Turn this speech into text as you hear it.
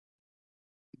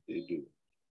they do.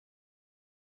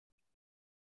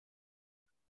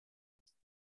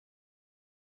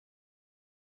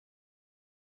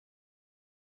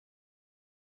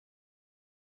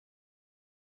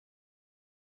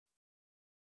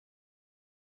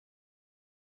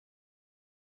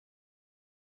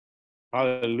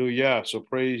 Hallelujah. So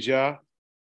praise Yah.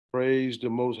 Praise the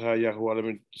Most High Yahuwah. Let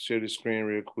me share the screen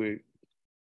real quick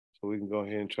so we can go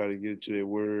ahead and try to get to that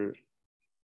word.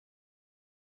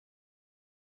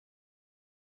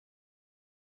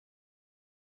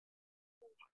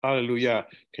 Hallelujah.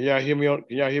 Can y'all hear me?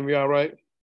 Can y'all hear me all right?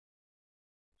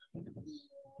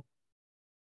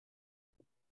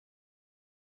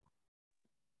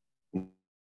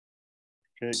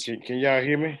 Can y'all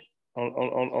hear me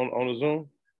on the Zoom?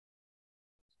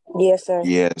 Yes, sir.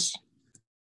 Yes.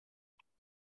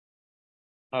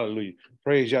 Hallelujah.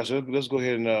 Praise Yah. So let's go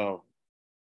ahead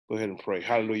and pray.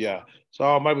 Hallelujah. So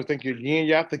Almighty, we thank you again,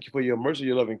 Yah. Thank you for your mercy,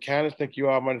 your loving kindness. Thank you,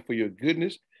 Almighty, for your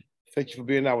goodness. Thank you for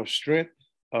being our strength,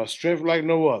 strength like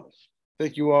no other.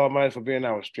 Thank you, Almighty, for being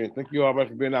our strength. Thank you,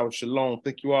 Almighty, for being our shalom.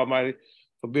 Thank you, Almighty,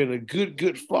 for being a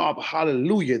good Father.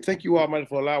 Hallelujah. Thank you, Almighty,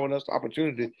 for allowing us the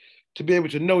opportunity to be able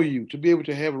to know you, to be able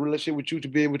to have a relationship with you, to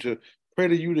be able to pray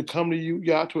to you, to come to you,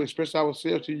 Yah, to express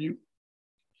ourselves to you,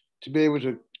 to be able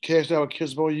to cast our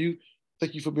kiss upon you.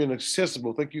 Thank you for being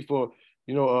accessible. Thank you for,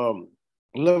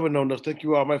 loving on us. Thank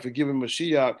you, Almighty, for giving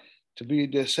Mashiach to be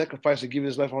the sacrifice to give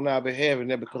his life on our behalf. And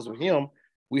that because of him,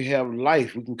 we have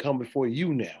life. We can come before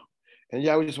you now. And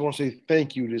Yah, we just want to say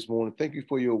thank you this morning. Thank you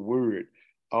for your word.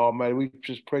 Almighty, we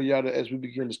just pray, Yah, that as we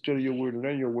begin to study your word and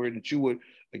learn your word, that you would,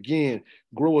 again,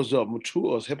 grow us up,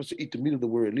 mature us, help us to eat the meat of the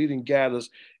word, lead and guide us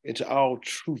into all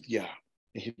truth, Yah.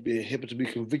 And help us to be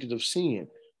convicted of sin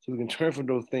so we can turn from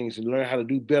those things and learn how to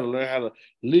do better, learn how to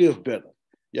live better.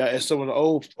 Yeah, as some of the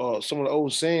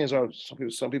old sayings are,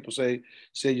 some people say,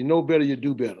 you know better, you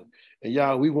do better. And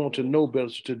Yah, we want to know better,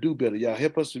 to do better. Yah,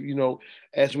 help us to,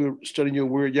 as we're studying your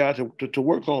word, Yah, to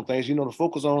work on things, to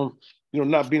focus on,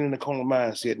 not being in the carnal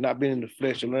mindset, not being in the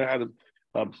flesh, and learn how to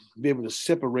be able to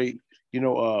separate,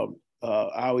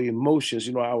 our emotions,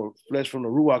 our flesh from the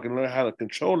ruach, and learn how to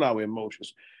control our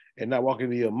emotions and not walk in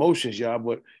the emotions, Yah,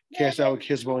 but cast our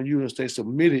kiss upon you and stay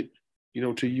submitted,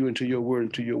 to you and to your word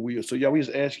and to your will. So, Yah, we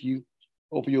just ask you,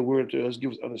 open your word to us,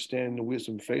 give us understanding, the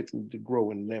wisdom, faith, and to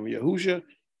grow in the name of Yahushua.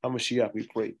 HaMashiach, we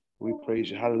pray. We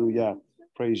praise you. Hallelujah.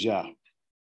 Praise Yah.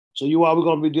 So, you all, we're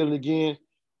going to be dealing again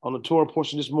on the Torah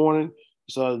portion this morning.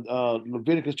 It's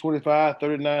Leviticus 25,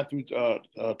 39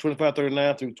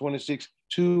 through 26,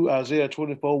 2, Isaiah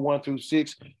 24, 1 through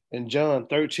 6, and John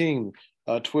 13,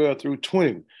 12 through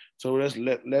 20. So let's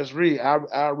read.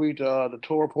 I'll read the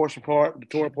Torah portion part, the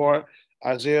Torah part.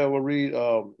 Isaiah will read,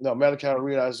 Malachi will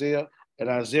read Isaiah, and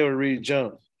Isaiah will read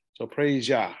John. So praise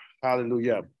Yah.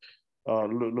 Hallelujah.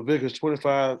 Leviticus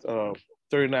 25,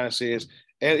 39 says,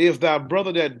 and if thy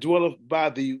brother that dwelleth by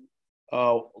thee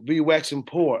be waxing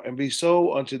poor and be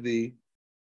sold unto thee,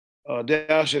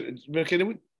 thou shalt. Okay,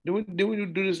 did we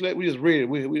do this? We just read it.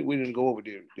 We didn't go over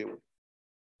there, did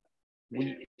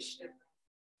we?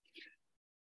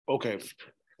 Okay,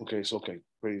 it's okay.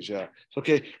 Praise God.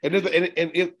 Okay, and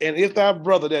if thy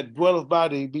brother that dwelleth by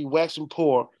thee be waxing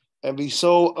poor and be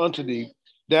sold unto thee,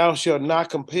 thou shalt not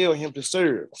compel him to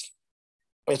serve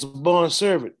as a bond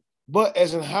servant, but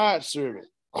as an hired servant,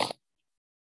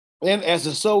 and as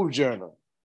a sojourner.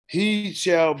 He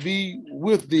shall be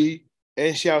with thee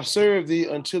and shall serve thee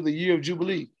until the year of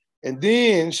Jubilee. And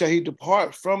then shall he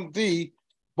depart from thee,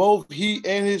 both he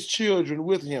and his children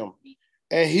with him,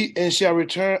 and shall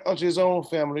return unto his own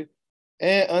family,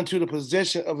 and unto the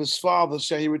possession of his father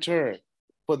shall he return.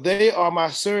 For they are my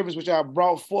servants which I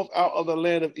brought forth out of the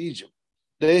land of Egypt.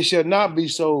 They shall not be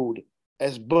sold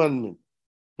as bondmen.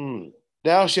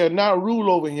 Thou shalt not rule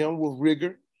over him with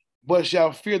rigor, but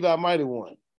shalt fear thy mighty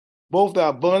one. Both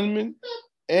thy bondmen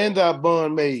and thy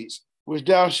bondmaids, which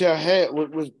thou shalt have,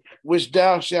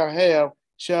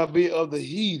 shall be of the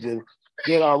heathen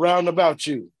that are round about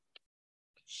you.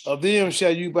 Of them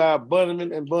shall you buy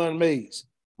bondmen and bondmaids.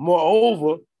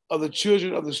 Moreover, of the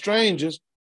children of the strangers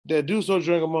that do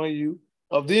sojourn among you,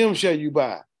 of them shall you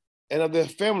buy, and of their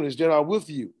families that are with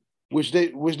you, which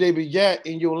they begat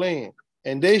in your land,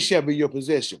 and they shall be your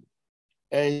possession.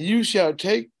 And you shall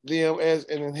take them as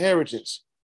an inheritance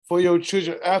for your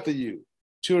children after you,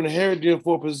 to inherit them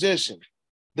for possession.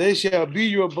 They shall be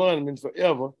your bondmen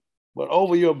forever, but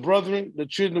over your brethren, the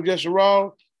children of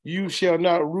Yesharal, you shall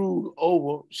not rule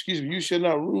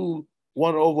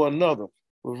one over another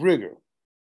with rigor.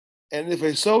 And if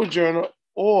a sojourner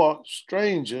or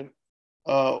stranger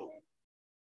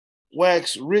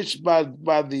wax rich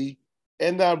by thee,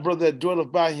 and thy brother that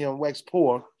dwelleth by him wax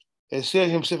poor,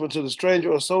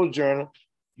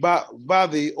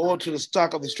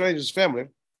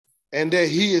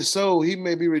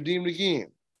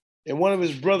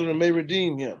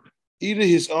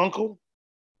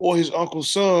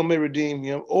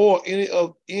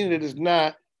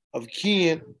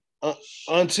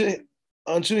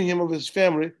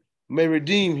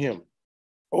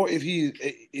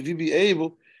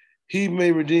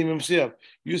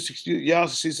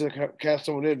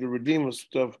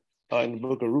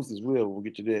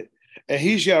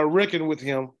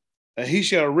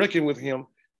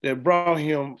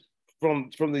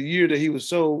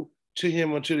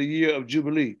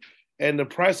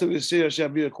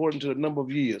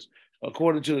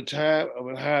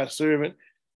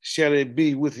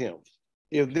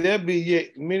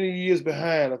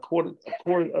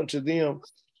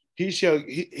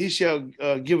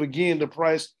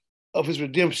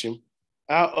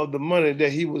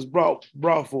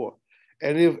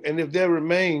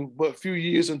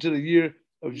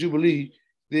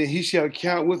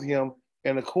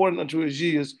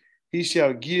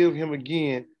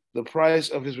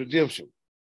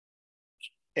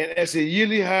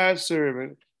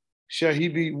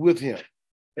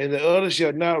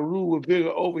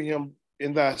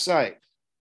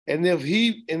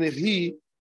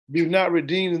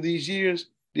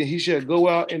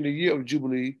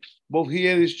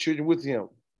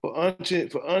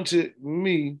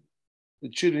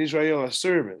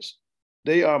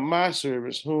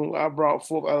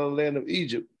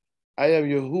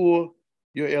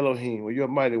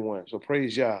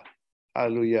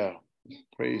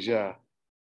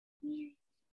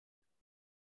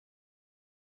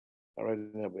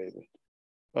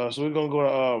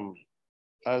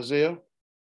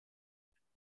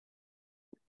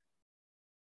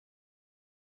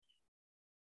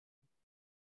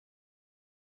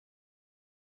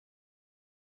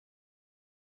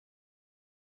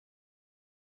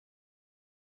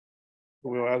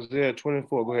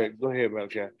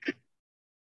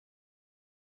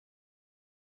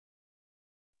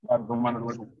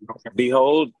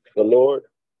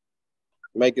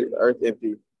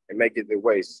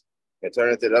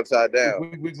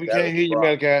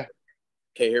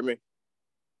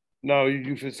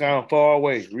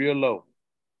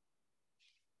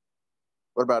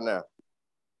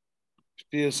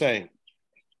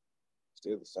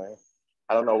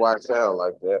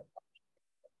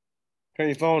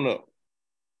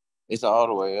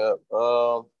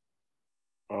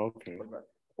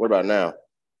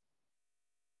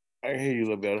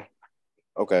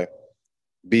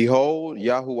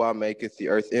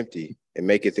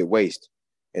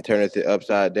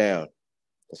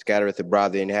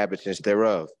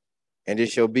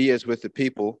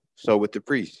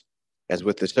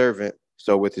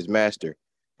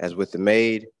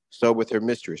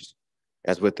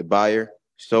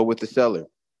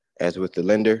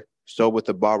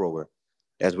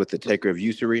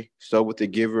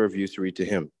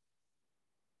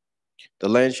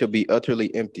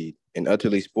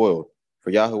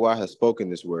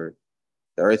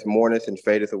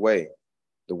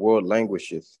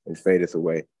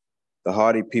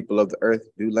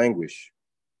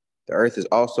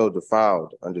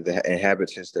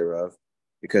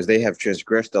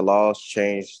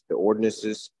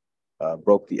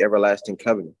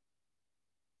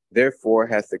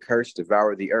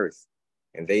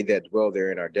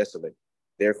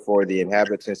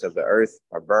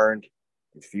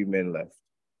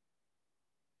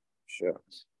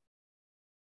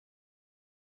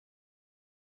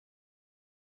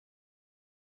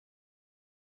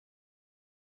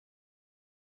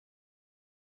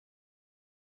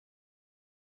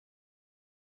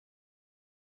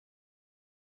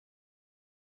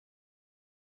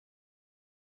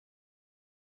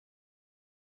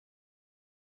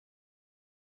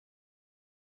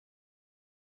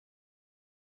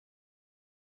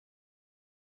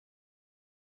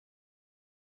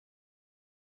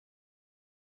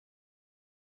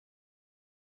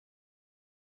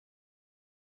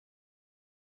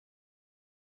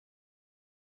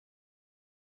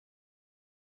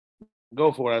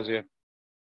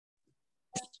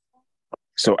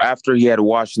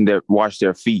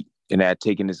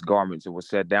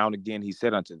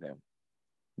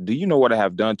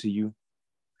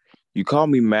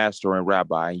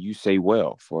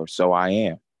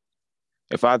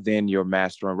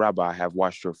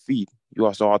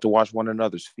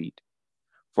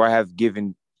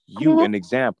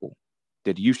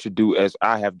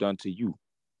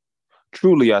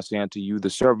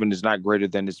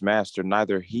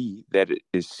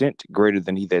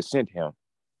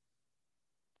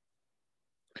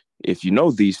 If you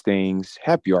know these things,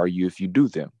 happy are you if you do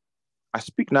them. I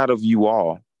speak not of you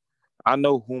all. I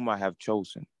know whom I have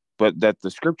chosen, but that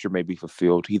the scripture may be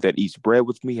fulfilled, he that eats bread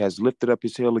with me has lifted up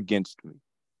his heel against me.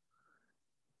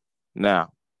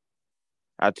 Now,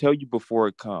 I tell you before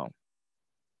it come,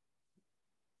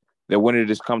 that when it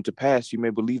is come to pass, you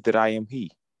may believe that I am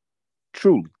he.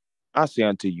 Truly, I say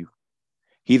unto you,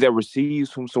 he that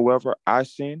receives whomsoever I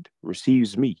send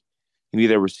receives me, and he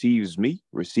that receives me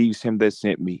receives him that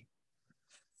sent me.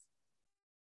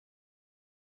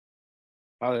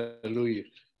 Hallelujah.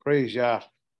 Praise Yah.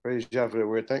 Praise Yah for that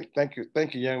word. Thank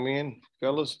you, young men,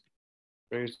 fellas.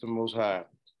 Praise the Most High.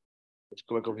 Let's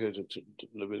go back over here to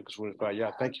Leviticus 25.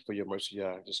 Yah, thank you for your mercy,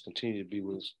 Yah. Just continue to be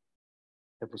with us.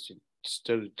 Help us to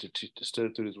study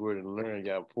through this word and learn,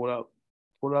 Yah. Pull out,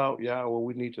 Yah, what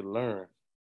we need to learn.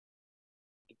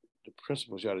 The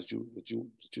principles, Yah, that you're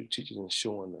teaching and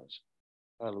showing us.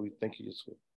 Hallelujah. Thank you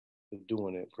for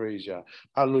doing that. Praise Yah.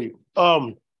 Hallelujah.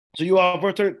 So you are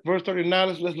verse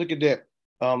 39. Let's look at that.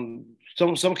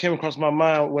 Some came across my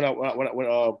mind when you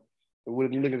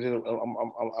look at it.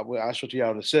 I'll show to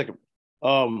y'all in a second.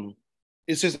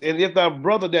 It says, and if thy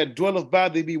brother that dwelleth by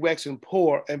thee be waxing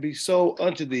poor and be sold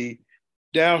unto thee,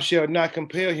 thou shalt not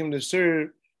compel him to serve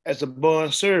as a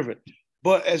bond servant,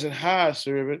 but as an hired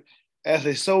servant, as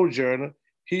a sojourner,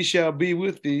 he shall be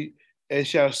with thee and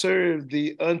shall serve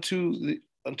thee unto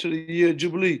the year of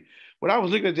Jubilee. When I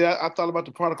was looking at that, I thought about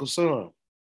the prodigal son.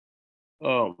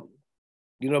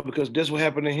 Because that's what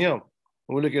happened to him.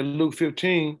 When we look at Luke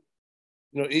 15,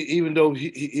 even though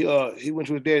he went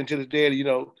to his dad and tell his daddy,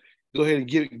 go ahead and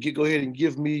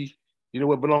give me,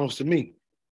 what belongs to me,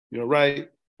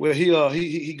 right? Well,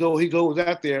 he goes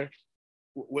out there.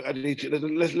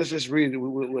 Let's just read it.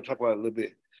 We'll talk about it a little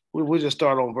bit. We'll just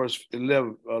start on verse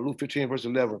 11, Luke 15, verse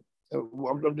 11.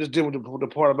 I'm just dealing with the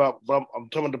part about, I'm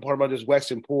talking about the part about this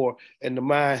waxing poor and the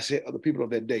mindset of the people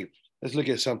of that day. Let's look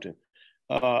at something.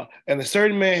 And a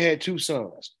certain man had two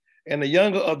sons, and the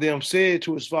younger of them said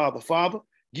to his father, Father,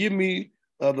 give me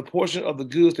the portion of the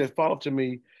goods that fall to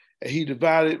me, and he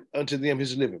divided unto them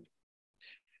his living.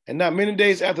 And not many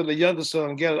days after, the younger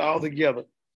son gathered all together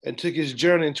and took his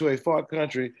journey into a far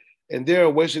country, and there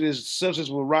wasted his substance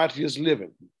with riotous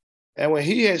living. And when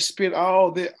he had spent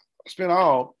all,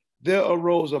 there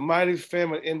arose a mighty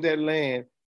famine in that land,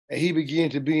 and he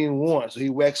began to be in want, so he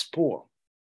waxed poor.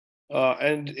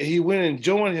 And he went and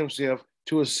joined himself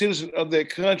to a citizen of that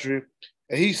country,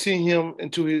 and he sent him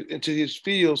into his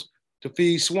fields to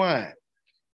feed swine.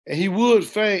 And he would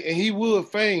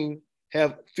fain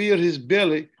have filled his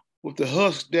belly with the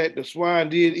husks that the swine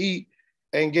did eat,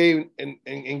 and gave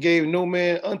no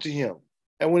man unto him.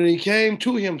 And when he came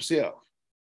to himself,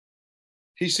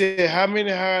 he said, how many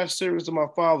hired servants of my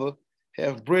father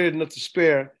have bread enough to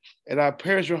spare, and I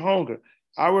perish with hunger?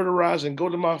 I would arise and go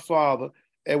to my father,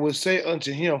 and would say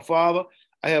unto him, Father,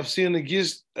 I have sinned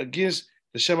against the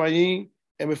Shemayim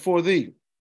and before thee,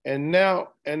 and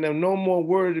now am no more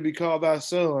worthy to be called thy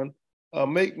son.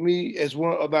 Make me as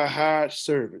one of thy hired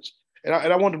servants. And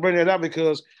I want to bring that out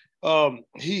because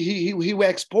he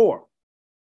waxed poor.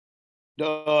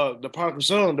 The prodigal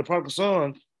son,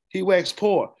 he waxed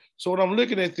poor. So when I'm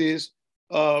looking at this,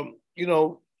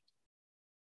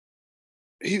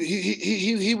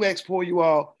 he waxed poor, you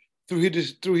all, through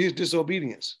his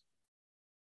disobedience.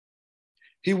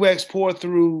 He waxed poor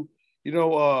through,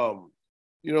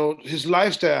 his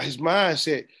lifestyle, his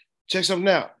mindset. Check something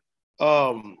out.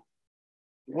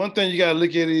 One thing you gotta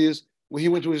look at is when he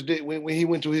went to his dad. When he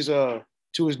went to his dad,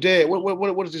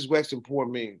 what does this waxing poor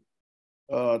mean?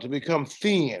 To become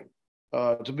thin,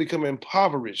 to become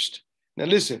impoverished. Now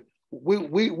listen,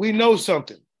 we know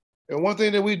something, and one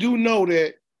thing that we do know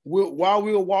that while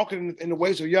we were walking in the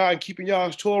ways of Yah and keeping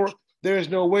Yah's Torah, there is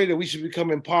no way that we should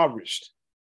become impoverished.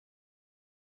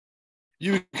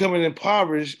 You becoming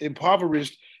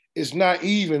impoverished is not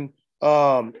even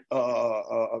a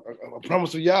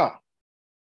promise of Yah.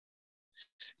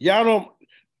 Yah don't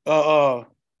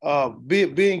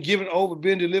being delivered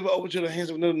over to the hands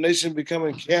of another nation,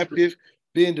 becoming captive,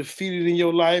 being defeated in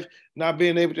your life, not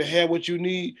being able to have what you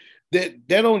need. That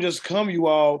don't just come, you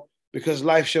all, because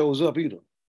life shows up either.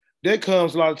 That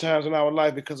comes a lot of times in our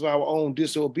life because of our own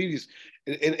disobedience.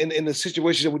 In the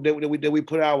situation that we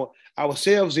put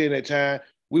ourselves in at time,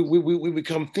 we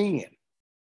become thin.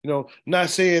 Not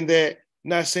saying that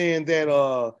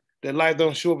that life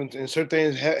don't show up and certain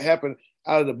things happen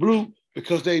out of the blue,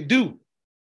 because they do.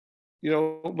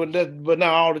 But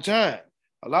not all the time.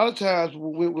 A lot of times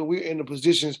when we're in the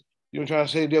positions, trying to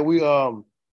say that we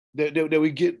that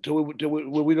we get to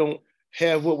where we don't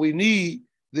have what we need,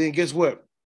 then guess what?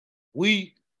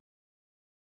 We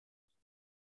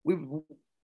a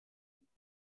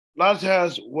lot of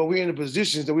times when we're in the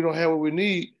positions that we don't have what we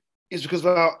need, it's because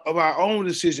of our own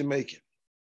decision making.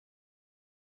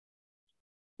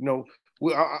 You know,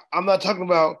 I'm not talking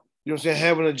about, you know what I'm saying,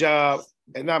 having a job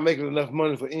and not making enough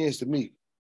money for ends to meet.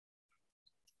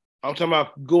 I'm talking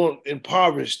about going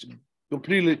impoverished,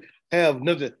 completely have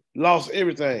nothing, lost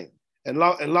everything, and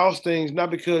lost things, not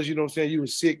because, you know what I'm saying, you were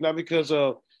sick, not because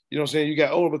of, you know what I'm saying, you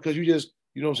got older, because you just,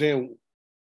 you know what I'm saying,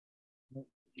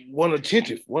 one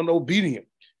attentive, one obedient,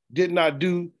 did not do,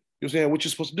 you know what I'm saying, what you're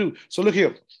supposed to do. So look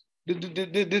here,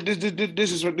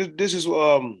 this is what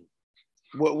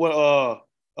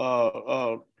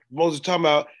Moses is talking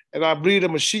about, and I believe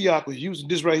that Mashiach was using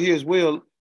this right here as well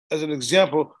as an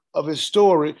example of his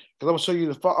story, because I'm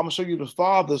gonna show you the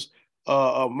father's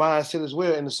mindset as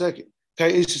well in a second.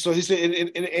 Okay, so he said,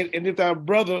 and if thy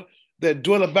brother that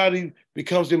dwell about thee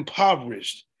becomes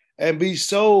impoverished and be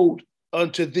sold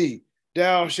unto thee,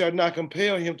 thou shalt not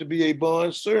compel him to be a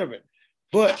bond servant,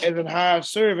 but as an hired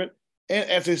servant and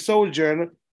as a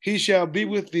sojourner, he shall be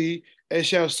with thee and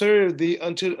shall serve thee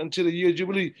until the year of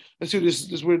Jubilee. Let's see what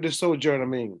this word this sojourner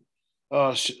means.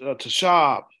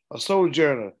 Tashab, a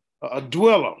sojourner, a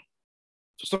dweller.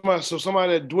 So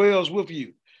somebody that dwells with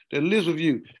you, that lives with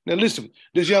you. Now listen,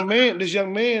 this young man,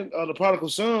 the prodigal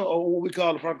son, or what we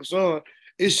call the prodigal son,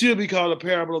 it should be called a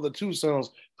parable of the two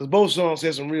sons, because both sons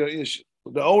had some real issues.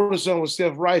 The older son was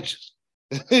self-righteous,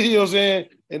 you know what I'm saying?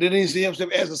 And then he see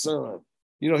himself as a son.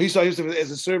 You know, he saw himself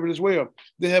as a servant as well.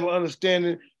 They have an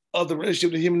understanding of the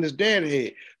relationship that him and his dad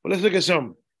had. But let's look at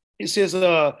something. It says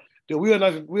that we are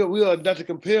not to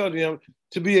compel them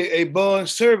to be a bond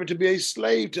servant, to be a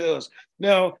slave to us.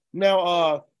 Now,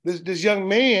 this young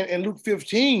man in Luke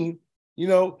 15, you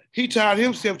know, he tied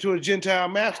himself to a Gentile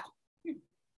master.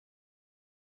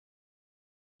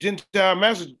 Gentile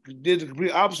master did the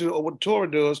complete opposite of what the Torah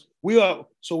does. We are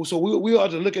to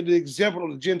look at the example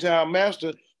of the Gentile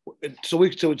master, so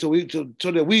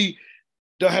that we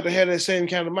don't have to have that same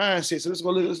kind of mindset. So let's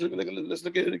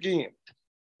look at it again.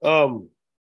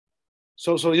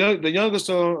 So the younger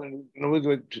son, and we'll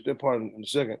go to that part in a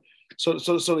second. So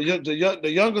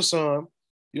the younger son,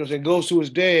 you know what I'm saying, goes to his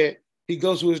dad. He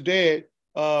goes to his dad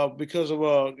because of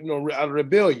out of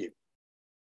rebellion.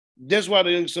 That's why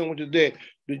the younger son went to the dad.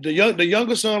 The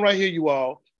younger son right here, you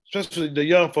all, especially the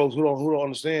young folks who don't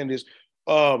understand this.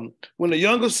 When the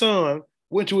younger son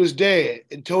went to his dad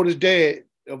and told his dad,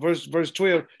 verse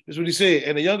 12, this is what he said.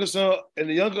 And the younger son and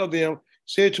the younger of them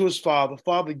said to his father,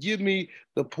 Father, give me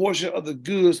the portion of the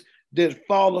goods that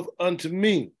falleth unto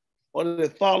me, or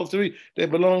that falleth to me,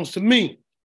 that belongs to me,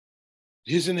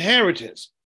 his inheritance.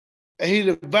 And he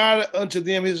divided unto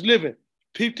them his living.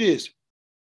 Peep this.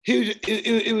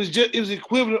 It was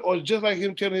equivalent, or just like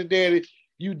him telling his daddy,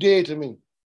 you dead to me.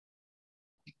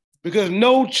 Because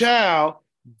no child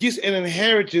gets an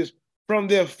inheritance from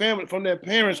their family, from their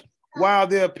parents, while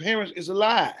their parents is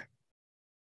alive.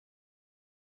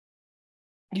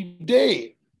 You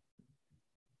dead.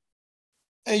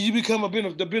 And you become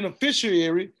the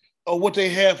beneficiary of what they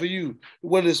have for you,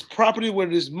 whether it's property,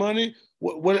 whether it's money,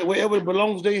 whatever it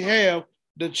belongs they have.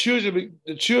 The children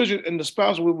and the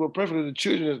spouse, will preferably the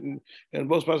children, and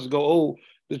both spouses go old.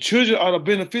 The children are the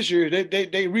beneficiaries.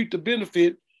 They reap the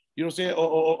benefit, you know what I'm saying,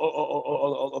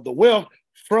 of the wealth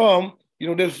from,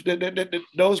 you know,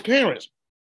 those parents,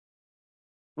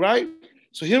 right?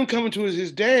 So him coming to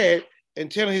his dad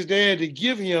and telling his dad to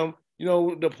give him, you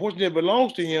know, the portion that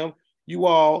belongs to him, you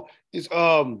all, is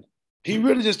he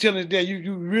really just telling his dad,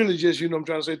 you really just, you know, I'm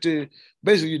trying to say to you,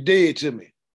 basically you're dead to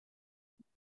me.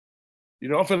 You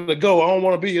know, I'm finna go. I don't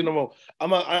want to be here no more.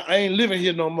 I ain't living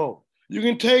here no more. You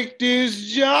can take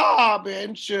this job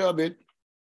and shove it.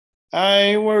 I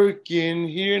ain't working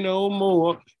here no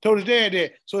more. Told his dad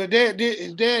that. So his dad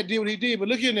did what he did. But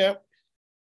look here now.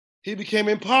 He became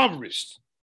impoverished.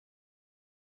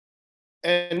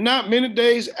 And not many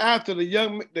days after, the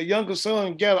younger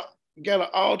son got it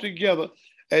all together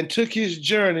and took his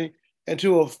journey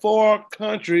into a far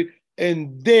country,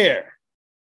 and there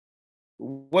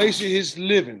wasted his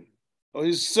living, or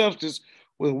his substance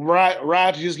with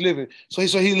riotous living. So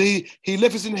he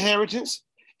left his inheritance.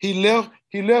 He left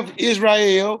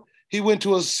Israel. He went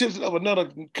to a citizen of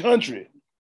another country.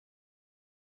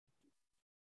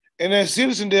 And that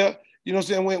citizen there, you know what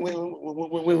I'm saying, when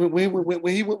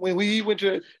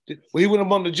he went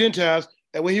among the Gentiles,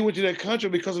 and when he went to that country,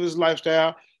 because of his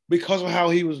lifestyle, because of how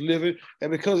he was living,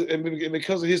 and because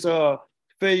of his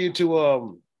failure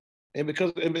to and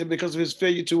because of his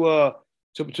failure to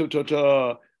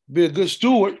be a good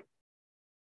steward,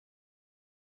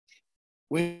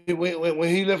 when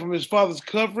he left from his father's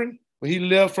covering, when he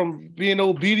left from being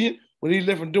obedient, when he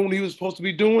left from doing what he was supposed to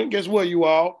be doing, guess what, you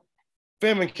all?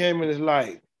 Famine came in his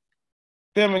life.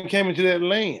 Famine came into that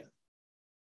land.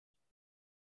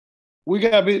 We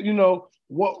gotta be,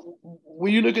 what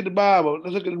when you look at the Bible,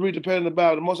 let's look at read the pattern of the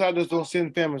Bible. The Most High just don't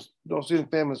send famines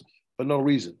for no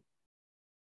reason.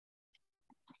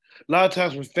 A lot of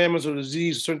times when famines or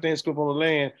disease, certain things come up on the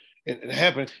land and it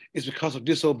happen, it's because of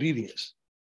disobedience.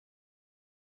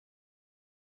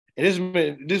 And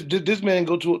this man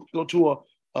go to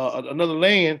another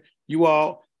land, you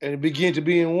all, and begin to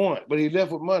be in want, but he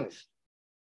left with money.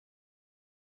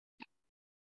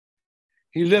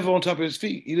 He left on top of his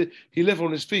feet. He left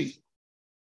on his feet.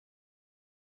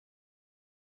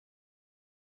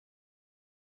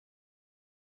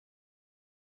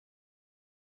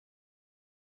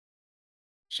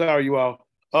 Sorry, you all.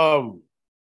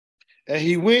 And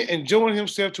he went and joined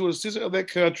himself to a citizen of that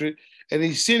country, and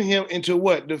he sent him into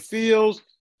what? The fields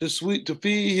to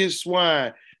feed his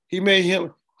swine. He made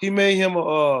him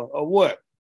a what?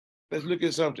 Let's look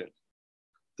at something.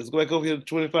 Let's go back over here to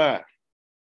 25.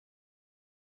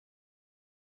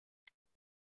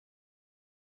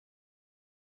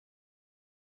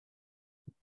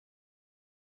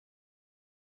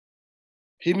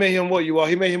 He made him what, you all?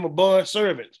 He made him a bond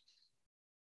servant.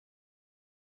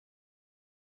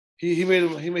 He made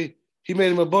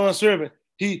him a bond servant.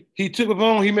 He took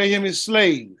upon, he made him his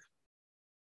slave.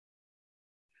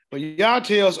 But Yah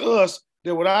tells us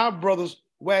that when our brothers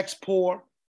wax poor,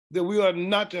 that we are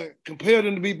not to compare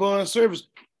them to be bond servants.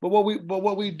 But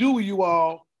what we do, you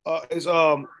all, is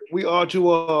we are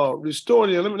to restore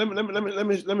them.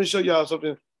 Let me show y'all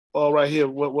something right here.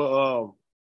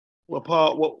 What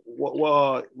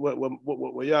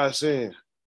Yah is saying.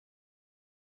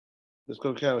 Let's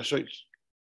go kind of show you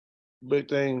big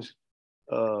things,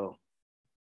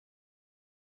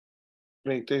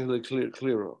 make things look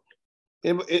clearer.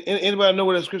 Anybody know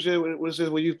what that scripture when it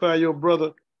says, when you find your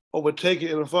brother overtaken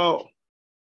in a fault,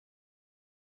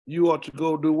 you ought to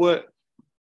go do what?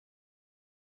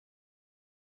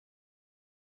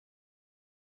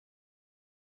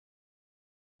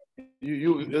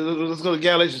 Let's go to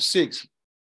Galatians 6.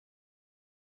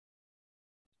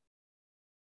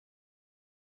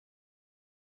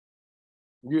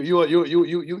 You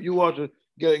ought to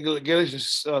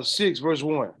Galatians 6 verse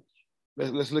 1.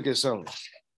 Let's look at something.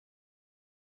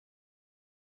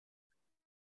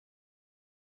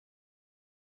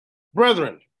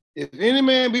 Brethren, if any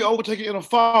man be overtaken in a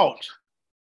fault,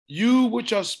 you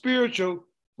which are spiritual,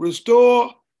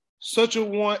 restore such a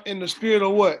one in the spirit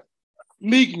of what?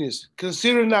 Meekness,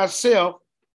 considering thyself,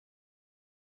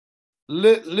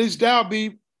 lest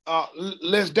thou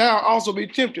also be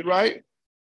tempted, right?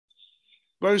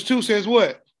 Verse 2 says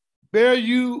what? Bear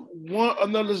you one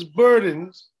another's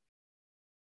burdens,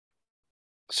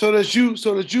 so that you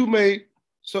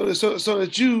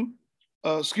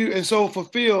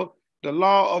fulfill the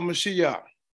law of Mashiach.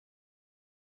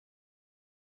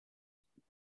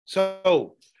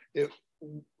 So if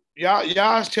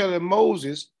Yah's telling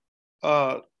Moses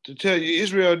to tell you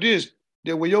Israel this,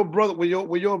 that when your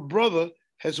brother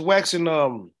has waxing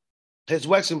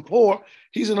poor,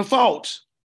 he's in a fault.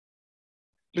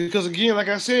 Because again, like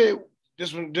I said,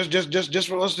 just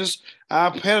for us, just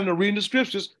our pattern of reading the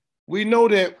scriptures, we know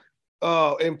that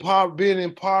being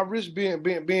impoverished,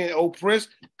 being oppressed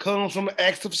comes from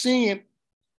acts of sin.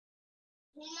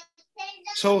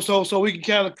 So we can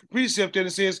kind of precept that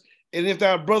it says, and if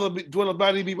thy brother dwell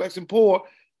by thee be waxing poor,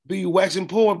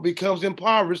 becomes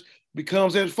impoverished,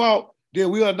 becomes at fault,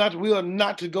 then we are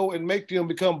not to go and make them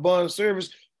become bond servants,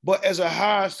 but as a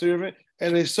hired servant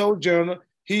and a sojourner,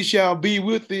 he shall be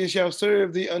with thee and shall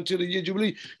serve thee until the year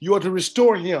Jubilee. You are to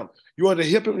restore him. You are to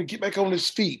help him to get back on his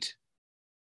feet.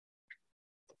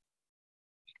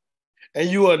 And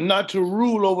you are not to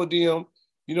rule over them,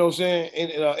 you know what I'm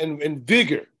saying, in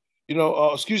vigor.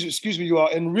 Excuse me, you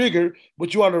are in rigor,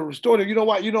 but you are to restore them. You know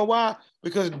why? You know why?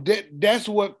 Because that's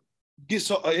what gets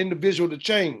an individual to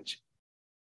change.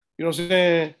 You know what I'm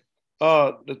saying?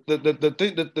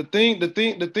 The thing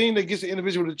that gets the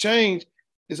individual to change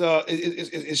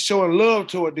is showing love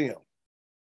toward them,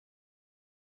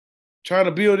 trying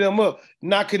to build them up,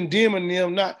 not condemning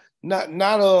them, not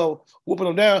whooping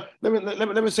them down.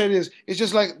 Let me say this. It's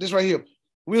just like this right here.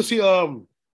 We'll see.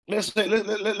 Let's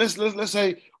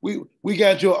say we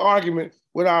got into an argument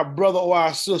with our brother or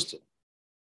our sister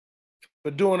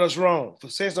for doing us wrong, for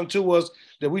saying something to us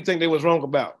that we think they was wrong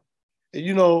about. And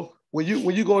when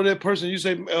you go to that person, you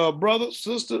say, brother,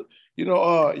 sister,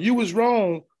 you was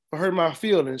wrong for hurting my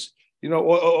feelings,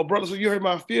 or brother, so you hurt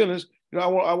my feelings. I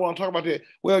want to talk about that.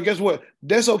 Well, guess what?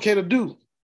 That's okay to do.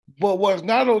 But what's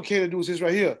not okay to do is this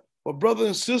right here. Well, brother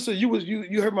and sister,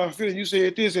 you hurt my feelings. You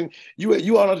said this, and you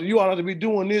ought not to be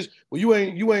doing this. Well, you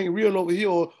ain't real over here,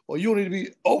 or you don't need to be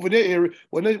over that area.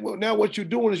 Well, now what you're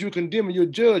doing is you're condemning, you're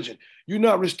judging. You're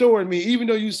not restoring me, even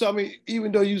though you saw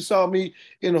me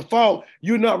in a fault.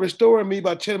 You're not restoring me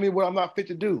by telling me what I'm not fit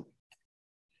to do.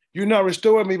 You're not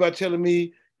restoring me by telling me, you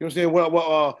know what I'm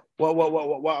saying?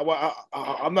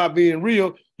 I'm not being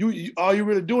real. You all you're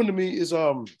really doing to me is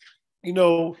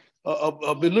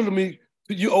belittling me.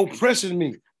 You oppressing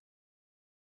me.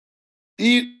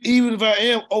 Even if I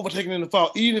am overtaken in the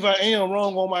fault, even if I am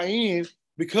wrong on my end,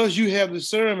 because you have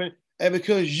discernment and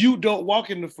because you don't walk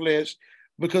in the flesh,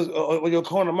 because of your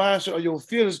carnal mindset or your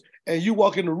feelings, and you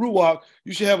walk in the ruach,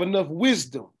 you should have enough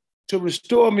wisdom to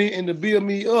restore me and to build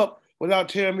me up without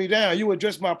tearing me down. You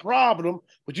address my problem,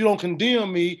 but you don't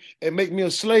condemn me and make me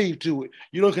a slave to it.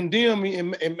 You don't condemn me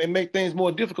and make things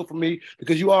more difficult for me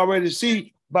because you already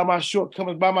see by my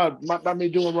shortcomings, by me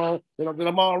doing wrong, that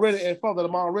I'm already at fault, that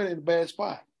I'm already in a bad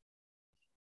spot.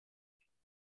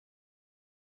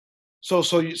 So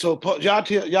y'all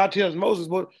tell Moses,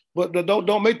 but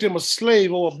don't make them a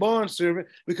slave or a bond servant,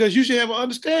 because you should have an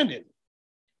understanding.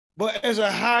 But as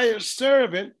a hired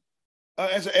servant,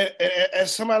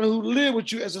 as somebody who lives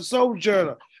with you, as a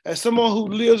sojourner, as someone who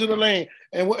lives in the land,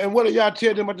 and what do y'all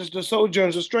tell them about the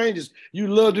sojourners, the strangers? You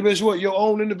love them as what? Your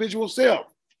own individual self.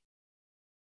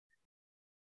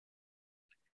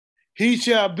 He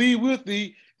shall be with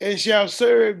thee and shall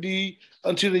serve thee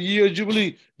until the year of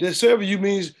Jubilee. The serving you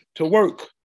means to work,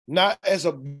 not as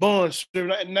a bond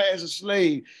servant, not as a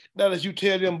slave. Not as you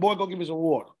tell them, boy, go give me some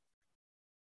water.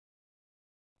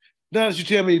 Not as you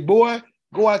tell me, boy,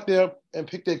 go out there and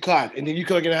pick that cotton, and then you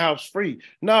come get the house free.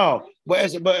 No, but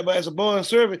as a bond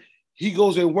servant, he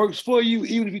goes and works for you,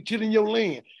 even if he's tilling your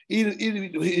land. And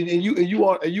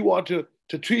you are to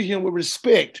treat him with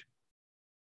respect.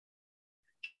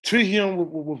 Treat him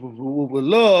with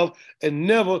love and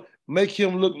never make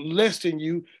him look less than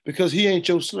you, because he ain't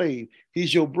your slave.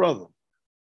 He's your brother.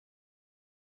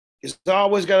 It's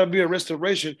always got to be a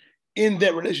restoration in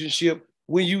that relationship.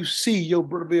 When you see your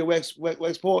brother being wax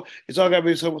poor, it's all got to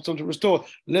be something to restore.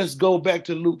 Let's go back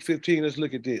to Luke 15. Let's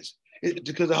look at this.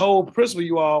 Because the whole principle,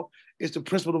 you all, is the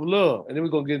principle of love. And then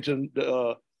we're going to get into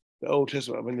the Old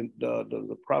Testament, I mean,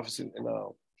 the prophets and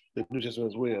the New Testament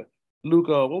as well. Luke,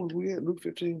 what was we at? Luke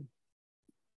 15.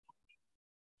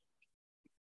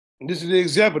 And this is the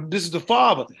example. This is the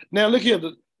father. Now look here,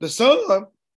 the son,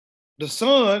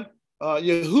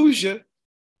 Yahusha.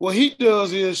 What he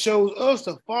does is shows us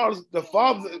the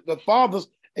father's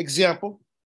example,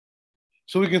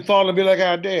 so we can follow and be like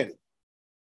our daddy.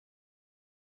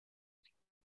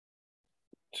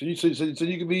 So you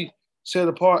can be set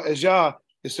apart as Yah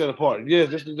is set apart.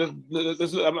 Yes, I'm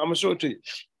gonna show it to you.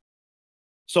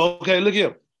 So okay, look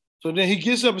here. So then he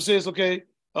gets up and says, okay,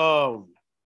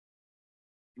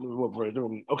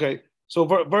 okay. So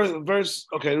verse,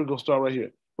 okay, we're gonna start right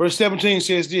here. Verse 17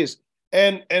 says this,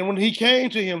 and when he came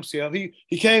to himself, he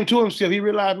he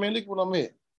realized, man, look what I'm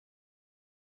at.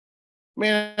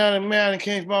 Man, I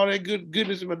came from all that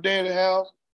goodness in my daddy's house,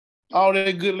 all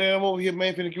that good land. I'm over here,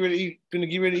 man, finna get ready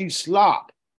to eat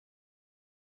slop.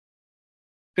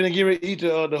 Finna get ready to eat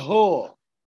the whore.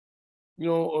 You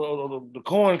know, the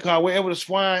corn cob, wherever the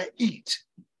swine eat.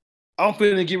 I'm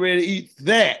finna get ready to eat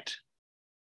that.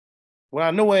 Well,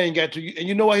 I know I ain't got to. And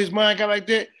you know why his mind got like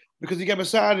that? Because he got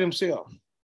beside himself.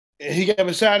 And he got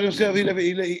beside himself.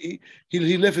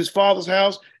 He left his father's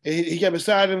house, and he got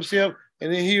beside himself.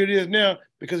 And then here it is now,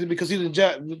 because he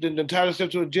didn't tie himself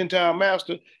to a Gentile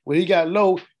master. When he got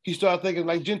low, he started thinking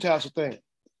like Gentiles would think.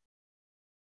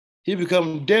 He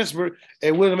become desperate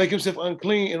and willing to make himself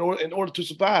unclean in order to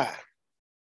survive.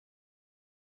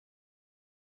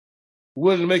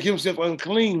 Willing to make himself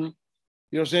unclean, you know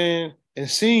what I'm saying, and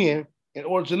sin in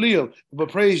order to live.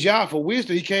 But praise Yah for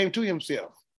wisdom, he came to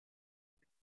himself.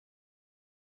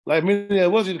 Like many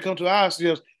of us need to come to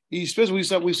ourselves, especially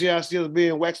we see ourselves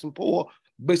being waxing poor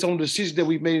based on the decisions that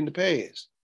we've made in the past.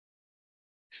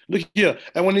 Look here,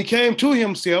 and when he came to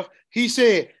himself, he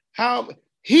said, "How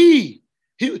he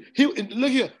look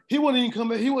here, he wasn't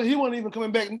even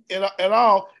coming back at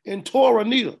all in Torah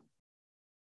neither."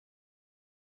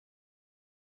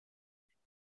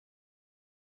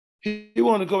 He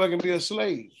wanted to go back and be a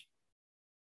slave.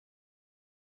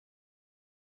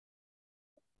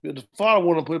 The father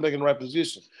wanted to put him back in the right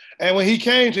position. And when he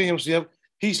came to himself,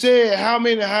 he said, "How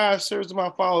many hired servants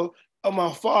of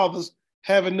my fathers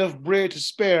have enough bread to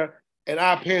spare, and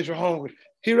I perish for hunger?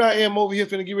 Here I am over here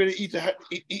finna get ready to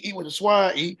eat what the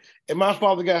swine eat, and my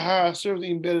father got hired servants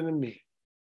eating better than me.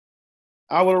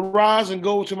 I will arise and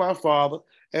go to my father,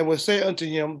 and will say unto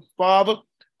him, Father,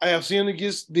 I have sinned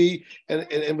against thee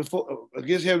and before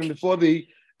against heaven before thee,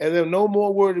 and there no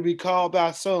more word to be called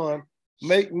thy son.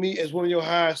 Make me as one of your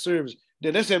highest servants.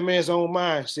 That's that man's own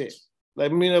mindset.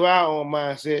 Like many of our own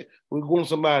mindset, we're going to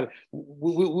somebody.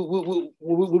 We go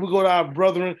to our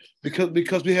brethren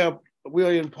because we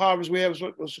are impoverished. We have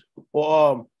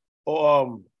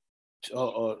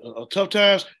tough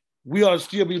times. We ought to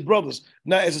still be brothers,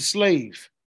 not as a slave,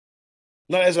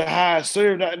 not as a hired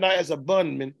servant, not as a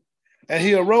bondman. And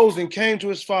he arose and came to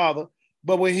his father.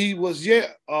 But when he was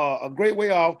yet a great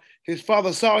way off, his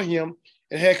father saw him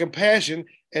and had compassion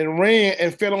and ran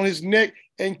and fell on his neck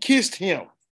and kissed him.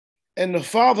 And the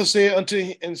father said unto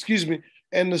him,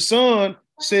 and the son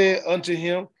said unto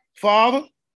him, Father,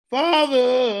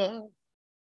 I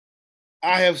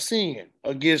have sinned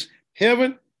against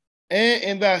heaven and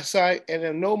in thy sight, and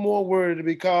am no more worthy to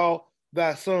be called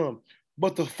thy son.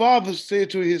 But the father said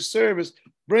to his servants,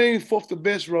 bring forth the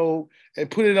best robe and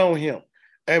put it on him,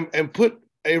 and put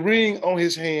a ring on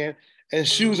his hand and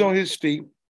shoes on his feet,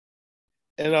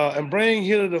 and bring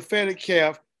hither the fatted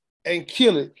calf and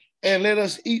kill it, and let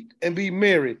us eat and be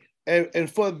merry. And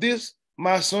for this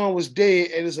my son was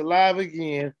dead and is alive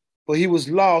again, for he was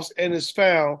lost and is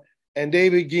found, and they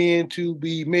began to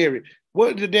be merry.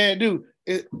 What did dad do?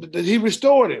 He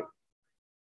restored him.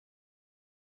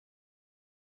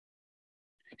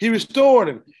 He restored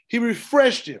him. He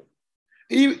refreshed him.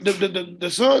 The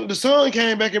son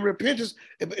came back in repentance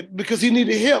because he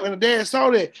needed help, and the dad saw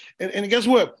that. And guess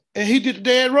what? And he did the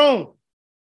dad wrong.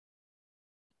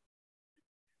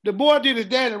 The boy did his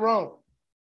daddy wrong.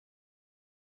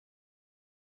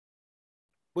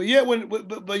 But yet,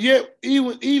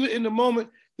 even in the moment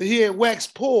that he had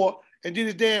waxed poor and did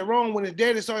his dad wrong, when his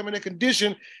daddy saw him in that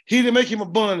condition, he didn't make him a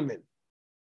bondman.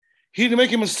 He didn't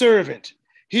make him a servant.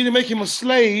 He didn't make him a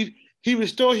slave. He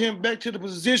restored him back to the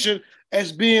position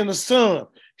as being a son.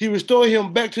 He restored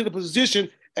him back to the position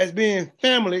as being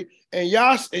family. And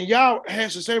y'all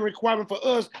has the same requirement for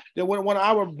us that when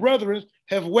our brethren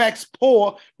have waxed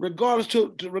poor, regardless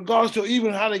to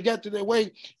even how they got to their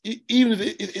way, even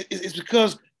if it's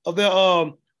because of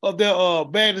their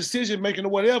bad decision making or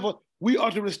whatever, we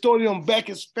ought to restore them back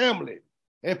as family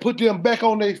and put them back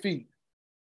on their feet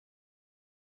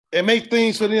and make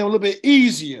things for them a little bit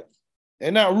easier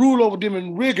and not rule over them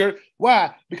in rigor.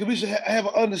 Why? Because we should have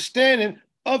an understanding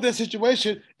of their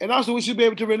situation, and also we should be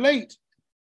able to relate.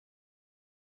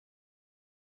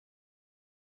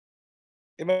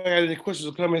 Anybody got any questions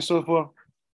or comments so far?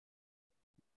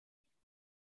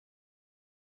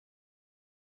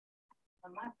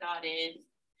 My thought is,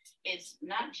 it's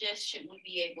not just should we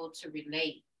be able to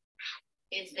relate,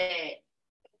 it's that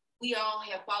we all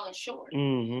have fallen short.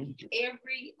 Mm-hmm.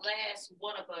 Every last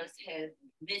one of us has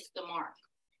missed the mark,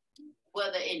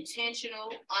 whether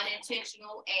intentional,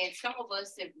 unintentional, and some of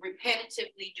us have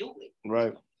repetitively do it.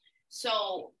 Right.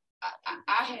 So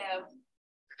I have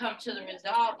come to the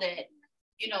resolve that,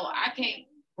 I can't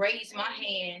raise my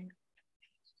hand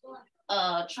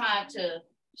trying to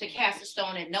cast a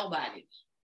stone at nobody.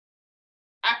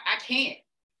 I can't.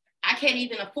 I can't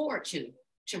even afford to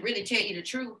really tell you the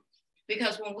truth.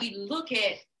 Because when we look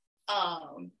at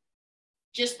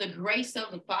just the grace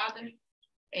of the Father,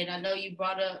 and I know you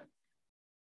brought up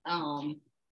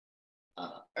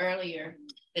earlier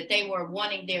that they were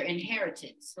wanting their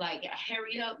inheritance. Like,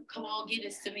 hurry up, come on, get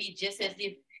this to me, just as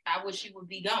if I wish you would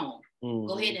be gone. Mm-hmm.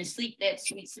 Go ahead and sleep that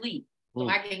sweet sleep so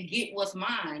I can get what's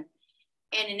mine.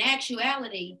 And in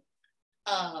actuality,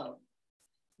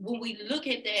 when we look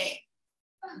at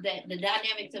that the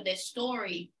dynamics of that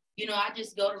story, I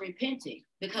just go to repenting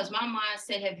because my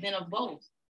mindset has been of both.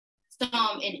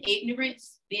 Some in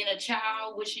ignorance, being a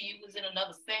child, wishing you was in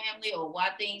another family, or why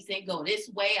things didn't go this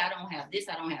way. I don't have this,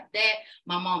 I don't have that.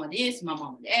 My mama this, my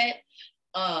mama that.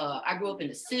 I grew up in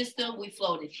the system. We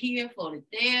floated here, floated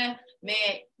there.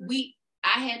 Man,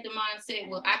 I had the mindset,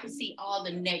 well, I can see all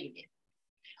the negative.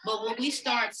 But when we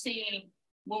start seeing,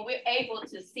 when we're able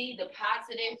to see the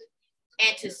positive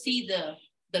and to see the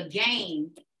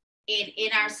gain in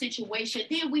our situation,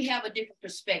 then we have a different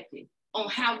perspective on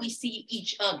how we see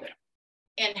each other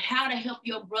and how to help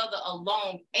your brother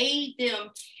along, aid them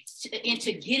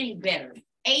into getting better,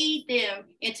 aid them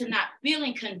into not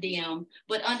feeling condemned,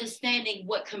 but understanding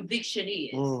what conviction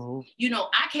is. Mm-hmm.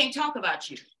 I can't talk about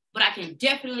you, but I can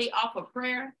definitely offer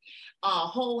prayer,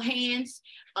 hold hands,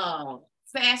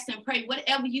 fast and pray,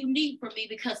 whatever you need from me,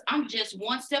 because I'm just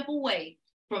one step away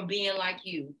from being like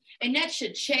you. And that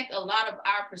should check a lot of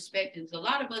our perspectives. A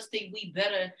lot of us think we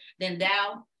better than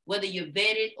thou, whether you're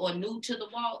vetted or new to the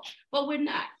walk, but we're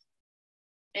not.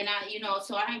 And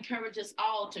so I encourage us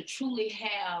all to truly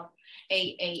have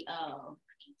a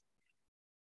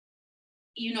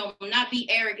not be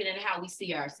arrogant in how we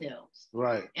see ourselves.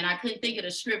 Right. And I couldn't think of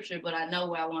the scripture, but I know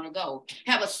where I want to go.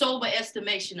 Have a sober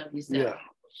estimation of yourself. Yeah.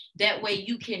 That way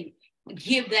you can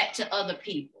give that to other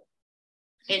people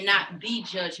and not be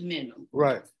judgmental.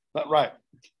 Right. Right.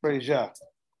 Praise God.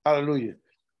 Hallelujah.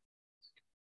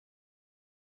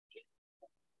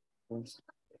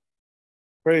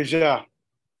 Praise God.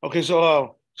 Okay,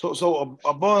 so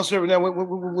a bond servant. Now, when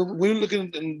we're looking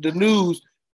at the news,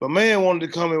 a man wanted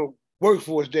to come and work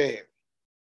for his dad,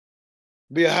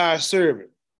 be a high servant.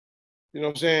 You know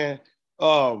what I'm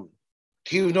saying?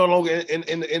 He was no longer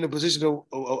in the position of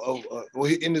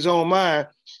in his own mind,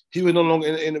 he was no longer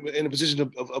in the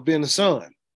position of being a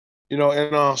son.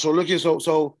 And so look here,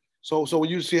 so when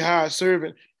you see high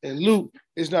servant in Luke,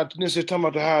 it's not necessarily talking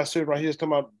about the high servant right here, it's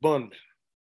talking about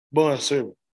bond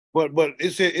servant. But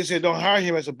it said don't hire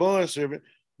him as a bond servant,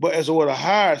 but as a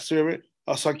hired servant,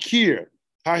 a sakir,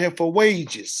 hire him for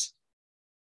wages.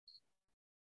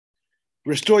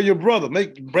 Restore your brother,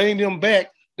 bring them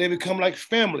back. They become like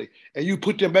family, and you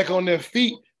put them back on their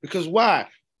feet. Because why?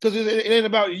 Because it ain't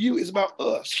about you; it's about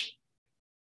us.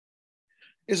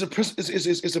 It's a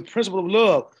principle of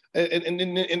love,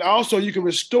 and also you can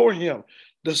restore him.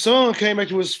 The son came back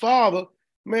to his father.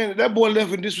 Man, that boy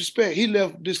left in disrespect. He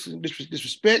left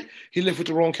disrespect. He left with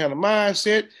the wrong kind of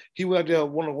mindset. He went out there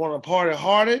want to party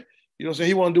harder. You know what I'm saying?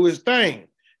 He want to do his thing.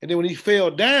 And then when he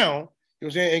fell down, you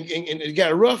know what I'm saying, and it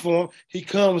got rough for him, he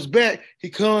comes back.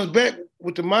 He comes back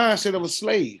with the mindset of a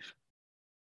slave.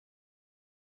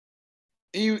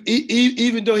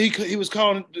 Even though he was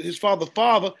calling his father,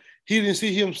 he didn't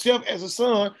see himself as a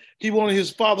son. He wanted his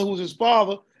father, who was his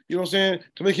father, you know what I'm saying,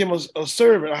 to make him a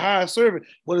servant, a high servant.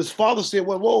 But his father said,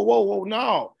 well, whoa,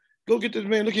 no. Go get this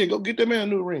man, look here, go get that man a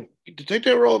new ring. Take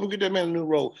that robe and get that man a new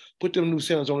robe. Put them new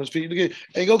sandals on his feet. Look here,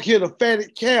 and go kill the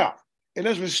fatted calf. And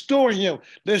let's restore him.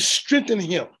 Let's strengthen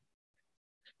him.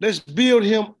 Let's build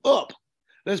him up.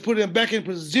 Let's put him back in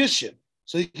position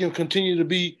so he can continue to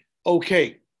be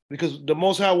okay. Because the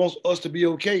Most High wants us to be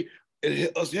okay and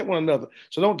us help one another.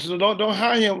 So don't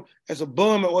hire him as a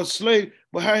bum or a slave,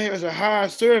 but hire him as a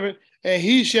hired servant, and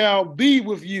he shall be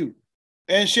with you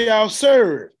and shall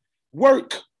serve,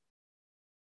 work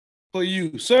for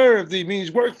you. Serve thee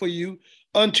means work for you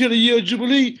until the year of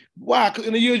Jubilee. Why? Because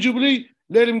in the year of Jubilee,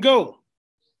 let him go.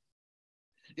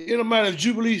 It don't matter if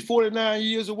Jubilee is 49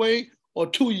 years away or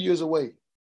 2 years away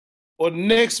or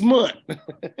next month.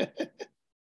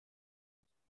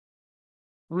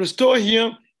 Restore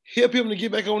him, help him to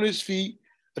get back on his feet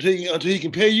until he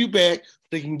can pay you back.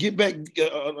 They can get back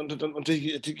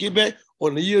to get back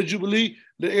on the year of Jubilee.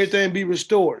 Let everything be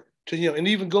restored to him, and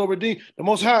even go redeem. The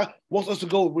Most High wants us to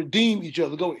go redeem each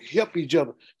other, go help each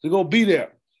other, to go be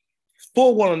there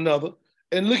for one another,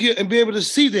 and look here and be able to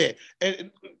see that.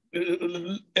 And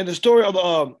the story of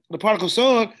the prodigal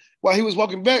son, while he was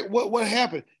walking back, what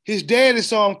happened? His daddy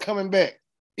saw him coming back.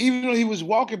 Even though he was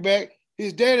walking back,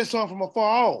 his daddy saw him from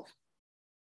afar off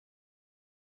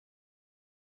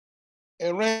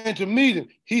and ran to meet him.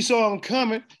 He saw him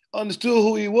coming, understood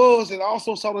who he was, and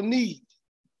also saw the need.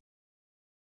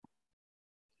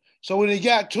 So when he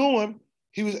got to him,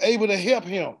 he was able to help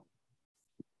him.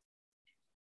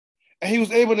 And he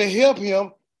was able to help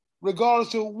him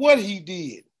regardless of what he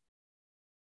did.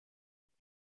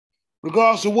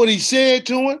 Regardless of what he said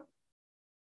to him,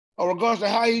 or regardless of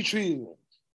how he treated him.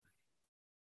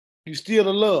 You still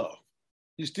to love.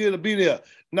 You still to be there,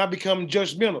 not become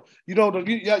judgmental.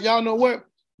 Y'all know what?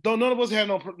 None of us have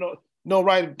no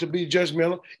right to be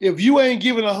judgmental. If you ain't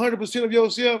giving 100% of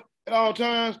yourself at all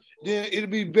times, then it'll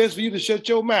be best for you to shut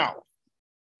your mouth.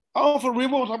 Oh, for real,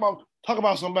 we won't talk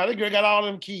about somebody. That girl got all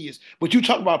them kids, but you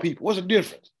talk about people. What's the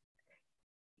difference?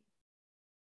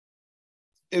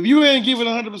 If you ain't giving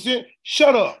 100%,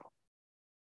 shut up.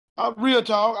 I'm real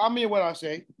talk. I mean what I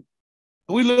say.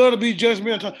 We love to be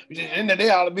judgmental. And they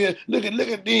ought to be, look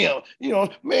at them.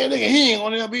 Man, he ain't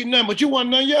gonna be nothing, but you wasn't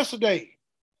none yesterday.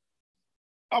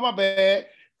 Oh, my bad.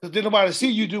 Because didn't nobody see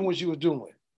you doing what you was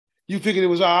doing. You figured it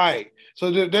was all right. So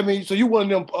that means, so you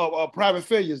one of them private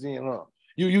failures then, huh?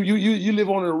 You live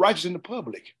on the righteous in the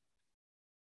public.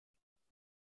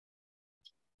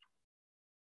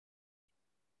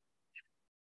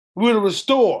 We're to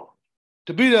restore,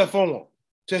 to be there for them,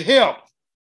 to help.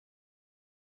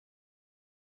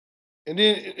 And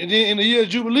then in the year of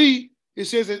Jubilee, it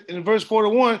says in verse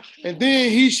 41, and then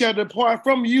he shall depart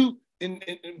from you, in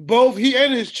both he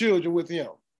and his children with him.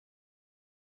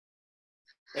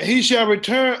 And he shall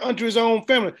return unto his own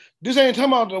family. This ain't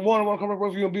talking about the one who want to come up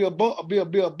with you and be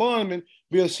a bondman,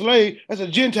 be a slave. That's a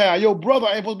Gentile. Your brother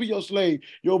ain't supposed to be your slave.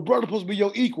 Your brother supposed to be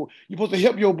your equal. You're supposed to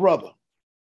help your brother.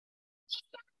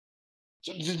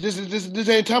 So this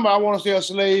ain't time I want to stay a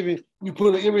slave and you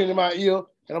put an earring in my ear.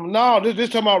 And I'm no, this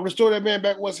time I'll restore that man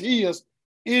back what's his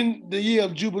in the year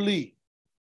of Jubilee.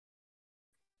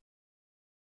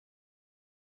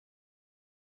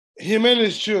 Him and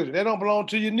his children, they don't belong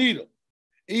to you neither.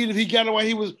 Even if he got it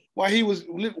while he was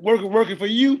working for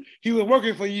you, he was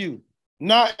working for you,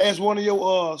 not as one of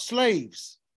your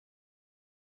slaves.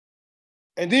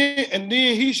 And then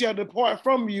he shall depart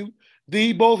from you,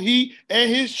 both he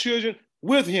and his children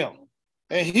with him,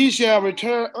 and he shall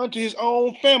return unto his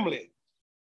own family,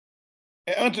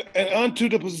 and unto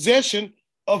the possession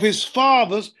of his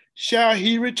fathers shall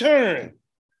he return.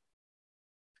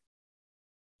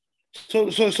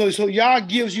 So Yah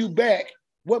gives you back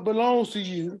what belongs to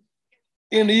you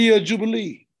in the year of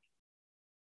Jubilee.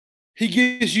 He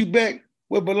gives you back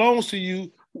what belongs to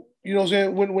you, you know what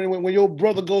I'm saying, when your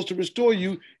brother goes to restore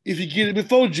you, if you get it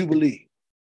before Jubilee.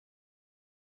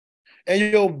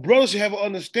 And your brothers should have an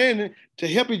understanding to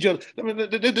help each other.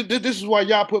 This is why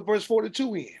Yah put verse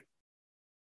 42 in.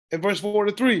 And verse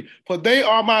 43, for they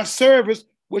are my servants,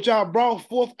 which I brought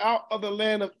forth out of the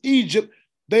land of Egypt.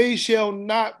 They shall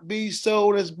not be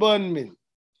sold as bondmen.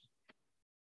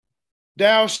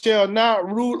 Thou shalt not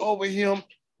rule over him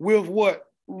with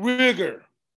what? Rigor.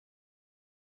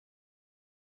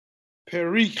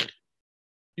 Perik.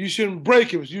 You shouldn't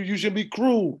break him. You shouldn't be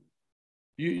cruel.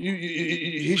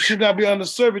 He should not be under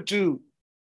servitude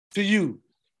to you.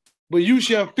 But you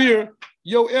shall fear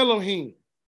your Elohim.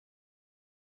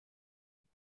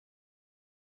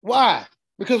 Why?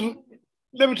 Because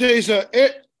let me tell you something.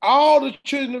 All the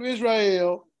children of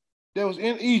Israel that was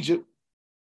in Egypt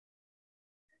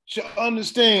should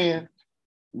understand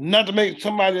not to make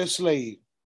somebody a slave.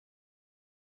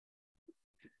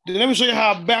 Then let me show you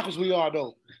how backwards we are,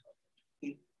 though.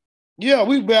 Yeah,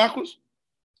 we backwards.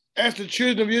 As the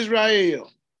children of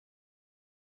Israel.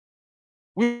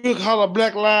 We'll call it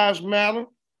Black Lives Matter.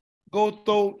 Go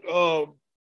throw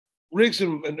bricks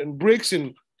and bricks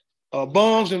and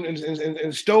bombs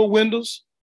and store windows.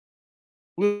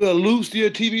 We'll lose their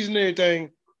TVs and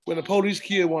everything when the police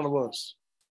kill one of us.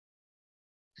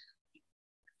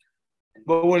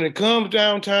 But when it comes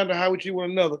down time to how we treat one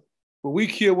another, when we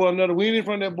kill one another, we ain't in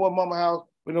front of that boy mama house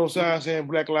with no sign saying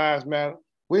Black Lives Matter.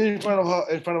 We ain't in front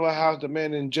of her house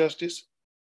demanding justice.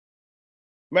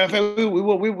 Matter of fact, we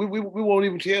won't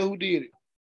even tell who did it.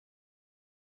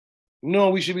 No,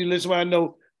 we should be letting somebody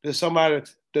know that somebody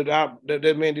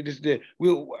that man did this. That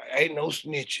ain't no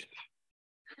snitching.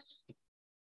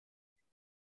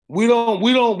 We don't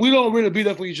really beat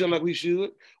up for each other like we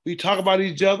should. We talk about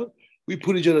each other. We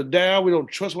put each other down. We don't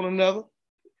trust one another.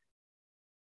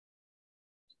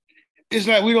 It's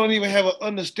like we don't even have an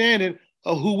understanding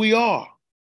of who we are.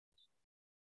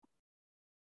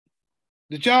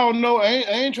 Did y'all know? I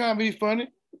ain't trying to be funny,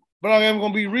 but I am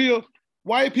gonna be real.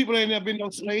 White people ain't never been no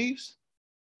slaves.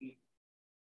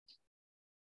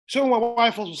 Show me why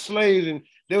white folks were slaves and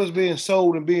they was being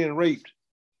sold and being raped.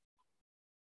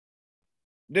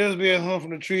 They was being hung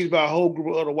from the trees by a whole group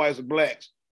of other whites and blacks.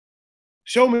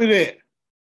 Show me that.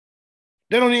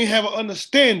 They don't even have an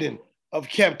understanding of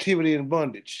captivity and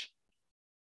bondage.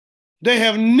 They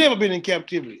have never been in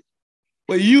captivity,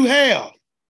 but you have.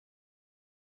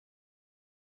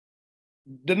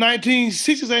 The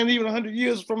 1960s ain't even 100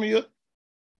 years from here.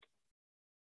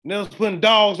 They was putting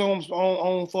dogs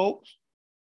on folks.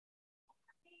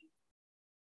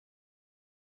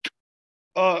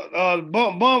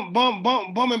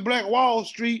 Bumming Black Wall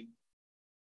Street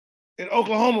in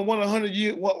Oklahoma 100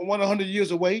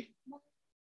 years away.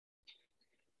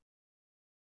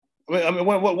 I mean,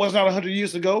 what was not 100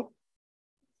 years ago?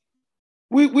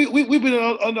 We've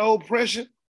been under oppression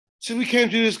since we came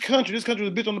to this country. This country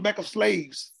was built on the back of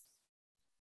slaves.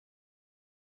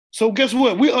 So guess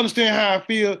what? We understand how I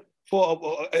feel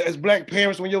for as black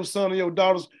parents when your son or your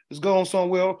daughters is going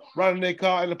somewhere, riding in their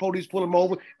car, and the police pull them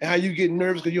over, and how you get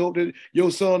nervous because you hope that your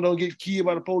son don't get killed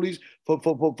by the police for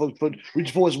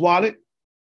reaching for his wallet,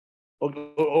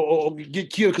 or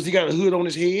get killed because he got a hood on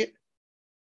his head.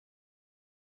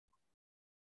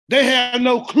 They have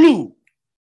no clue.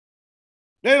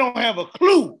 They don't have a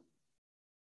clue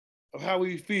of how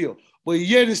we feel. But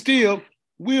yet and still,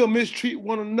 we'll mistreat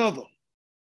one another.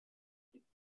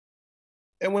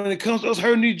 And when it comes to us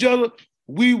hurting each other,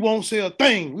 we won't say a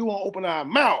thing. We won't open our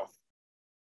mouth.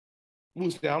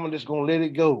 We'll say, I'm just gonna let it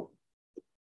go.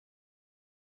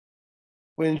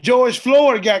 When George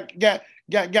Floyd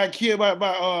got killed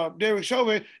by Derek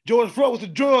Chauvin, George Floyd was a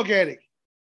drug addict.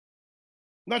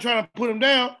 I'm not trying to put him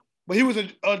down, but he was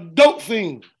a dope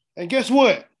fiend. And guess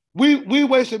what? We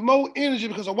wasted more energy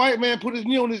because a white man put his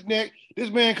knee on his neck. This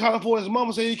man calling for his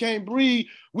mama, saying he can't breathe.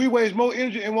 We waste more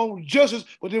energy and want justice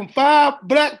with them 5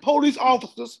 black police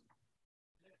officers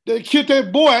that killed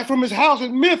that boy from his house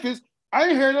in Memphis. I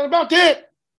ain't heard nothing about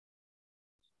that.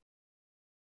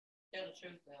 That's the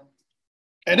truth, though.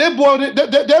 And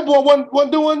that boy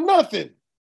wasn't doing nothing.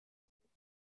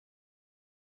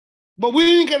 But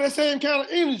we ain't got that same kind of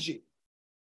energy.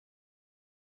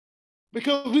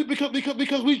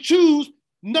 Because we choose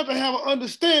not to have an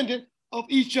understanding of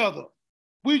each other.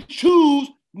 We choose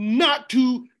not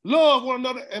to love one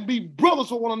another and be brothers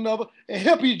for one another and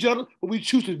help each other, but we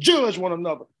choose to judge one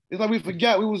another. It's like we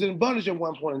forgot we was in bondage at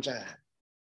one point in time.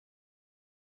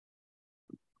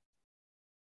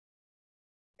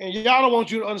 And y'all don't want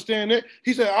you to understand that.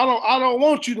 He said, I don't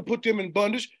want you to put them in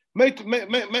bondage. Make him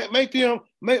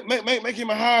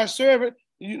a higher servant.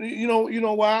 You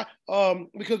know why?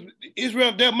 Because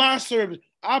Israel, they're my servants.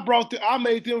 I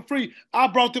made them free. I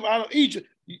brought them out of Egypt.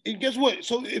 And guess what?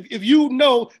 So if you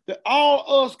know that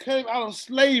all us came out of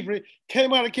slavery,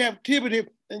 came out of captivity,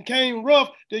 and came rough,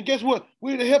 then guess what?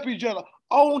 We're to help each other.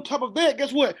 On top of that,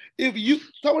 guess what?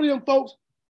 Some of them folks,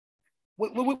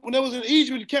 when they was in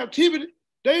Egypt in captivity,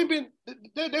 they've been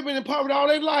in poverty all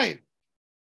their life.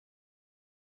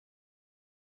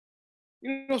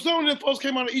 You know, some of them folks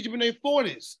came out of Egypt in their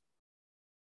 40s,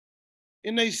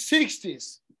 in their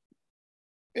 60s,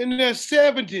 in their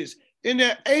 70s, in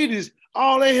their 80s.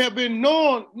 All they have been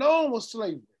known was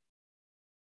slavery.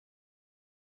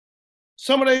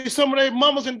 Some of their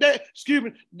mamas and dads,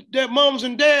 their mamas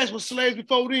and dads were slaves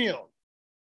before them.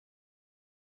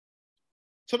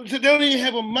 So they don't even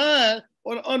have a mind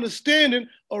or an understanding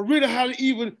of really how to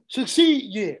even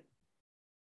succeed yet.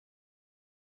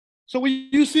 So when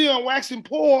you see them waxing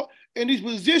poor in these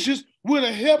positions, we're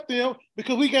to help them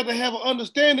because we got to have an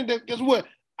understanding that, guess what?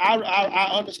 I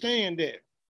understand that.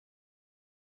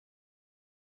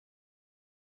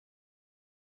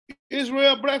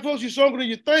 Israel, black folks, you're stronger than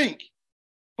you think.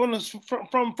 From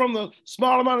the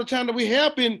small amount of time that we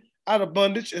have been out of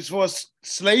bondage as far as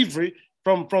slavery,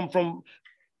 from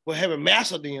having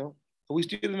mastered them, but we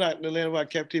still not in the land of our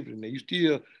captivity. Now you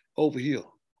still over here.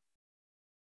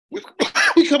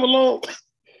 We come a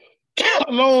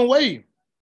long way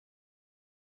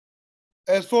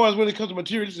as far as when it comes to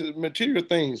material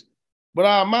things. But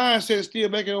our mindset is still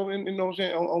back over, you know what I'm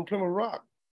saying, on Plymouth Rock.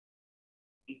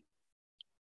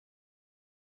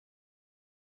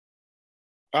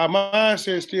 Our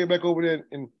mindset is still back over there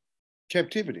in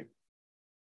captivity.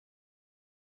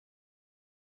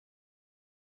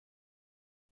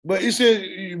 But it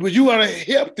says, but you are to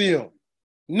help them,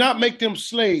 not make them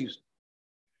slaves.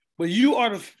 But you are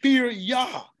to fear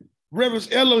Yah, reverence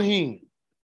Elohim.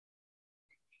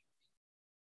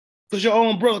 Because your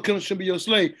own brother should be your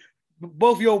slave.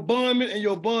 Both your bondmen and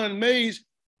your bondmaids,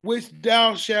 which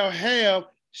thou shalt have,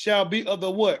 shall be of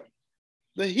the what?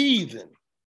 The heathen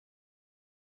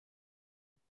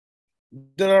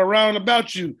that are around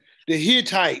about you, the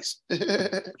Hittites,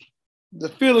 the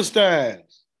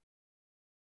Philistines,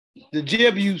 the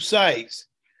Jebusites.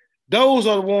 Those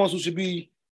are the ones who should be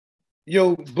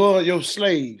your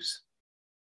slaves.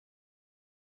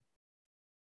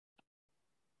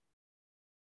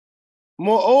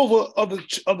 Moreover, of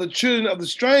the children of the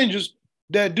strangers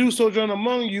that do sojourn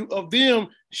among you, of them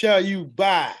shall you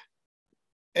buy,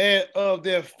 and of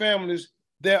their families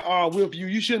that are with you.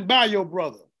 You shouldn't buy your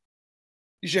brother.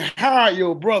 You should hire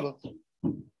your brother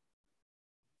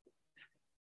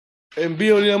and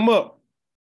build them up,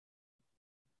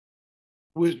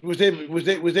 which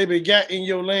they begat in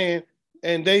your land,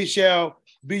 and they shall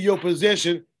be your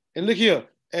possession. And look here,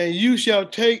 and you shall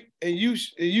take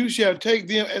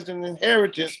them as an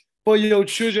inheritance for your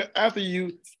children after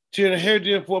you, to inherit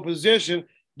them for possession.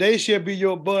 They shall be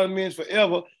your bondmen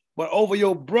forever. But over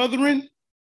your brethren,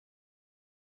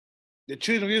 the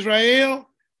children of Israel,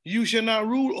 you shall not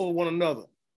rule over one another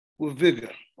with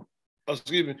vigor,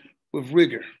 with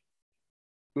rigor,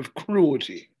 with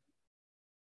cruelty.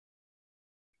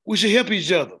 We should help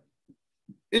each other.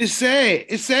 It's sad.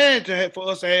 It's sad for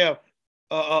us to have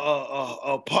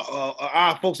our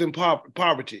folks in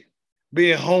poverty,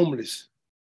 being homeless,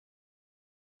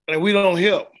 and we don't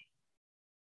help.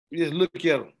 We just look at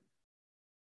them.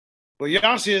 But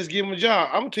y'all says give them a job.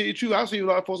 I'm gonna tell you the truth. I see a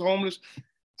lot of folks homeless.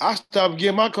 I stopped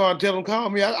getting my car and tell them call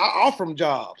me. I offer them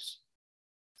jobs,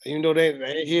 even though they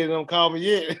ain't hear them call me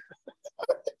yet.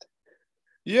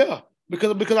 Yeah,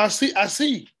 because I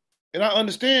see, and I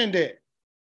understand that.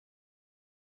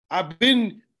 I've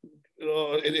been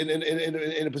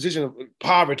in a position of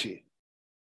poverty,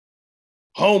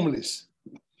 homeless.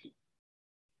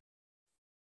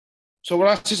 So when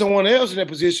I see someone else in that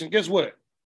position, guess what?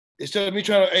 Instead of me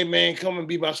trying to, hey man, come and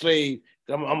be my slave,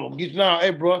 I'm gonna get you now.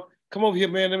 Hey, bro, come over here,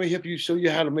 man. Let me help you, show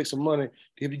you how to make some money, to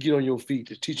help you get on your feet,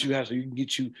 to teach you how so you can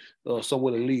get you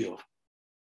somewhere to live.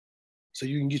 So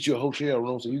you can get you a hotel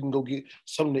room, so you can go get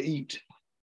something to eat.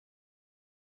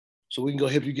 So we can go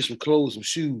help you get some clothes, some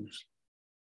shoes.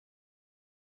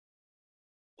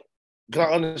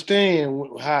 Gotta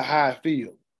understand how I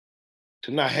feel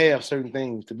to not have certain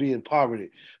things, to be in poverty.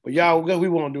 But y'all, what we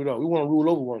want to do though? We want to rule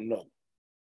over one another.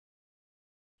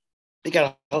 They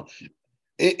got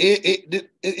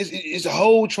it's a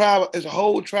whole tribe. It's a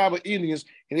whole tribe of Indians,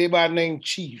 and everybody named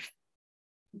Chief.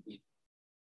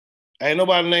 Ain't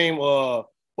nobody named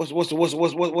what's the ones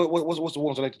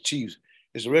that like the Chiefs?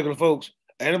 It's the regular folks.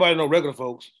 Ain't nobody know regular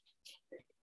folks.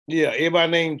 Yeah,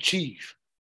 everybody named Chief.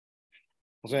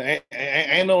 I'm saying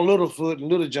ain't no Littlefoot and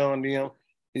Little John them.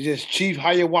 It's just Chief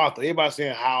Hiawatha. Everybody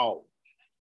saying how.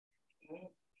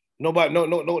 Nobody know how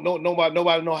to, you know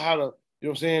what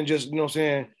I'm saying, just, you know what I'm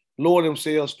saying, lower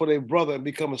themselves for their brother and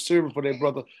become a servant for their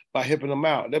brother by helping them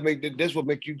out. That's what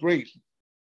make you great.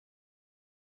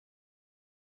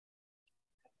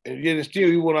 And yet still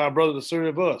we want our brother to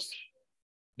serve us.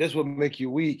 That's what make you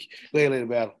weak. Go ahead, Lady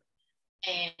Battle.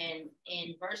 And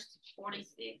in verse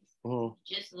 46,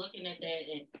 just looking at that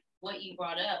and what you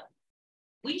brought up,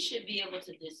 we should be able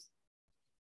to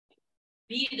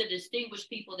be the distinguished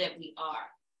people that we are.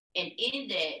 And in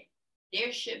that,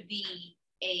 there should be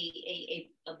a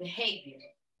behavior,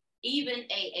 even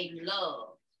a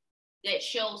love that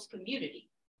shows community,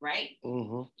 right?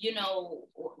 Mm-hmm. You know,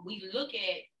 we look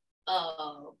at,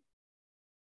 I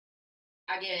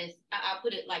guess, I'll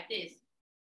put it like this,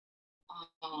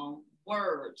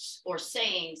 words or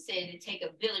sayings said it take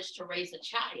a village to raise a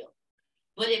child.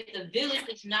 But if the village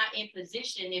is not in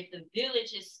position, if the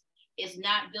village is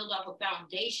not built off a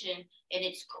foundation and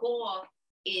its core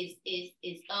is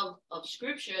of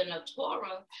scripture and of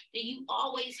Torah, then you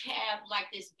always have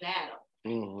like this battle,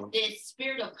 this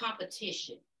spirit of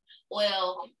competition.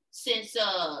 Well, since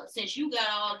you got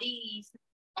all these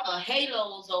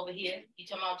halos over here, you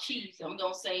talking about Chiefs, I'm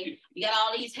gonna say you got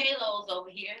all these halos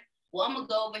over here. Well, I'm gonna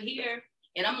go over here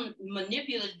and I'm gonna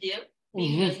manipulative,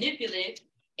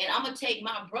 and I'm gonna take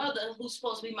my brother who's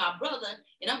supposed to be my brother,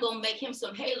 and I'm gonna make him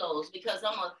some halos because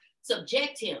I'm gonna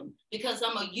subject him, because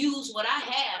I'm gonna use what I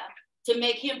have to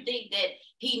make him think that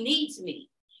he needs me.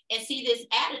 And see, this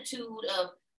attitude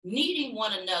of needing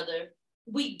one another,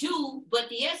 we do, but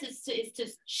the essence is to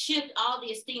shift all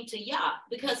the esteem to Yah,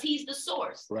 because he's the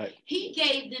source. Right. He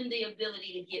gave them the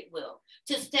ability to get wealth,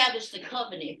 to establish the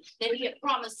covenant that he had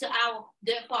promised to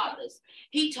their fathers.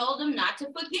 He told them not to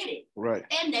forget it. Right.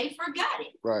 And they forgot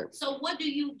it. Right. So what do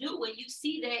you do when you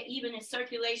see that even in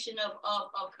circulation of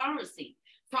currency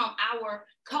from our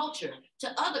culture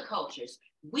to other cultures?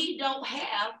 We don't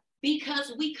have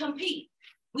because we compete.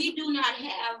 We do not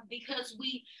have because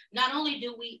we, not only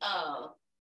do we, I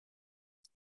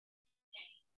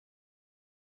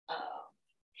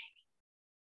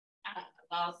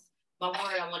lost my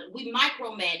word, we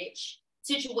micromanage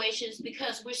situations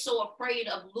because we're so afraid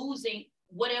of losing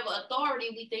whatever authority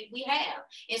we think we have.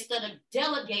 Instead of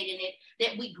delegating it,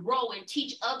 that we grow and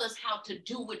teach others how to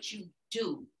do what you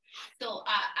do. So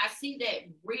I see that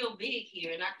real big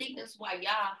here. And I think that's why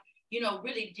Yah,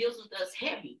 really deals with us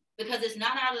heavy, because it's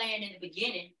not our land in the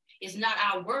beginning. It's not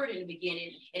our word in the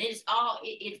beginning. And it's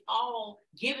all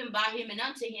given by him and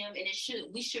unto him. And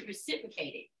we should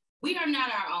reciprocate it. We are not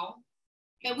our own.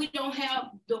 And we don't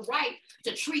have the right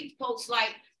to treat folks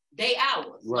like they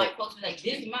ours. Right. Like folks be like,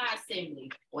 this is my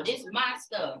assembly, or this is my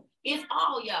stuff. It's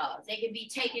all y'all's. They can be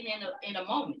taken in a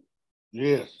moment.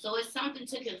 Yes. So it's something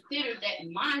to consider, that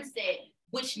mindset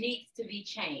which needs to be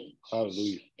changed.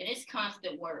 Hallelujah. And it's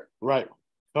constant work. Right.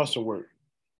 Constant work.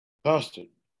 Constant.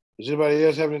 Does anybody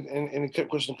else have any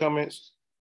questions, comments?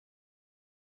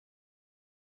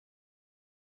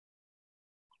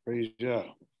 Praise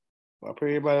God. I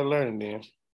pray everybody learning then.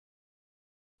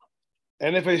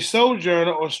 And if a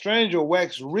sojourner or stranger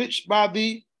wax rich by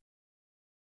thee,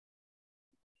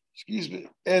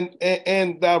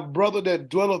 and thy brother that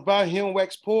dwelleth by him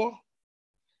wax poor,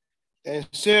 and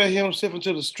sell himself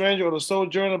unto the stranger or the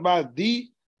sojourner by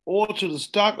thee, or to the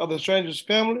stock of the stranger's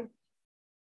family,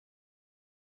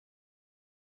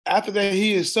 after that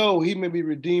he is sold, he may be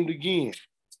redeemed again.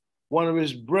 One of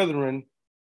his brethren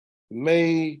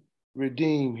may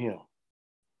redeem him.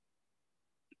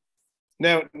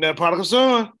 Now, prodigal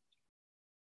son,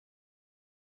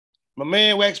 my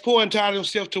man waxed poor and tied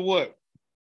himself to what?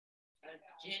 A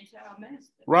Gentile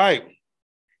master. Right.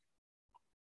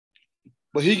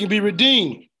 But he can be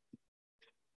redeemed.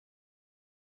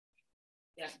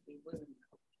 Yes, he will.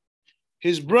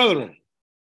 his brethren.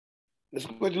 Let's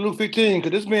go back to Luke 15,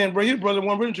 because this man, his brother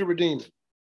wasn't ready to redeem him.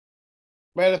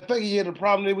 Matter of fact, he had a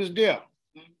problem that was there.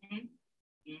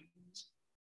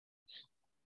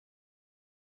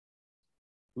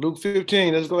 Luke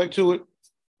 15, let's go back to it.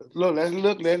 Let's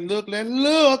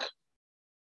look.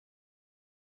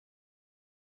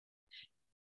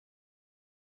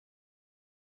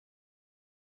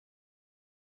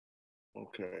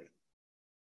 Okay.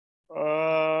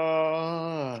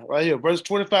 Right here, verse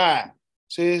 25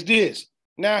 says this.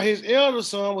 Now his elder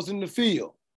son was in the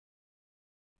field,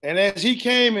 and as he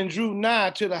came and drew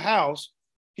nigh to the house,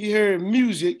 he heard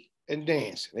music and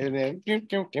dancing. He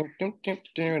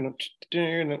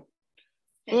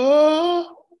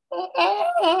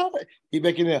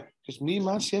back in there. Just me,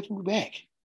 myself, and back.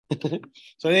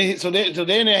 So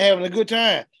then they're having a good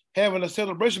time, having a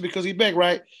celebration because he's back,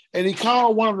 right? And he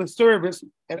called one of the servants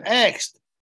and asked.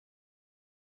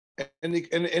 And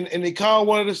he called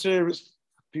one of the servants.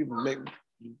 People make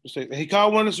mistakes. He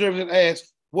called one of the servants and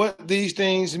asked what these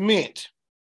things meant.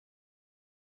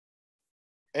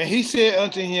 And he said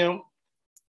unto him,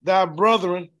 thy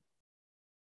brethren.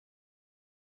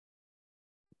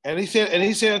 And he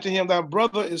said unto him, thy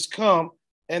brother is come,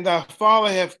 and thy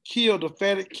father hath killed the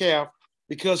fatted calf,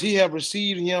 because he have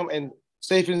received him and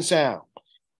safe and sound.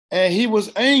 And he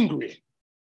was angry.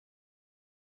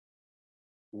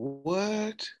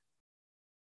 What?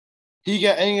 He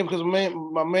got angry because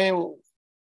my man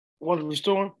wanted to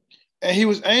restore him. And he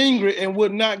was angry and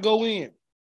would not go in.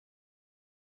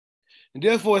 And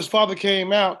therefore his father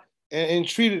came out and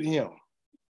entreated him.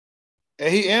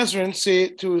 And he answering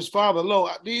said to his father, lo,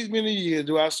 these many years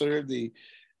do I serve thee,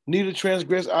 neither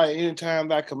transgress I any time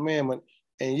thy commandment,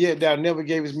 and yet thou never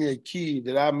gavest me a key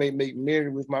that I may make merry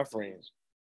with my friends.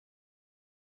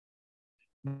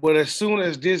 But as soon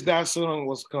as this thy son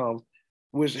was come,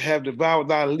 which have devoured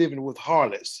thy living with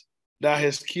harlots, thou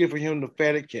hast killed for him the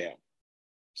fatted calf,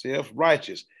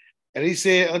 self-righteous. And he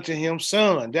said unto him,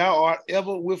 son, thou art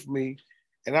ever with me,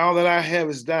 and all that I have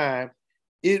is thine.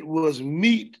 It was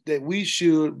meet that we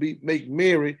should make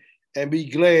merry and be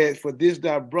glad, for this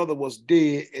thy brother was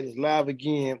dead and is alive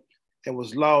again, and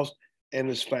was lost and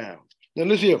is found. Now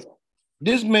listen here.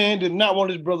 This man did not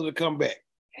want his brother to come back.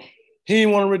 He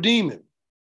didn't want to redeem him.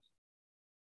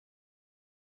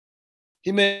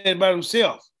 He made it by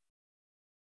himself.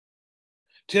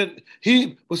 Here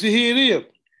it is.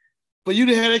 For you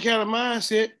to have that kind of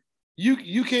mindset,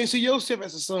 you can't see yourself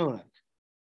as a son.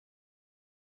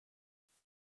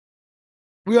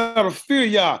 We ought to fear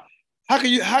y'all. How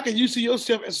can you see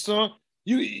yourself as a son?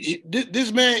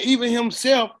 This man, even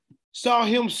himself, saw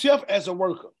himself as a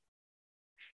worker.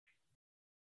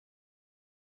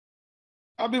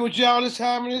 I've been with y'all this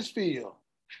time in this field.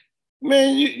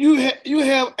 Man, you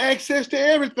have access to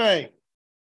everything.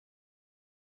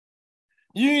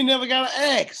 You ain't never got to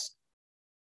ask.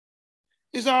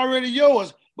 It's already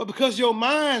yours. But because your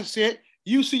mindset,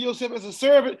 you see yourself as a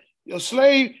servant, a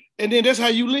slave, and then that's how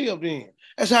you live then.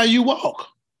 That's how you walk.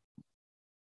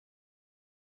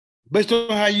 Based on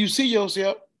how you see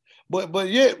yourself. But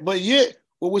yet,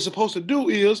 what we're supposed to do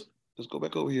is, let's go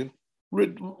back over here.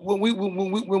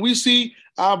 When we see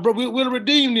our brother, we'll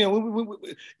redeem them.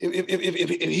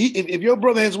 If your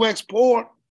brother has waxed poor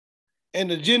and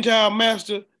the Gentile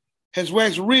master has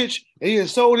waxed rich and he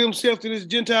has sold himself to this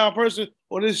Gentile person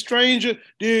or this stranger,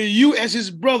 then you as his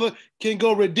brother can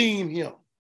go redeem him.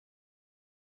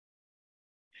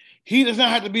 He does not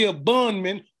have to be a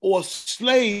bondman or a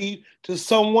slave to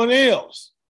someone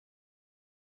else.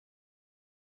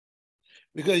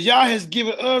 Because Yah has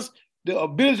given us the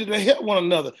ability to help one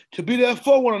another, to be there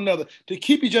for one another, to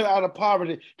keep each other out of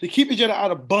poverty, to keep each other out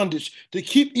of bondage, to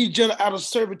keep each other out of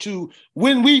servitude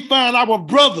when we find our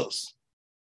brothers.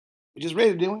 We just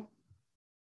read it, didn't we?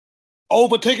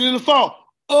 Overtaken in the fault.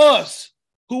 Us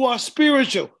who are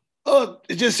spiritual.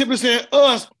 It just simply saying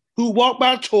us who walk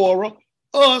by Torah,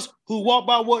 us who walk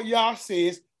by what Yah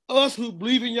says, us who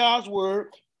believe in Yah's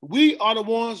word, we are the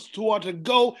ones who are to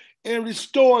go and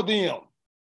restore them.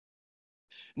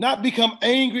 Not become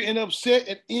angry and upset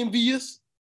and envious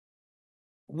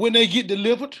when they get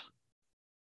delivered.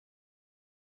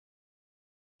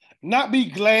 Not be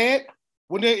glad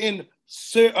when they're in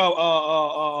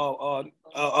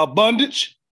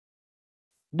bondage,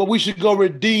 but we should go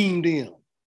redeem them.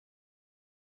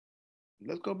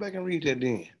 Let's go back and read that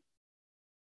then.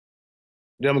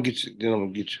 Then I'm gonna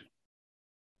get you.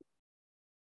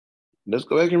 Let's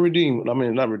go back and redeem. I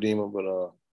mean, not redeem them,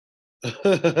 but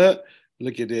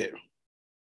look at that.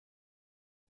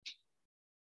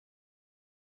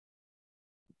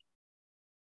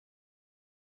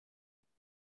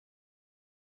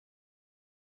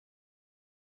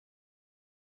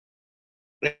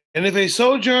 And if a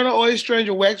sojourner or a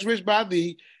stranger wax rich by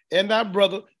thee, and thy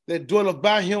brother that dwelleth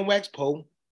by him wax poor,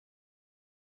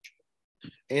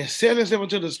 and sell himself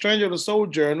unto the stranger or the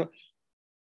sojourner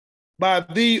by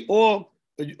thee, or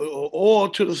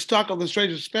to the stock of the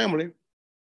stranger's family,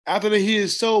 after that he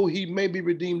is sold, he may be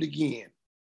redeemed again.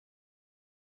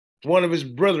 One of his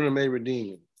brethren may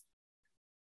redeem him.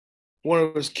 One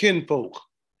of his kinfolk.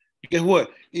 Guess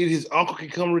what? Either his uncle can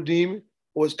come redeem him,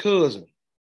 or his cousin.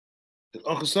 His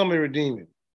uncle son may redeem him.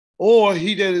 Or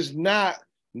he that is not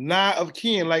of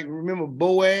kin, like remember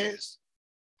Boaz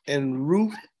and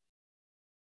Ruth.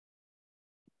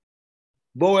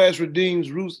 Boaz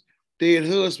redeems Ruth's dead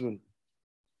husband.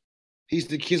 He's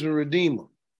the kinsman redeemer.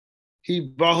 He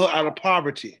brought her out of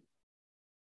poverty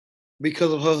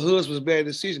because of her husband's bad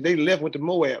decision. They went to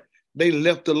Moab. They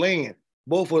left the land.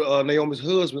 Both of Naomi's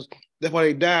husbands, that's why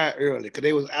they died early, because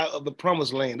they was out of the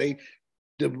promised land. They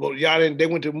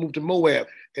went to move to Moab,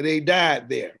 and they died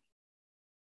there.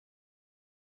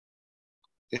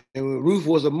 And Ruth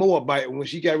was a Moabite. When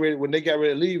they got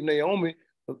ready to leave Naomi,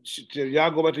 she said, y'all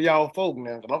go back to y'all folk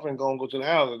now, because I'm finna go to the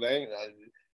house today.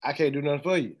 I can't do nothing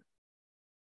for you.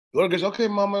 The other girl said, okay,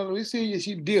 mama, we see you.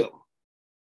 She dipped.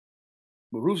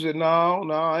 But Ruth said, no, I'm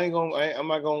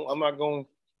not gonna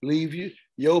leave you.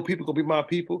 Your people gonna be my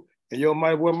people, and your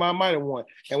mighty one, my mighty one.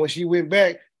 And when she went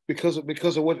back, because of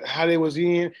how they was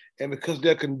in, and because of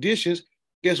their conditions,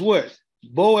 guess what?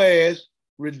 Boaz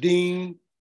redeemed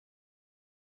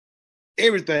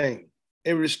everything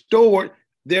and restored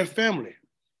their family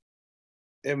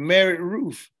and married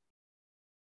Ruth.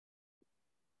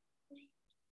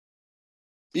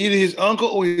 Either his uncle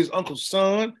or his uncle's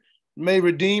son may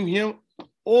redeem him,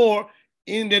 or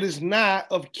any that is not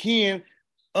of kin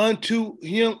unto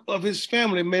him of his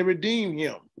family may redeem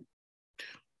him.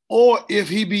 Or if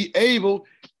he be able,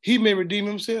 he may redeem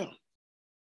himself.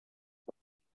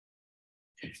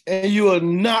 And you are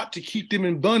not to keep them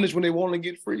in bondage when they want to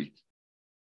get free.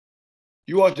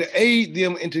 You are to aid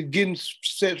them into getting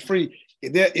set free.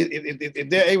 If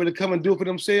they're able to come and do it for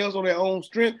themselves on their own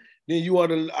strength, then you are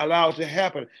to allow it to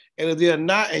happen. And if they're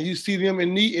not, and you see them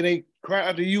in need and they cry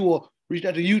out to you or reach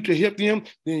out to you to help them,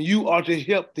 then you are to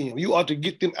help them. You are to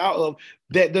get them out of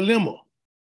that dilemma.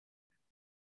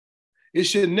 It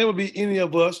should never be any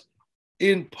of us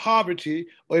in poverty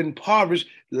or impoverished,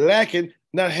 lacking,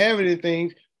 not having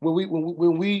anything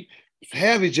when we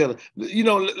have each other. You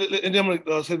know, and then I'm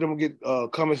gonna get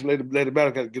comments later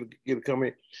about it. Get a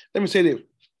comment. Let me say this: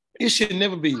 it should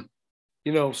never be,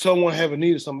 someone have a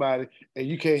need of somebody and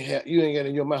you ain't got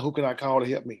in your mind, who can I call to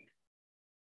help me?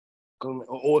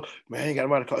 Or man, I ain't got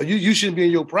nobody to call. You shouldn't be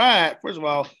in your pride, first of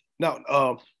all,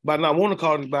 by not wanting to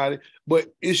call anybody,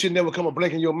 but it should never come a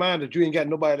blank in your mind that you ain't got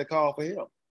nobody to call for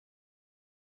help.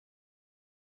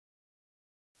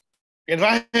 And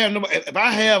if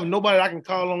I have nobody I can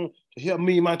call on to help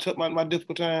me in my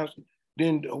difficult times,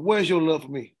 then where's your love for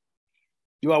me?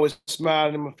 You always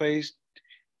smiling in my face,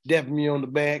 dapping me on the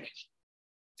back,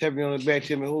 tapping me on the back,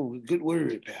 telling me, oh, good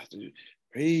word, Pastor.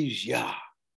 Praise Yah.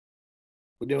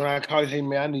 But then when I call you, hey,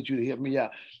 man, I need you to help me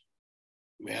out.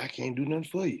 Man, I can't do nothing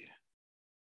for you.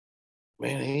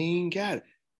 Man, I ain't got it.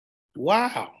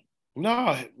 Wow.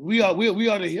 No, we are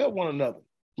to help one another.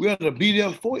 We are to be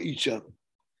there for each other.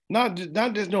 Not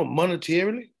just no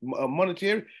monetarily,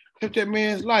 help that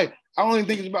man's life. I only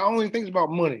think it's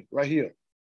about money right here.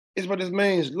 It's about this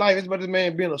man's life. It's about this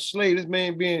man being a slave. This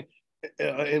man being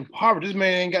impoverished. This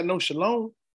man ain't got no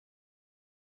shalom.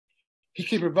 He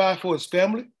can't provide for his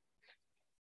family.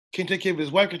 Can't take care of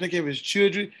his wife. Can't take care of his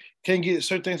children. Can't get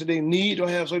certain things that they need. Don't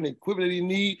have certain equipment that he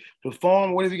need to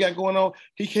farm. Whatever he got going on,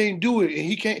 he can't do it, and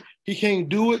he can't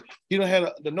do it. He don't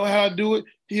have the know how to do it.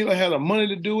 He don't have the money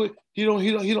to do it. He don't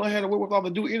have the wherewithal to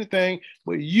do anything.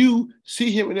 But you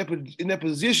see him in that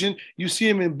position. You see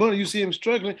him in bondage. You see him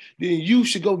struggling. Then you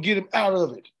should go get him out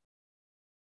of it.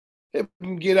 Help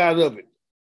him get out of it.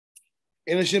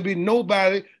 And there shouldn't be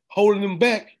nobody holding him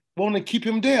back, wanting to keep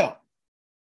him there,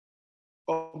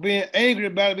 or being angry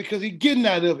about it because he's getting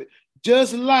out of it.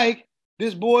 Just like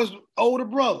this boy's older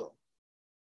brother.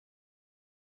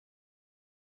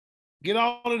 Get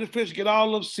all of the fish, get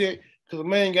all upset because a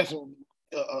man got some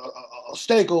a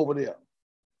steak over there.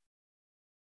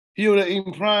 He was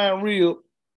eating prime rib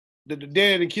that the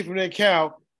daddy keep him that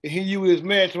cow, and he was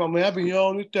mad to my man, I've been here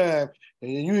all this time,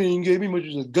 and you ain't gave me much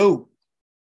as a goat.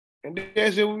 And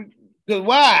dad said, because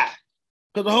why?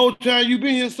 Because the whole time you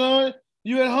been here, son,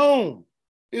 you at home.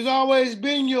 It's always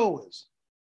been yours.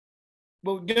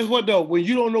 But guess what though? When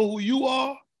you don't know who you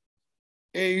are,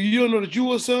 and you don't know that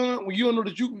you a son, when you don't know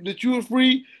that you are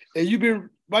free, and you've been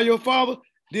by your father,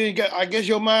 then I guess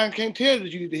your mind can't tell that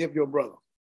you need to help your brother.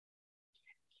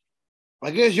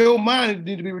 I guess your mind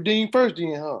need to be redeemed first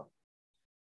then, huh?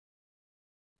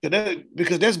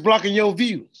 Because that's blocking your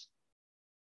view.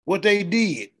 What they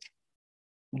did.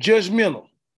 Judgmental.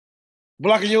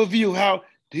 Blocking your view. How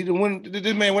this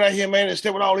man went out here, man, and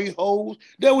slept with all these hoes.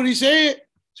 That's what he said.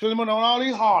 Spending money on all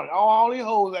these harlots, all these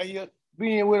hoes out here,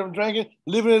 being with them, drinking,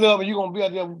 living it up, and you're going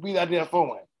to be out there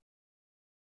for him.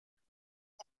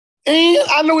 And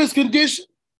I know his condition.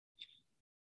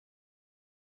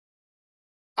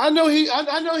 I know he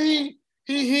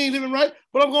ain't living right,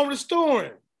 but I'm going to restore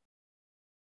him.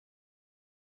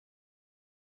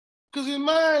 Because his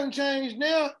mind changed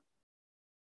now.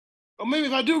 Or maybe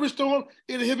if I do restore him,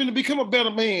 it'll help him to become a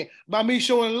better man by me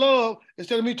showing love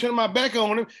instead of me turning my back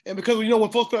on him. And because, you know,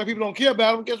 when folks feel like people don't care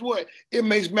about him, guess what? It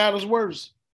makes matters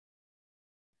worse.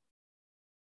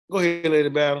 Go ahead, Lady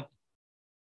Battle.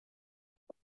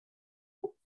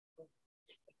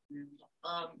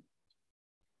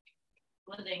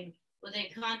 Within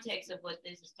context of what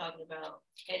this is talking about,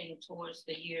 heading towards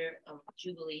the year of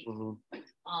Jubilee,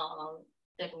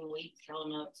 second week,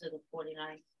 going up to the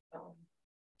 49th,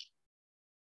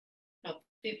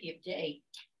 50th day,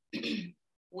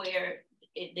 where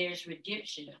there's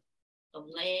redemption of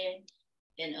land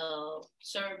and of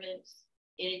servants,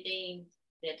 anything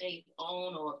that they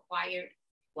own or acquired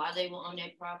while they were on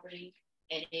that property,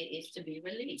 and it is to be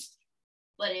released.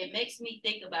 But it makes me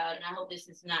think about, and I hope this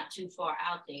is not too far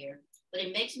out there, but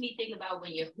it makes me think about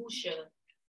when Yahusha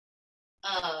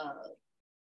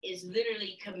is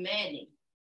literally commanding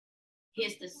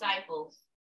his disciples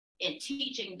and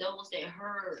teaching those that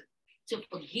heard to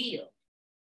forgive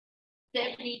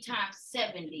 70 times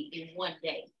 70 in one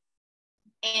day.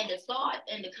 And the thought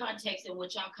and the context in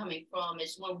which I'm coming from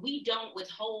is when we don't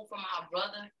withhold from our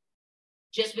brother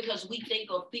just because we think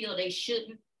or feel they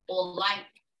shouldn't, or like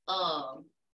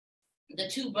the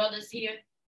two brothers here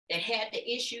that had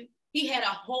the issue, he had a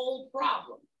whole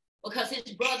problem because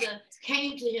his brother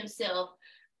came to himself,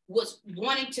 was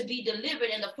wanting to be delivered,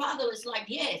 and the father was like,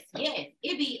 yes,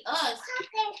 it be us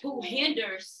who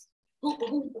hinders,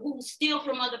 who steal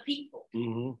from other people.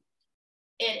 Mm-hmm.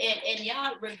 And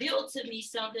y'all revealed to me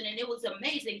something, and it was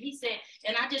amazing. He said,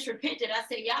 and I just repented. I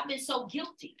said, y'all been so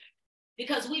guilty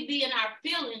because we be in our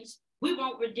feelings. We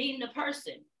won't redeem the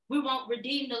person. We won't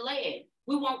redeem the land.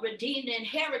 We won't redeem the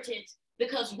inheritance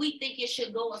because we think it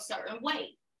should go a certain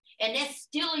way. And that's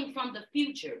stealing from the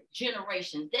future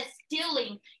generations. That's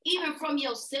stealing even from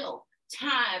yourself,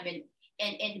 time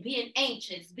and being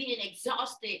anxious, being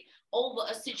exhausted over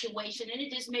a situation. And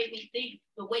it just made me think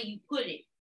the way you put it.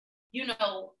 You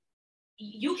know,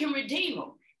 you can redeem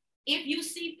them if you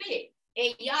see fit.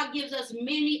 And Yah gives us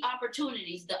many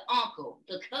opportunities, the uncle,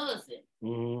 the cousin.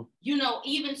 Mm-hmm. You know,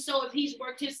 even so, if he's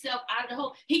worked himself out of the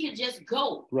hole, he can just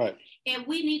go. Right. And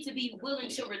we need to be willing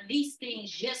to release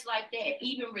things just like that,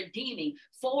 even redeeming,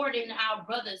 forwarding our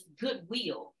brother's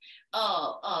goodwill,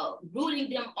 rooting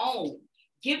them on,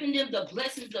 giving them the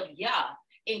blessings of Yah,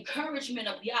 encouragement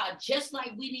of Yah, just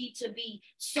like we need to be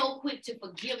so quick to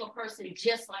forgive a person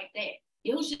just like that.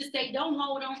 You should say, don't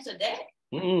hold on to that.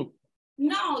 Mm-hmm.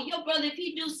 No, your brother, if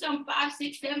he do some 5,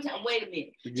 6, 7 times, wait a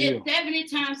minute. Yeah. Just 70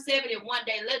 times 70 one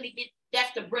day, let me get,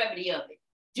 that's the brevity of it.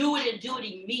 Do it and do it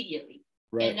immediately.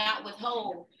 Right. And not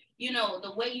withhold. You know,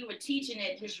 the way you were teaching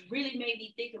it just really made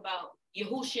me think about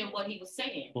Yahushua and what he was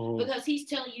saying. Mm-hmm. Because he's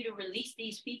telling you to release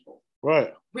these people.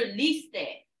 Right. Release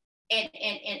that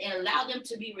and allow them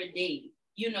to be redeemed.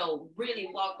 You know, really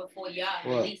walk before Yah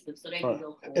and release them so they can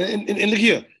go forward. And look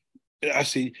here, I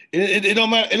see. It don't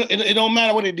matter. It don't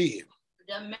matter what they did. It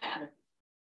doesn't matter.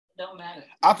 It don't matter.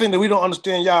 I think that we don't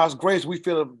understand Yah's grace. We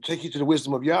feel to take you to the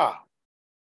wisdom of Yah.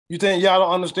 You think Yah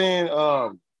don't understand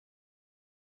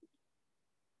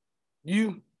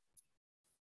you?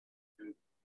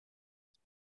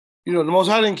 You know, the Most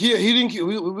High didn't kill. He didn't kill.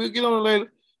 We'll get on it later.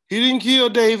 He didn't kill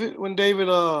David when David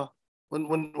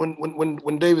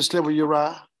when David slept with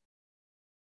Uriah.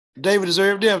 David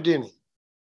deserved death, didn't he?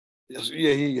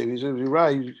 Yeah, he deserved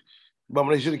Uriah. But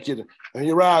they should have killed him. And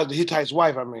Uriah, the Hittite's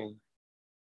wife, I mean.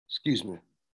 Excuse me.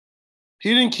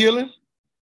 He didn't kill him.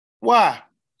 Why?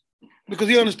 Because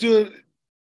he understood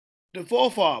the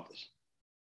forefathers.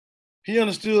 He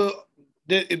understood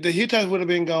that if the Hittites would have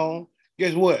been gone,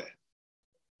 guess what?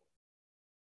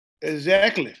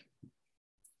 Exactly.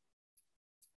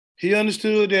 He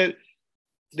understood that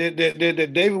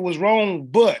David was wrong,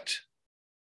 but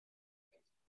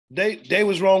they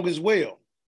was wrong as well.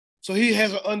 So he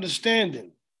has an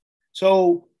understanding.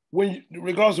 So when,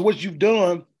 regardless of what you've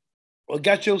done or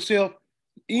got yourself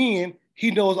in,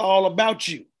 he knows all about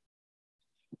you.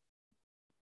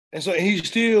 And so he's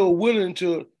still willing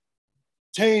to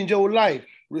change your life,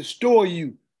 restore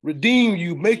you, redeem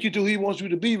you, make you to who he wants you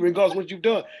to be, regardless of what you've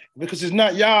done. Because it's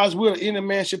not Yah's will any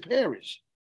man should perish.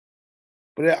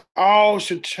 But that all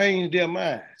should change their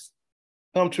minds.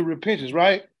 Come to repentance,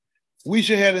 right? We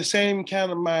should have the same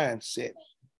kind of mindset.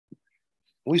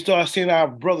 We start seeing our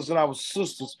brothers and our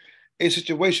sisters in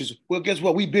situations. Well, guess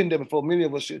what? We've been there before. Many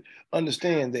of us should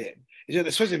understand that.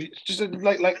 Especially if just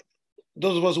like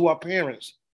those of us who are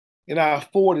parents in our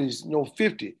 40s,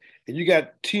 50, and you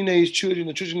got teenage children,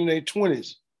 the children in their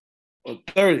 20s or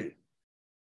 30.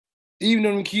 Even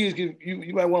though the kids,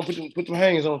 you might want to put them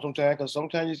hands on them sometimes, because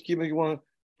sometimes you want to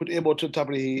put the elbow to the top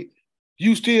of their head.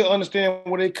 You still understand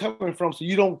where they're coming from, so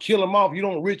you don't kill them off. You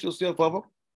don't rid yourself of them.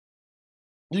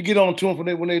 You get on to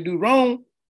them when they do wrong,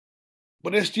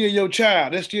 but that's still your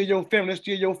child. That's still your family. That's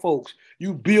still your folks.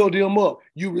 You build them up.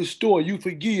 You restore. You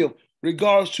forgive,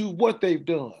 regardless to what they've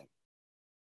done.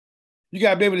 You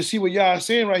got to be able to see what y'all is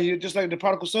saying right here, just like the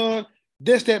prodigal son.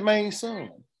 That's that main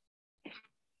son.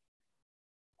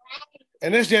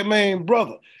 And that's that main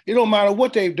brother. It don't matter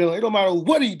what they've done. It don't matter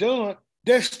what he done.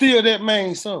 That's still that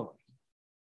main son.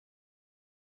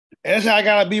 And that's how I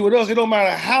got to be with us. It don't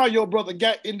matter how your brother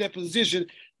got in that position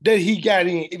that he got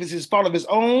in. If it's his fault of his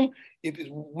own,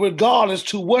 regardless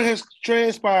to what has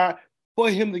transpired for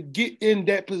him to get in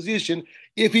that position,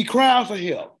 if he cries for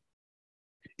help,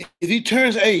 if he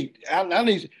turns 8, I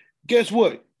need, guess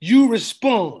what? You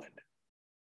respond.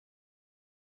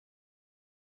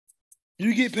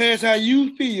 You get past how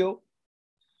you feel,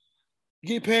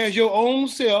 get past your own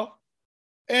self,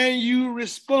 and you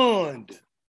respond.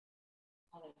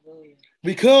 Hallelujah.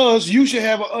 Because you should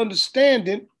have an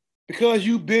understanding, because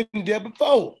you've been there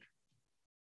before.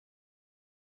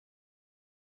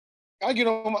 I get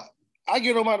on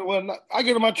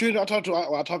my children. I talk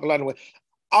a lot of way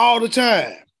all the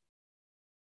time,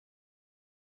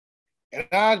 and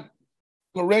I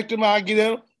correct them. I get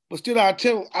at them, but still I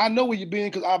tell them I know where you've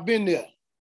been because I've been there.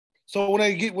 So when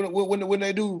they get when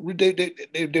they do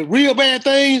the real bad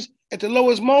things at the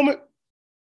lowest moment,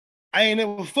 I ain't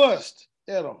never fussed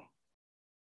at them.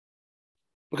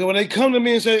 Because when they come to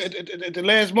me and say at the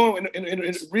last moment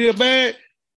and real bad,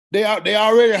 they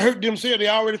already hurt themselves. They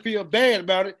already feel bad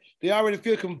about it. They already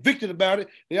feel convicted about it.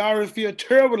 They already feel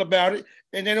terrible about it,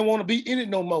 and they don't want to be in it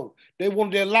no more. They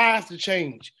want their lives to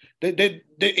change. They don't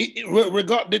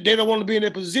want to be in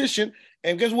their position.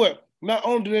 And guess what? Not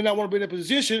only do they not want to be in their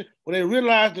position, but they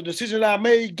realize the decision I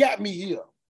made got me here.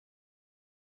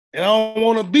 And I don't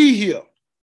want to be here.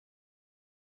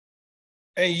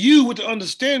 And you, with the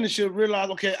understanding, should realize,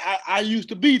 okay, I used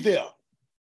to be there.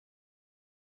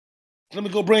 Let me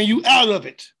go bring you out of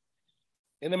it.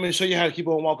 And let me show you how to keep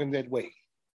on walking that way.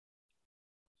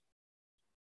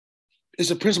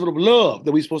 It's a principle of love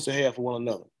that we're supposed to have for one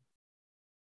another.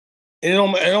 And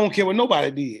I don't care what nobody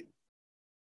did.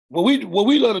 What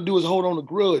we love to do is hold on to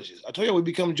grudges. I tell you, we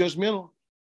become judgmental.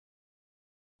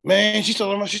 Man, she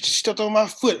stepped on my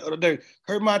foot the other day,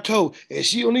 hurt my toe, and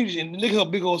she don't need it. And look at her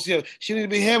big old self. She need to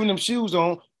be having them shoes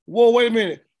on. Whoa, wait a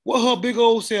minute. What her big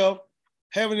old self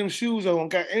having them shoes on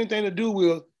got anything to do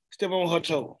with stepping on her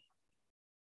toe?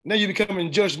 Now you're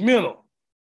becoming judgmental.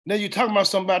 Now you're talking about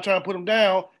somebody trying to put them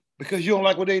down because you don't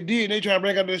like what they did, and they trying to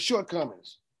bring out their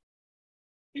shortcomings.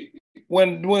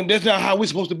 When that's not how we're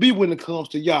supposed to be when it comes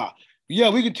to y'all. Yeah,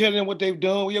 we can tell them what they've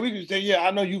done. Yeah, we can say, yeah,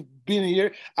 I know you've been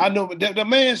here. I know, but the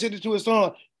man said it to his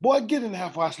son, boy, get in the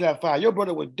house before I slap fire. Your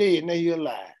brother was dead, now he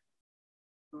alive.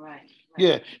 Right.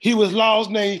 Yeah, he was lost,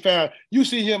 now he found. You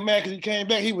see him mad because he came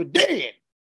back, he was dead.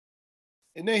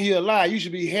 And then he alive, you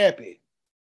should be happy.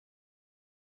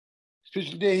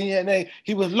 Especially that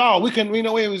he was lost. We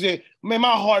know where he was at. Man,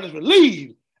 my heart is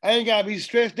relieved. I ain't got to be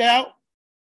stressed out.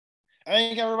 I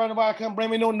ain't got to worry about nobody come bring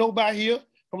me nobody here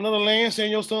from another land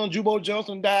saying your son Jubo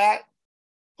Johnson died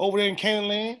over there in Canaan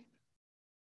land.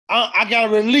 I got a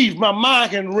relief. My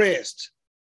mind can rest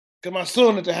because my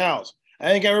son at the house.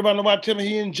 I ain't got to worry about nobody telling me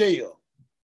he in jail.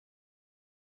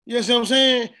 You know what I'm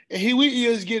saying? And here we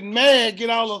is getting mad,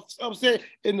 get all upset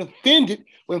and offended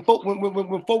when folk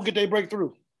get their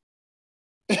breakthrough.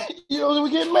 You know,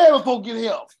 we get mad when folk get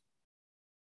help.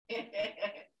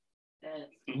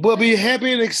 But be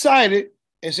happy and excited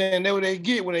and saying that's what they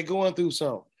get when they're going through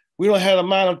something. We don't have the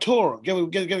mind of Torah. Get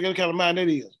what kind of mind that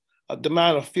is. The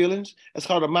mind of feelings. That's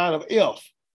called the mind of Elf.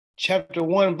 Chapter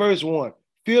 1, verse 1.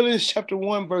 Feelings, chapter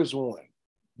 1, verse 1.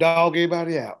 Dog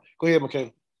everybody out. Go ahead,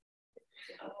 McKay.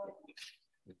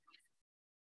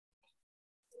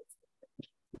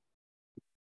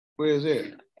 Where is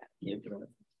it?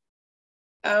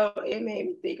 Oh, it made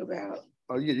me think about.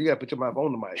 Oh, you got to put your mouth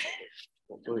on the mic.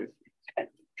 Go ahead.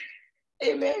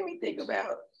 It made me think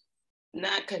about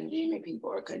not condemning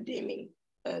people or condemning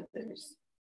others.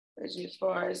 as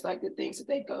far as like the things that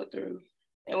they go through.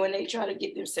 And when they try to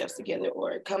get themselves together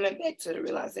or coming back to the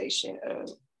realization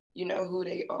of, you know, who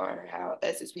they are, how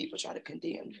us as people try to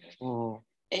condemn them.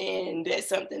 Mm-hmm. And that's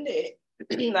something that,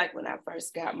 like when I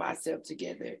first got myself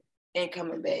together and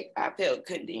coming back, I felt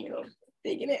condemned,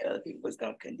 thinking that other people was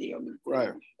going to condemn me.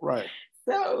 Right.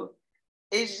 So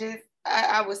it's just,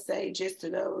 I would say just to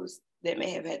those that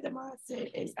may have had the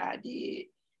mindset as I did,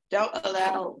 don't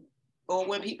allow, or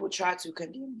when people try to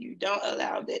condemn you, don't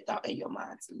allow that thought in your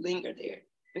mind to linger there,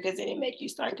 because then it makes you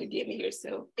start condemning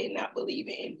yourself and not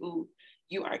believing in who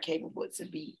you are capable to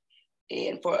be.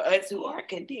 And for us who are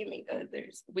condemning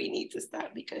others, we need to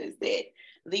stop, because that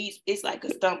leads, it's like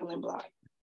a stumbling block,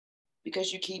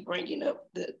 because you keep bringing up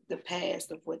the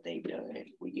past of what they've done.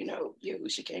 You know,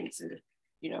 Yahushua came to,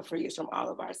 you know, free us from all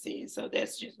of our sins. So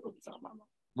that's just what we're talking about.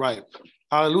 Right.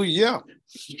 Hallelujah. Yeah.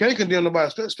 You can't condemn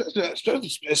nobody,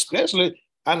 especially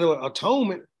out of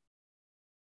atonement.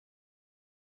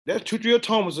 That's 2-3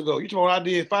 atonements ago. You told me what I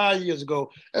did 5 years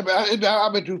ago.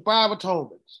 I've been through 5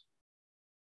 atonements.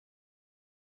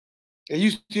 And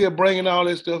you still bringing all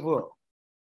this stuff up.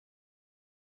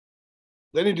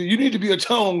 You need to be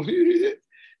atoned.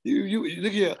 you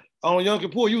look here, on Yom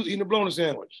Kippur, you was eating a bologna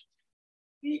sandwich.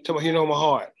 Tell me, my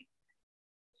heart.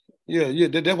 Yeah,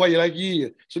 that's why you like, yeah.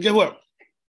 So guess what?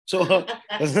 So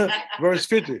verse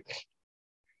 50.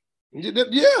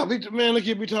 Yeah, man, look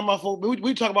here, we talking about folk.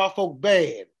 We talk about folk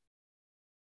bad.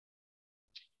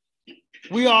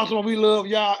 We also, we love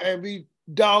y'all and we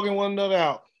dogging one another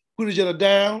out. Put each other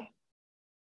down.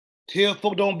 Tell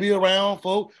folk don't be around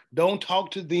folk. Don't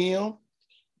talk to them.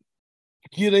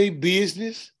 Get a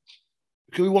business.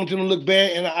 Because we want them to look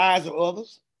bad in the eyes of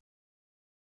others.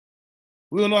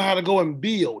 We don't know how to go and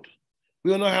build. We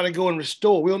don't know how to go and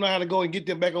restore. We don't know how to go and get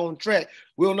them back on track.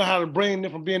 We don't know how to bring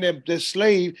them from being that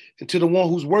slave into the one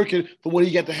who's working for what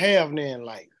he got to have now in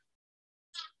life.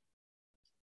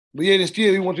 But yet and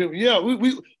still, we want to,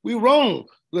 we wrong.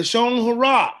 Lashon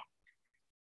hara.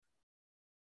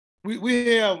 We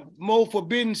have more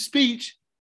forbidden speech,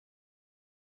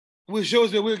 which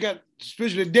shows that we got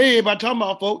spiritually dead by talking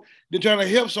about folk. They're trying to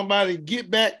help somebody get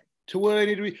back to where they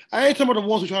need to be. I ain't talking about the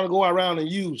ones who are trying to go around and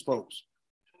use folks.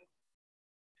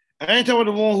 I ain't talking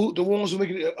about the ones who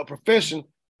make it a profession.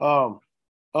 I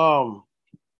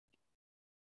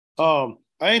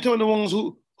ain't talking about the ones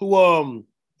who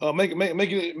make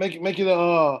it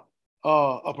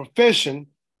a profession.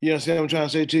 You understand what I'm trying to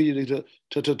say to you,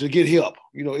 to get help.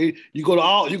 You know, you go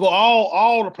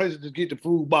all the places to get the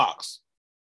food box.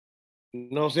 You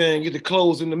know what I'm saying? Get the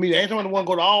clothes and the meat. I ain't talking about the one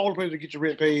go to all the places to get your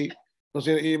rent paid. You know what I'm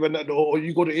saying? Everybody, or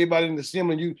you go to everybody in the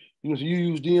assembly and you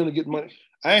use them to get money.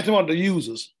 I ain't talking about the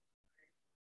users.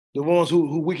 The ones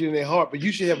who wicked in their heart, but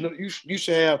you should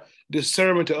have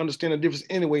discernment to understand the difference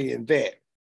anyway in that.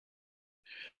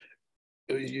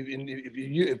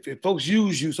 If folks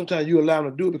use you, sometimes you allow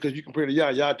them to do it because you compare to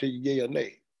y'all tell you yay or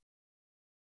nay.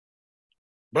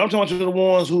 But I'm talking to the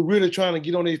ones who really trying to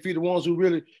get on their feet, the ones who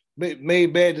really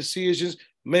made bad decisions,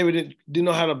 maybe they didn't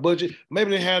know how to budget,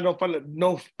 maybe they had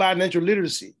no financial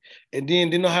literacy, and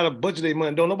then didn't know how to budget their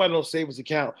money. Nobody no savings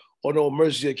account or no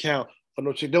emergency account. Or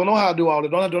no, don't know how to do all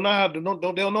that. They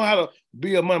don't know how to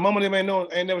be a money. Mama, they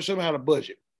ain't never show them how to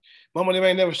budget. Mama, they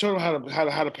may never show them how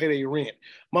to pay their rent.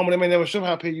 Mama, they may never show them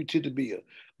how to pay utility bill.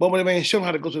 Mama, they may show them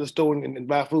how to go to the store and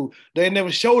buy food. They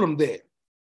never showed them that.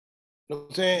 You know what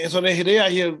I'm saying? And so they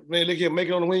out here, man, they can make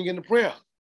it on the wing in the prayer.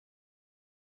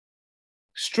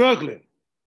 Struggling. You know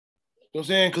what I'm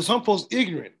saying? Because some folks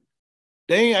ignorant.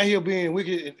 They ain't out here being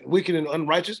wicked and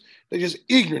unrighteous. They're just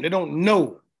ignorant. They don't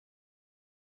know.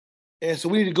 And so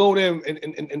we need to go there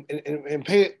and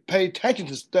pay attention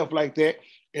to stuff like that.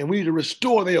 And we need to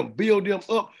restore them, build them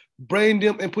up, bring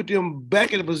them, and put them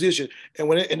back in a position. And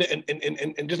when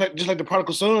and just like the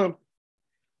prodigal son,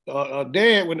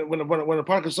 dad, when the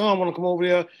prodigal son want to come over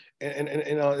there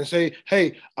and say,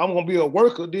 "Hey, I'm gonna be a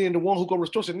worker," then the one who gonna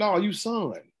restore said, "No, you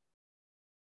son,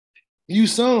 you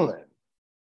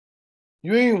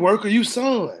ain't worker, you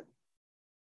son."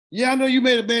 Yeah, I know you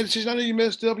made a bad decision. I know you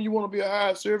messed up and you want to be a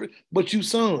high servant, but you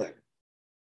son.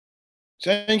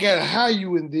 So I ain't got to hire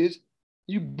you in this.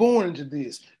 You born into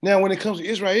this. Now, when it comes to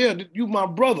Israel, you my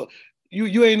brother.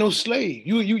 You ain't no slave.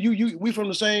 We from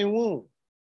the same womb.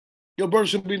 Your brother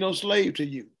shouldn't be no slave to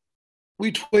you.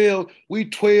 We 12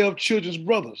 children's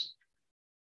brothers.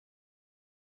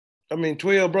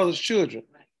 12 brothers' children.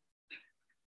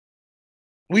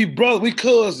 We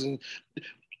cousins.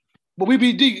 But we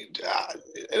be deep.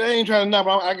 I ain't trying to knock,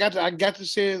 but I got to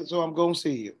say it, so I'm gonna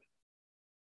say it.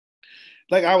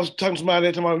 Like I was talking to somebody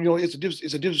that time, it's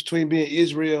a difference between being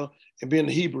Israel and being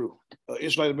a Hebrew,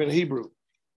 Israelite and being a Hebrew.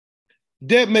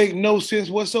 That make no sense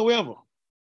whatsoever.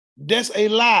 That's a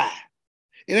lie.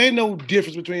 It ain't no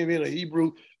difference between being a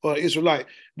Hebrew or Israelite.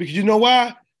 Because you know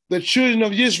why? The children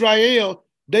of Israel,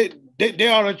 they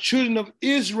are the children of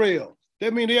Israel.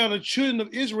 That means they are the children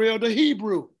of Israel, the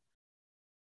Hebrew.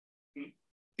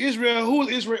 Israel, who is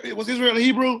Israel? Was Israel a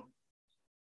Hebrew?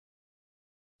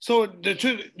 So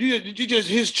you just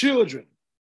his children.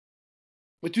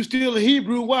 But you still a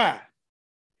Hebrew. Why?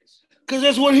 Because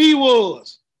that's what he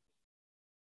was.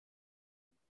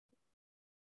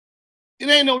 It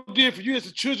ain't no different. You as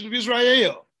the children of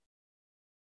Israel.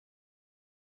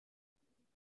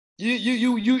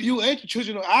 You ain't the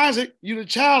children of Isaac. You the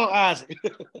child of Isaac.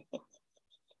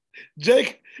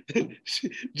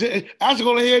 Isaac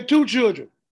only had 2 children.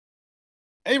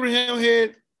 Abraham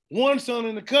had 1 son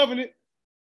in the covenant.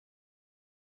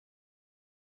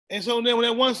 And so then when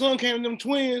that 1 son came to them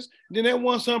twins, then that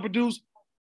 1 son produced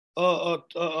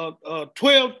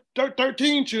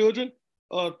 13 children,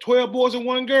 12 boys and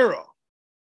 1 girl.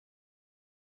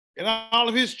 And all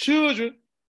of his children,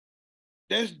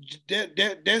 that's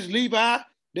Levi,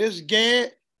 that's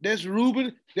Gad, that's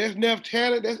Reuben, that's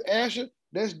Naphtali, that's Asher,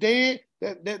 that's Dan.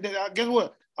 Guess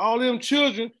what? All them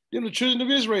children, them the children of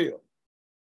Israel.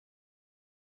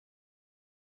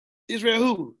 Israel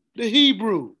who? The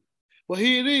Hebrew. Well,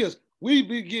 here it is. We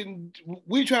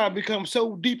try to become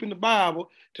so deep in the Bible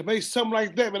to make something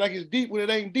like that, but like it's deep when it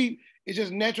ain't deep. It's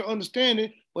just natural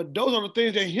understanding. But those are the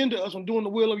things that hinder us from doing the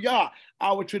will of Yah.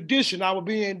 Our tradition, our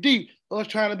being deep, us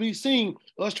trying to be seen,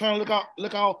 us trying to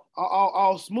look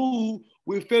all smooth.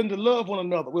 We're failing to love one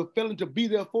another. We're failing to be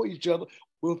there for each other.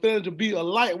 We're failing to be a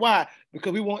light. Why?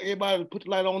 Because we want everybody to put the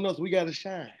light on us. We got to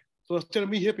shine. So instead of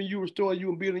me helping you, restoring you,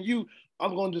 and building you,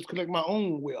 I'm going to just collect my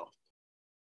own wealth.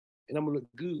 And I'm going to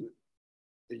look good.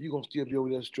 And you're going to still be over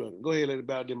there struggling. Go ahead, Lady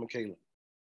Bow, then Michaela.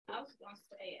 I was going to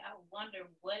say, I wonder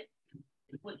what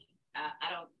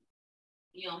I don't,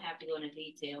 you don't have to go into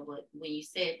detail, but when you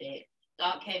said that,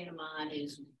 thought came to mind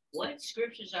is what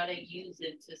scriptures are they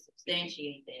using to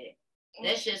substantiate that?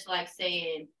 That's just like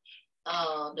saying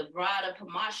the bride of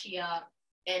Hamashiach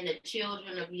and the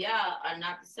children of Yah are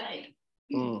not the same.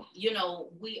 You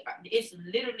know, it's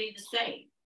literally the same.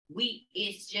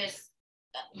 It's just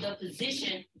the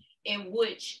position in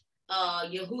which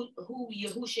who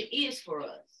Yahusha is for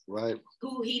us, right?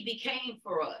 Who he became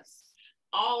for us,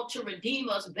 all to redeem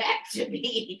us back to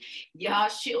be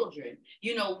Yah's children.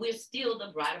 You know, we're still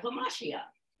the bride of Hamashiach.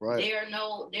 Right.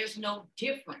 There's no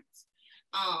difference.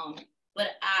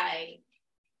 But I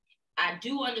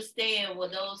do understand where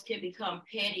those can become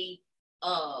petty,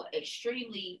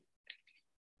 extremely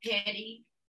petty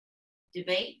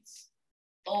debates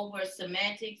over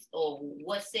semantics or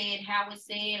what's said, how it's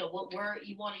said, or what word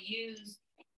you want to use.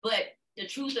 But the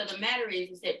truth of the matter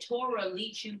is that Torah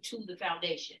leads you to the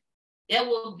foundation. There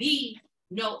will be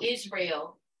no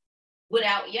Israel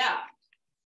without Yah.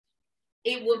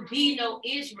 It will be no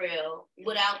Israel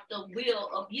without the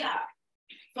will of Yah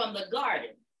from the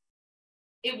garden.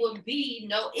 It will be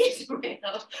no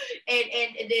Israel.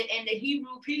 And the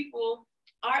Hebrew people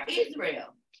are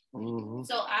Israel. Mm-hmm.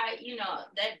 So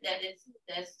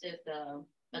that's just a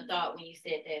thought when you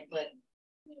said that. But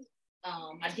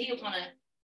I did want to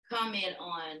comment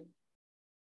on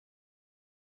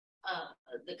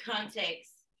the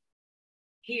context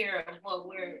here of what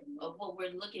we're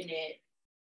looking at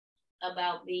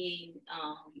about being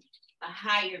a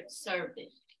hired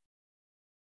servant.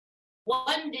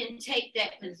 One didn't take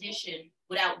that position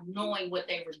without knowing what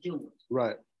they were doing.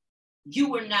 Right. You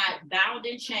were not bound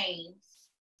in chains.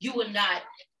 You were not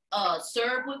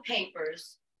served with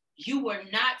papers. You were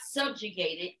not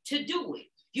subjugated to do it.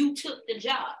 You took the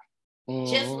job.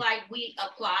 Mm-hmm. Just like we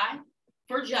apply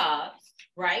for jobs,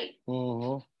 right?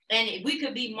 Mm-hmm. And we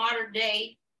could be modern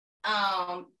day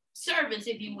servants,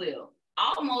 if you will.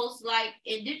 Almost like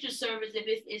indentured service if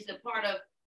it's a part of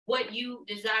what you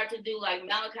desire to do. Like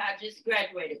Malachi just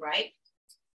graduated, right?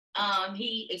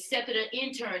 He accepted an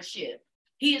internship.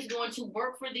 He is going to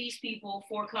work for these people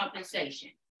for compensation,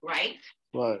 right?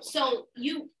 Right. So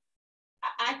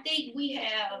I think we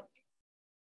have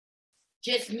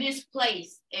just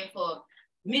misplaced, and for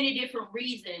many different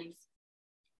reasons,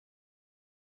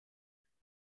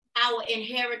 our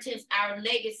inheritance, our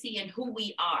legacy, and who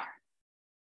we are.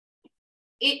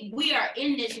 We are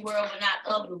in this world, but not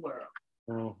of the world.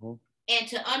 Mm-hmm. And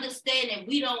to understand that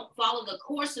we don't follow the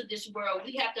course of this world,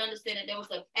 we have to understand that there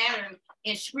was a pattern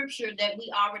in scripture that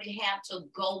we already have to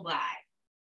go by.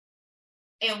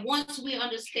 And once we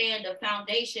understand the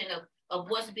foundation of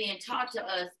what's being taught to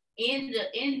us in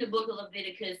the book of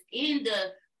Leviticus, in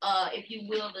the if you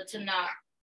will, the Tanakh,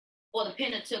 or the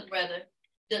Pentateuch rather,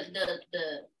 the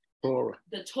Torah.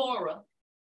 The Torah,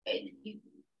 and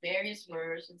various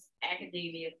versions,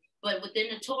 academia, but within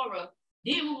the Torah,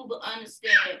 then we will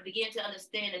begin to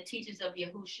understand the teachings of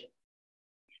Yahusha.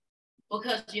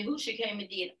 Because Yahusha came and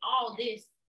did all this.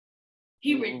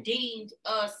 He redeemed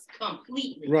us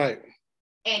completely. Right.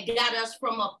 And got us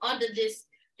from up under this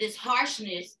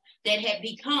harshness that had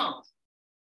become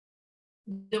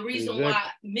the reason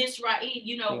why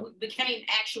Misraim, became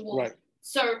actual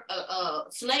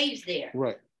slaves there.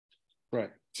 Right.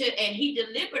 And he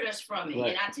delivered us from it.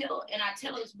 Right. And I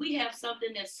tell us we have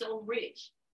something that's so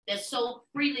rich, that's so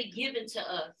freely given to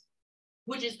us,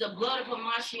 which is the blood of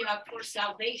Hamashiach for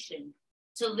salvation,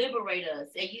 to liberate us.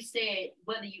 And you said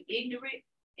whether you ignorant,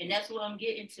 and that's what I'm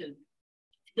getting to.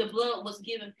 The blood was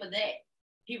given for that.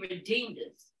 He redeemed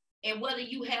us. And whether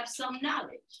you have some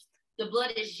knowledge, the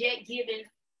blood is yet given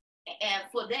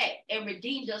for that and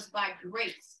redeemed us by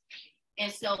grace.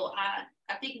 And so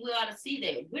I think we ought to see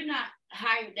that. We're not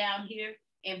hired down here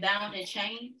and bound in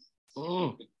chains.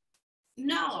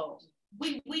 No,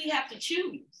 we have to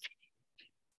choose.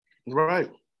 Right.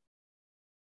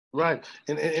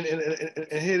 And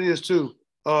here it is too.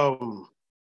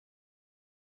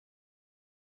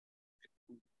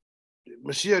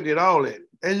 Mashiach did all that,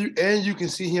 and you can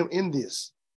see him in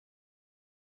this.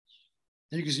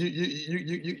 You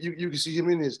can see him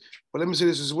in this. But let me say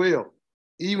this as well.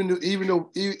 Even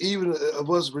of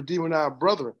us redeeming our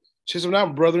brethren, since we're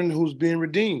not brethren who's being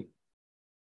redeemed,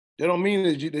 that don't mean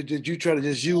that you try to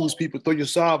just use people, throw your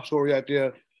sob story out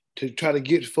there to try to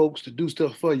get folks to do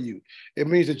stuff for you. It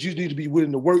means that you need to be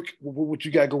willing to work with what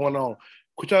you got going on.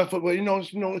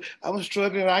 Well, I'm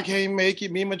struggling, I can't make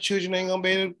it. Me and my children ain't gonna be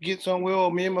able to get somewhere,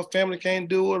 or me and my family can't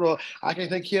do it, or I can't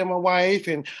take care of my wife,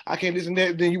 and I can't this and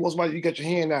that. Then you want somebody, you got your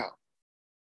hand out.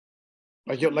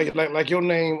 Like your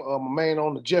name, man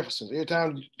on the Jeffersons. Every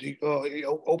time you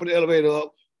open the elevator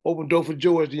up, open the door for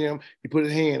George, he put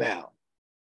his hand out.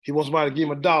 He wants somebody to give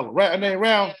him $1. Right? And then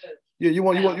round. Yeah, you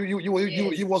want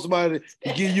somebody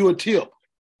to give you a tip.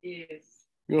 Yes.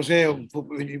 You know what I'm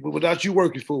saying? Without you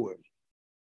working for it.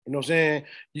 You know what I'm saying?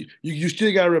 You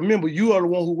still gotta remember, you are the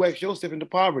one who waxed yourself into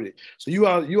poverty. So you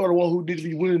are the one who needs to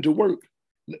be willing to work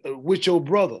with your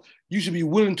brother. You should be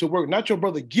willing to work, not your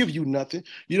brother give you nothing.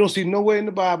 You don't see nowhere in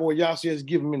the Bible where y'all says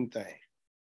give him anything.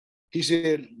 He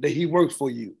said that he worked for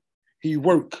you. He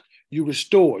worked, you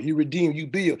restore, you redeem, you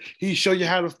build. He show you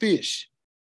how to fish.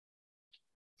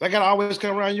 I gotta always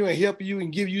come around you and help you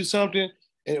and give you something,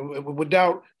 and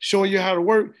without showing you how to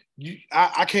work,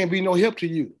 I can't be no help to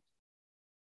you.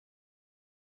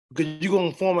 Because you're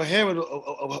going to form a habit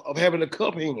of having a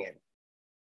cup hand.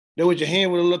 There with your hand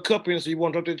with a little cup in it, so you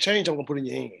want to take the change I'm going to put in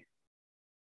your hand. You know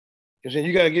what I'm saying?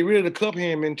 You got to get rid of the cup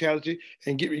hand mentality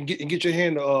and get your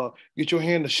hand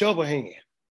the shovel hand.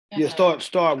 Yeah,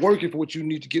 start working for what you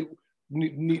need to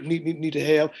need to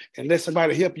have, and let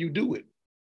somebody help you do it.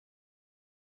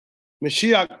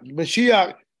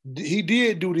 Mashiach, he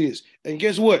did do this, and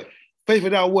guess what? Faith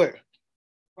without what?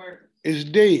 Work. Is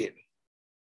dead.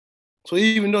 So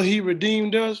even though he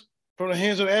redeemed us from the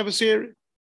hands of the adversary,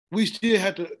 we still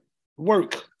have to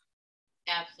work.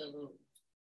 Absolutely.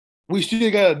 We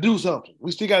still got to do something.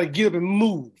 We still got to get up and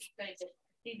move.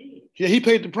 He did. Yeah, he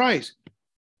paid the price.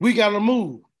 We got to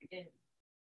move. Yeah.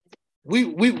 We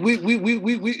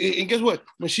and guess what?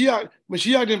 Mashiach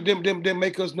didn't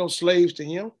make us no slaves to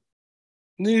him.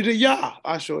 Neither did y'all.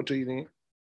 I'll show it to you then.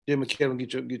 Then McKevin,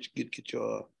 get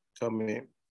your comment.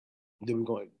 Then we're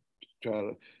going to try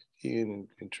to and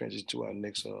transition to our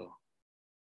next let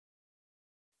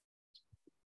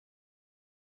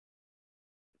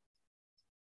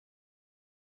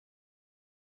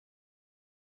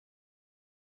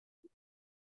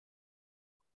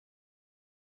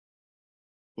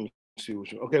me see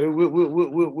which one. Okay,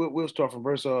 we'll start from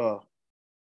verse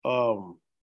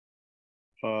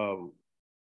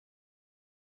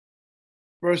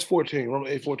verse 14.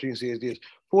 Romans 8:14 says this: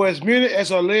 For as many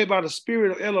as are led by the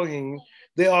Spirit of Elohim,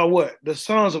 they are what? The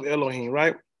sons of Elohim,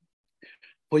 right?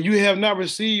 For you have not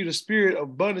received the spirit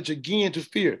of bondage again to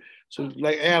fear. So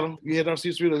like Adam, you had not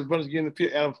received the spirit of bondage again to fear.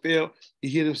 Adam fell. He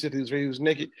hid himself. He was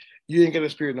naked. You ain't got the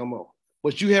spirit no more.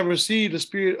 But you have received the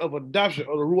spirit of adoption,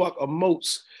 or the Ruach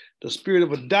Amos, the spirit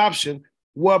of adoption,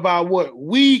 whereby what?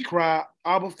 We cry,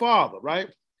 Abba, Father, right?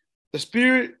 The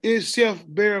Spirit itself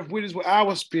beareth witness with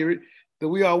our spirit that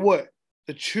we are what?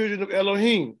 The children of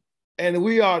Elohim. And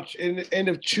we are, and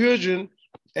if children,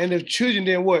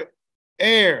 then what?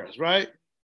 Heirs, right?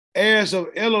 Heirs of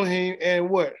Elohim and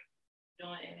what?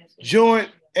 Joint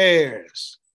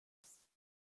heirs.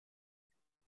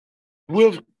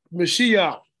 With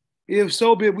Mashiach. If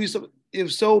so be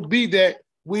that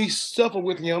we suffer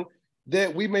with him,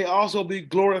 that we may also be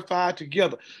glorified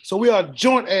together. So we are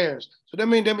joint heirs. So that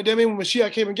means when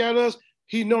Mashiach came and got us,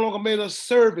 he no longer made us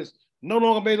servants, no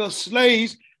longer made us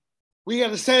slaves. We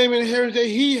got the same inheritance that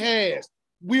he has.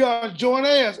 We are joint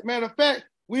heirs. Matter of fact,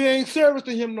 we ain't servants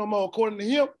to him no more. According to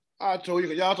him, I told you,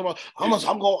 y'all talking about, I was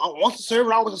a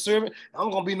servant, I was a servant.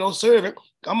 I'm going to be no servant.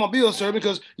 I'm going to be a servant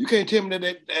because you can't tell me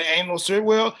that ain't no servant.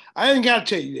 Well, I ain't got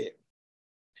to tell you that.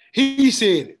 He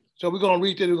said it. So we're going to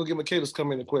read that. We're going to get Michaela's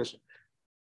come in the question.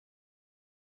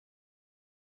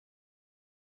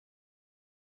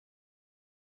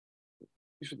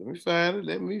 Let me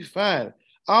find it.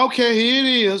 Okay, here it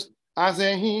is. I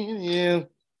said, here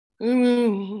it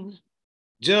is.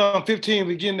 John 15,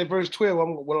 beginning at verse 12,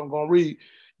 what I'm going to read.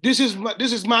 This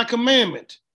is my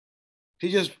commandment.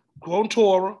 He just quoting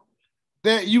Torah,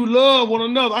 that you love one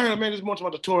another. I heard a man this morning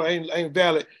about the Torah ain't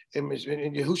valid, and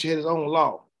Yahushua had his own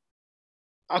law.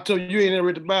 I told you, you ain't never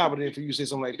read the Bible then for you to say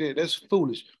something like that. That's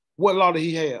foolish. What law did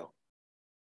he have?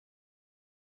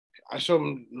 I showed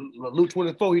him Luke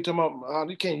 24. He talking about,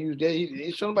 you can't use that.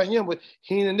 He's showing about him, but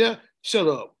he ain't in there. Shut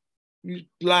up. You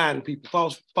lying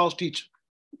people, false teacher.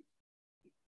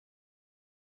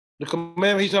 The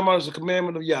commandment he's talking about is the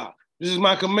commandment of Yah. This is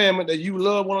my commandment, that you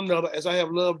love one another as I have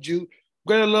loved you.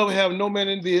 Greater love have no man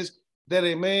in this, that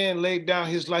a man laid down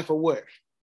his life for what?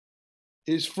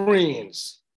 His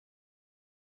friends.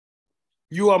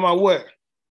 You are my what?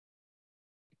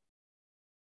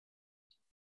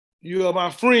 You are my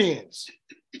friends.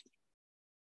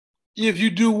 If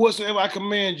you do whatsoever I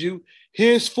command you,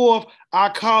 henceforth I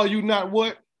call you not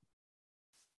what?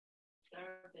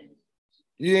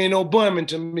 You ain't no bondman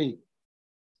to me.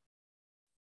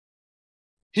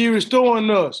 He restoring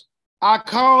us. I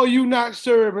call you not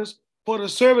servants, for the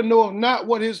servant knoweth not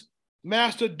what his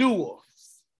master doeth.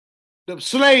 The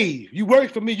slave, you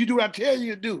work for me, you do what I tell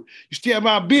you to do. You stay at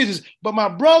my business. But my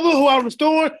brother who I'm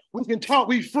restoring, we can talk,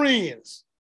 we friends.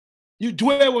 You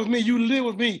dwell with me, you live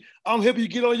with me. I'm helping you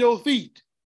get on your feet.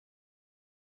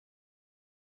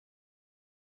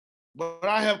 But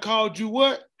I have called you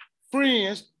what?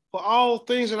 Friends. For all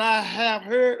things that I have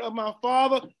heard of my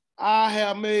Father, I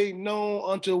have made known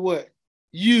unto what?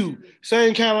 You.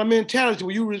 Same kind of mentality.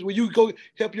 When you go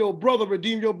help your brother,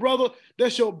 redeem your brother,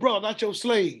 that's your brother, not your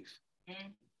slave.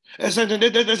 That's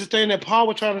the thing that Paul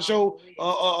was trying to show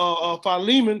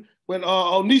Philemon when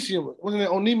Onesimus, wasn't it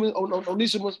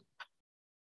Onesimus?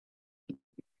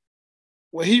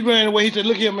 When he ran away, he said,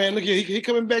 look here, man, look here, he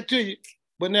coming back to you.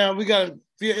 But now we got to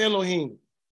fear Elohim.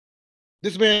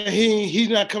 This man, he's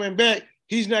not coming back.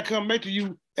 He's not coming back to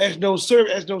you as no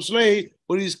servant, as no slave,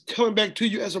 but he's coming back to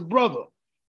you as a brother.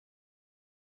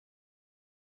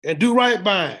 And do right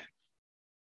by him.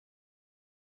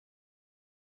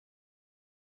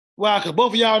 Why? Because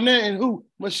both of y'all now and who?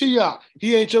 Mashiach.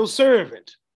 He ain't your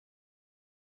servant.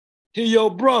 He your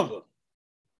brother.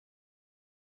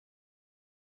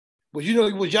 But you know,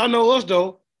 what y'all know us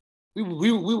though, we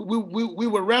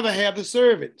would rather have the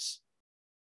servants.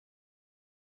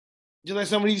 Just like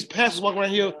some of these pastors walking around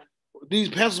here,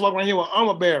 with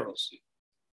armor bearers.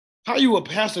 How you a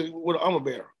pastor with an armor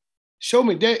bearer? Show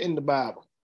me that in the Bible.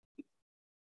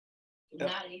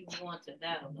 Not even going to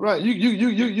that. Right.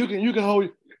 You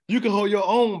can hold your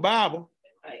own Bible.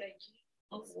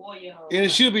 And it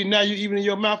should be now you even in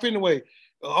your mouth anyway.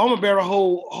 An armor bearer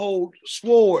hold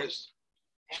swords,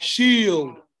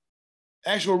 shield,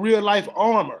 actual real life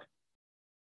armor.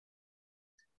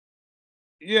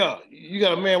 Yeah, you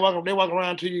got a man they walk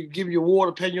around to you, give you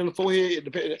water, patting you on the forehead,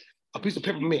 a piece of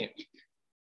peppermint.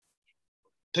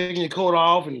 Taking your coat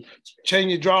off and changing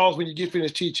your drawers when you get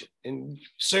finished teaching and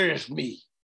serve me.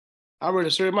 I ready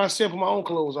to serve myself with my own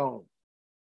clothes on.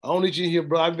 I don't need you in here,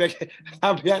 bro. I'll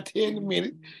be out there in a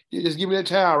minute. You just give me that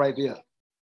towel right there.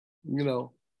 You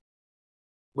know.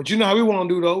 But you know how we want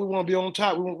to do though. We want to be on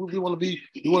top. We want to be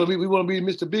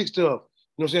Mr. Big Stuff. You know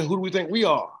what I'm saying? Who do we think we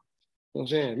are? You know what I'm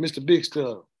saying? Mr. Big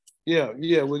Stuff. Yeah.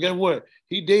 Well, guess what?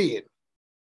 He dead.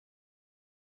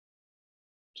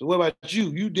 So what about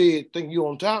you? You dead, think you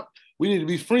on top? We need to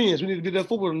be friends. We need to be there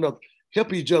for one another.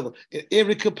 Help each other in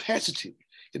every capacity.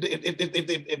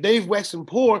 If they've waxing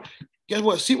poor, guess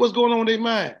what? See what's going on in their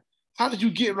mind. How did you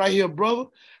get right here, brother?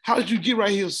 How did you get right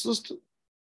here, sister?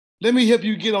 Let me help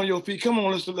you get on your feet. Come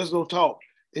on, let's go talk.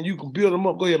 And you can build them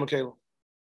up. Go ahead, Michaela.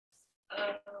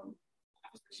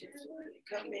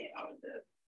 Comment on the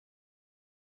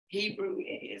Hebrew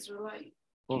and Israelite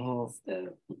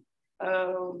stuff.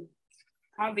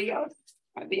 I'll be on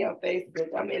Facebook.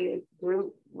 I'm in this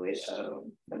group with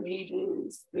some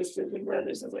Hebrews, sisters and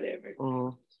brothers or whatever.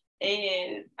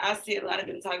 And I see a lot of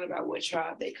them talking about what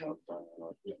tribe they come from,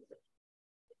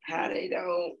 how they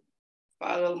don't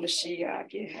follow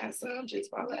Mashiach and have some just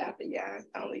follow after y'all.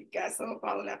 I only got some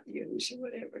following after Yahushua,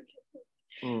 whatever.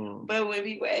 But when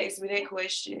people ask me that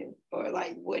question, or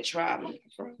like what tribe am I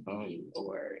from,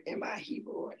 or am I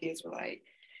Hebrew or Israelite,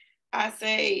 I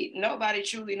say nobody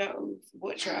truly knows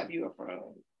what tribe you are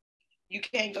from. You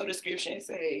can't go to scripture and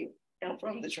say, I'm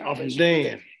from the tribe of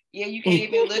Judah. Yeah, you can't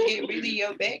even look at really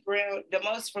your background. The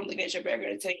most from looking at your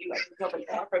background to take you like to come from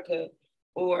Africa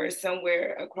or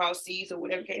somewhere across seas or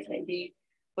whatever case may be.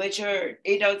 But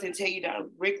it doesn't tell you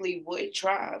directly what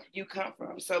tribe you come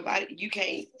from. So you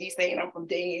can't be saying I'm from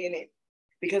Dan, and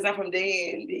because I'm from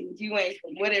Dan, then you ain't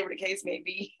from whatever the case may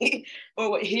be. Or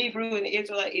what Hebrew and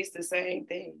Israelite is the same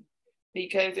thing.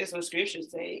 Because that's what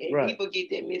scriptures say. And people get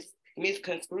that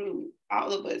misconstrued.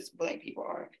 All of us Black people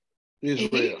are.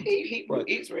 Israel.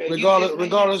 Israel.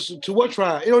 Regardless to what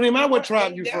tribe. It don't even matter what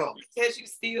tribe you're from. Because you're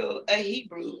still a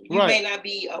Hebrew. You may not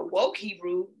be a woke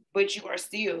Hebrew, but you are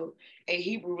still a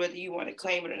Hebrew, whether you want to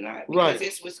claim it or not. Because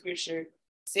that's what scripture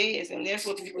says. And that's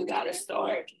what people got to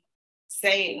start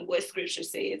saying what scripture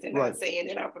says and not saying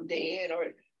that I'm from Dan or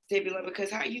Zebulun.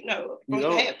 Because how you know? From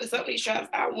half of some of these tribes,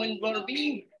 I wouldn't want to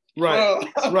be. Right.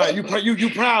 You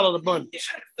proud of the bunch.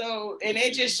 So, and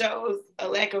it just shows a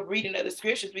lack of reading of the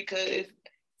scriptures, because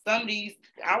some of these,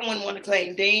 I wouldn't want to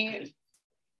claim Dan.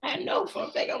 I know for a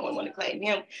fact I wouldn't want to claim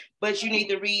him, but you need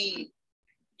to read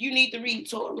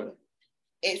Torah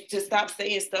and to stop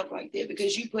saying stuff like that,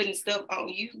 because you putting stuff on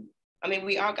you. I mean,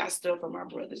 we all got stuff from our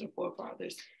brothers and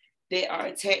forefathers that are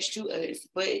attached to us,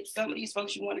 but some of these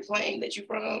folks you want to claim that you're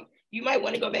from, you might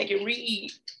want to go back and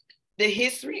read the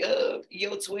history of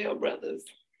your 12 brothers.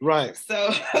 Right. So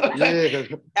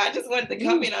I just wanted to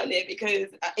comment on that, because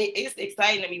it's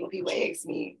exciting to me when people ask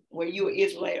me, were you an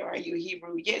Israelite or are you a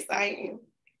Hebrew? Yes, I am.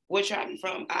 What tribe you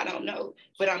from? I don't know.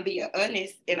 But I'm being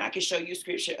honest, and I can show you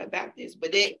scripture about this.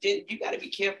 But you got to be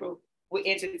careful with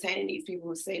entertaining these people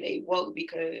who say they woke,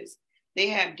 because they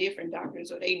have different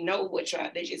doctrines, or they know what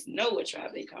tribe, they just know what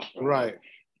tribe they come from. Right.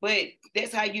 But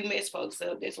that's how you mess folks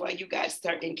up. That's why you got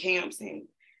certain camps and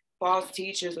false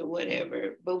teachers or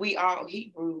whatever, but we all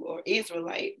Hebrew or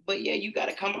Israelite. But yeah, you got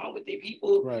to come on with it.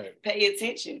 People pay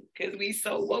attention, because we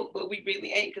so woke, but we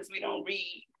really ain't, because we don't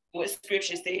read what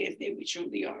scripture says that we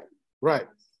truly are. Right.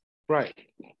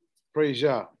 Praise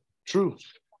Yah. True.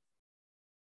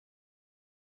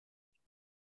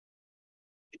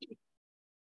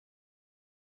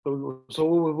 So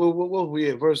what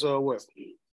we at? Verse what?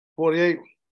 48?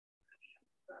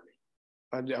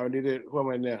 I did it. Who am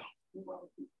I now?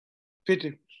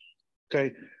 50.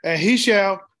 Okay. And he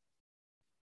shall.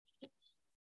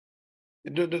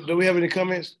 Do we have any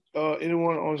comments?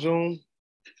 Anyone on Zoom?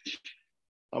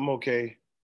 I'm okay.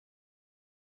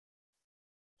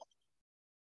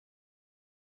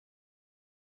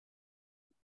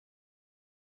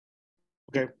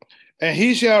 Okay. And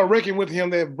he shall reckon with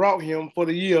him that brought him for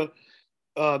the year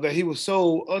that he was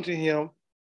sold unto him.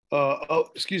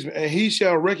 And he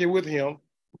shall reckon with him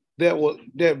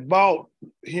that bought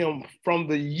him from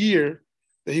the year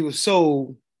that he was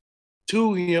sold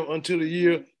to him until the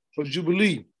year of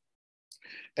Jubilee.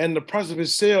 And the price of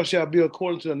his sale shall be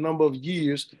according to the number of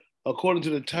years, according to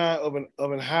the time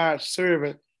of an hired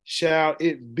servant shall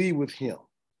it be with him.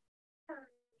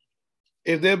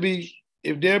 If there be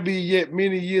yet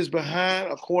many years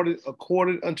behind,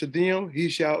 according unto them, he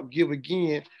shall give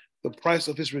again the price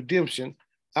of his redemption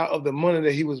out of the money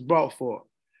that he was bought for.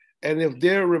 And if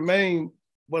there remain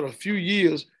but a few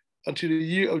years unto the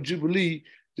year of Jubilee,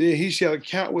 then he shall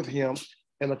count with him,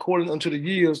 and according unto the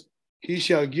years, he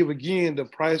shall give again the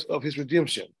price of his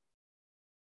redemption.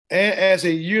 And as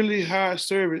a yearly hired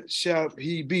servant shall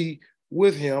he be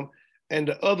with him, and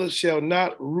the other shall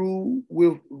not rule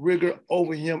with rigor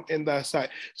over him in thy sight.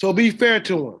 So be fair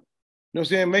to him. You know what I'm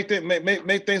saying?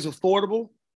 Make things affordable.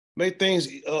 Make things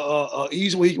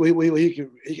easy where he can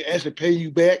actually pay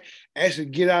you back, actually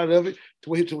get out of it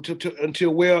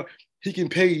until where he can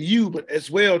pay you, but as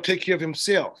well take care of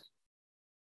himself.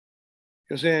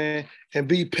 You know what I'm saying? And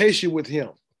be patient with him,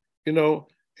 you know,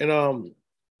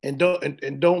 and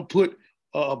don't put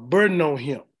a burden on him.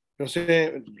 You know what I'm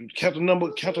saying? Count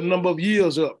the number of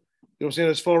years up. You know what I'm saying?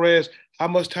 As far as how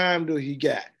much time do he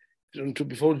got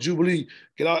before Jubilee,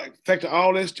 factor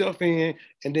all that stuff in,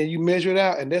 and then you measure it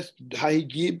out, and that's how he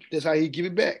give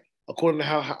it back according to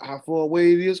how far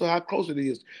away it is or how close it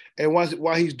is. And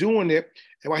while he's doing that,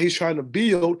 and while he's trying to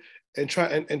build and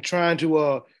trying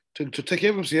to take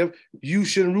care of himself, you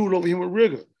shouldn't rule over him with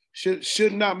rigor.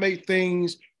 Should not make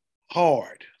things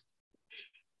hard.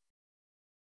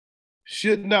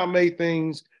 Should not make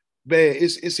things bad.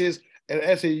 It says, and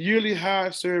as a yearly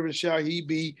hired servant shall he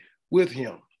be with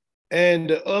him. and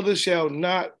the other shall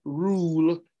not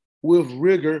rule with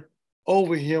rigor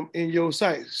over him in your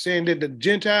sight, saying that the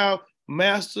Gentile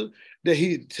master that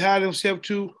he tied himself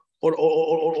to,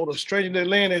 or the stranger in that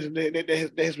land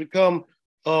that has become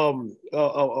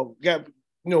got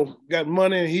got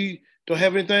money and he don't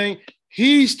have anything,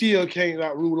 he still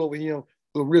cannot rule over him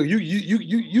with real.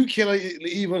 You cannot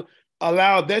even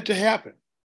allow that to happen.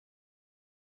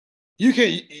 You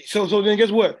can't. So then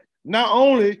guess what? Not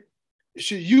only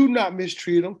should you not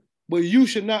mistreat them, but you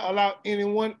should not allow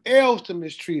anyone else to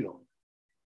mistreat them.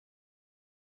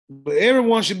 But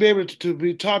everyone should be able to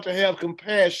be taught to have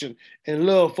compassion and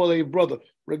love for their brother,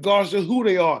 regardless of who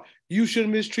they are. You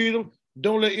shouldn't mistreat them.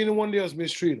 Don't let anyone else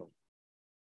mistreat them.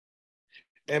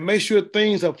 And make sure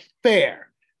things are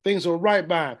fair, things are right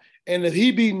by him. And if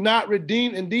he be not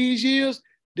redeemed in these years,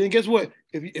 then guess what?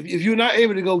 If you're not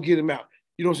able to go get him out,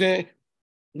 you know what I'm saying?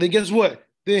 Then guess what?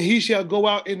 Then he shall go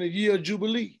out in the year of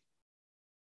Jubilee.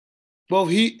 Both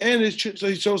he and his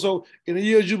children. So in the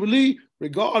year of Jubilee,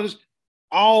 regardless,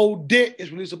 all debt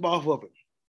is released up off of it.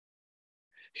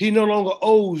 He no longer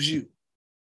owes you.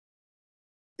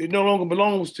 It no longer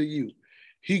belongs to you.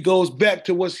 He goes back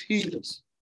to what's his.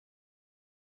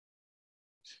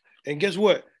 And guess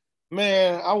what?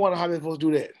 Man, I wonder how they're supposed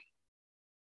to do that.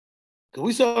 Because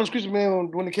we saw the scripture,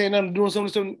 man, when it came down to doing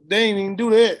something, they ain't even do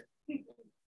that.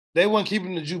 They weren't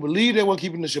keeping the Jubilee. They weren't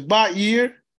keeping the Shabbat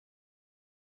year.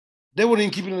 They weren't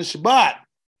even keeping the Shabbat.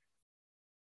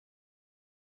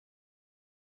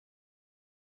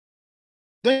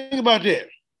 Think about that.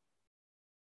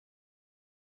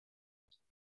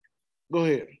 Go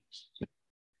ahead.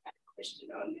 Question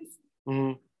on this.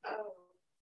 Mm-hmm.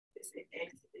 It's in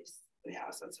Exodus. We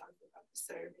also talked about the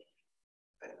servant.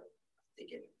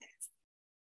 Thinking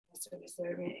the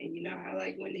servant, and you know how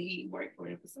like when he worked for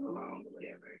him for so long or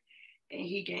whatever, and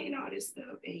he gained all this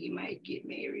stuff, and he might get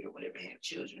married or whatever, have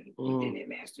children in that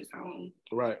master's home.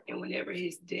 Right. And whenever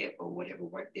his debt or whatever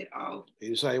worked it off, He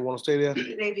decided he want to stay there?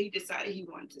 If he decided he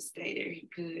wanted to stay there, he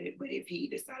could. But if he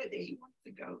decided that he wanted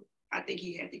to go, I think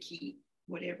he had to keep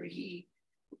whatever he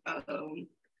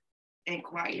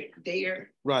inquired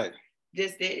there. Right.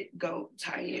 Does that go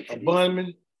tie in? A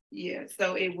bondman? Yeah,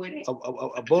 so it wouldn't.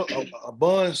 A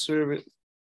bond servant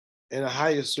and a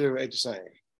hired servant ain't the same.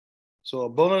 So a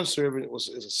bond servant is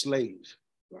a slave.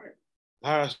 Right. A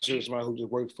hired servant is somebody who just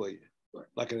works for you, right,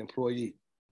 like an employee.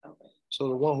 Okay. So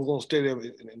the one who's gonna stay there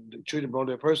and treat him on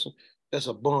that person, that's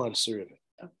a bond servant.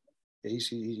 Okay. And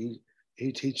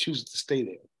he chooses to stay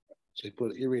there. So he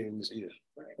put an earring in his ear.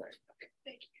 Right. Okay.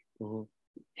 Thank you. Mm-hmm.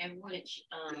 And which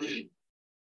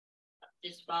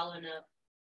just following up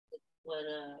what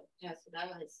Pastor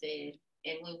Dalla had said,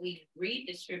 and when we read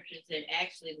the scriptures and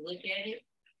actually look at it,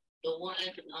 the one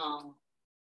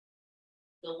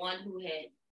who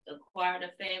had acquired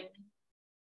a family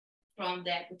from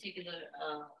that particular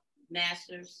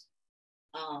master's,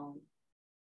 I'm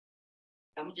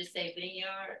gonna just say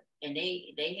vineyard, and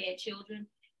they had children.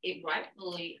 It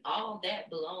rightfully all that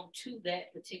belonged to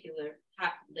that particular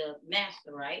the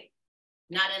master, right?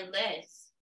 Not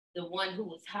unless the one who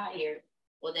was hired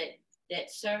or that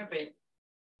servant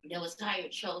that was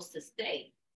hired chose to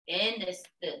stay. And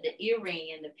the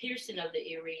earring and the piercing of the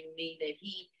earring mean that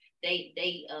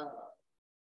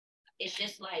it's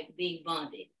just like being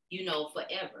bonded,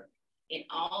 forever. And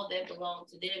all that belonged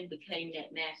to them became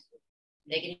that master.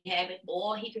 They can have it,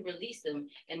 or he could release them.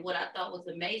 And what I thought was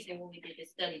amazing when we did this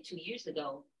study 2 years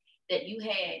ago, that you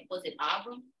had, was it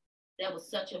Abram? That was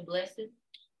such a blessing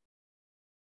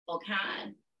or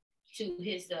kind to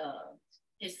his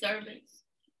servants,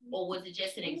 or was it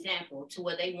just an example to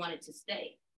where they wanted to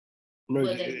stay?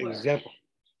 Example.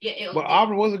 Yeah, but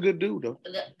Abram was a good dude, though.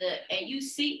 And you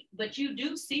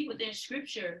do see within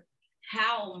Scripture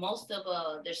how most of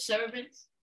their servants,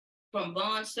 from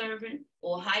bond servant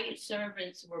or hired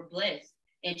servants, were blessed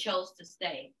and chose to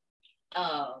stay.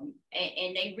 And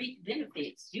they reap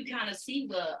benefits. You kind of see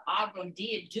where Abram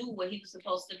did do what he was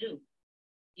supposed to do.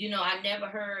 I never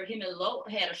heard him and Lot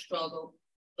had a struggle,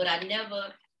 but I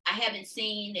haven't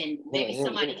seen, and maybe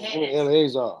somebody had.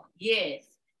 Eleazar. Yes,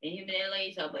 and him and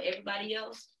Eleazar, but everybody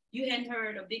else, you hadn't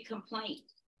heard a big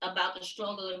complaint about the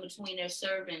struggle in between their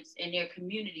servants and their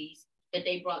communities that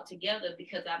they brought together,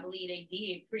 because I believe they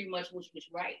did pretty much which was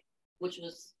right, which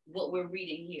was what we're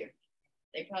reading here.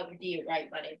 They probably did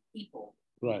right by their people.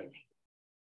 Right.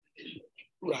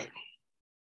 Right.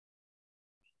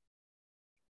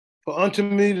 For unto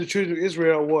me, the children of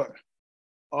Israel, what?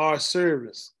 Are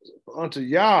servants. For unto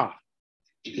Yah,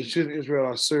 the children of Israel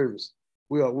are servants.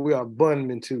 We are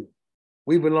bondmen too.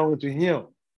 We belong to him.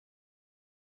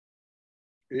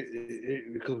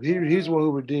 Because he's the one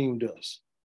who redeemed us.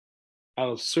 out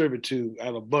of servitude,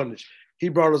 out of bondage. He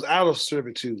brought us out of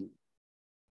servitude.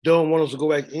 Don't want us to go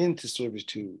back into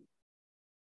servitude.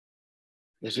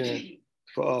 You know what I'm saying?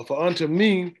 For unto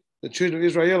me, the children of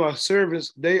Israel are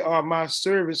servants. They are my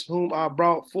servants whom I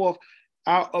brought forth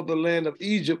out of the land of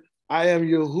Egypt. I am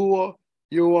Yahuwah,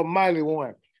 your mighty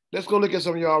one. Let's go look at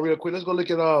some of y'all real quick. Let's go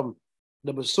look at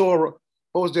the Besorah.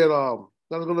 What was that?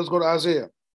 Let's go to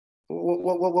Isaiah.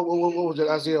 What was that?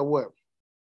 Isaiah what?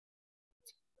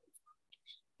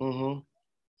 Mm-hmm.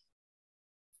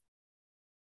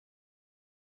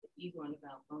 You going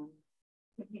about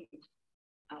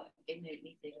it made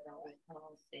me think about what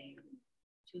Paul saying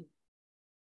to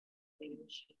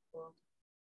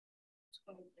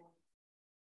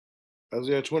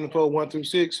Isaiah 24, 1 through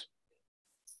 6.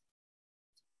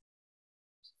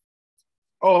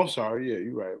 Oh, I'm sorry. Yeah,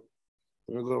 you're right.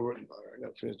 Let me go over. I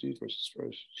got to finish these verses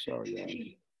first. Sorry,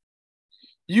 y'all.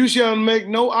 You shall make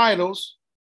no idols,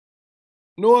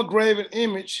 nor graven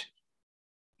image,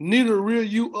 neither rear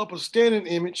you up a standing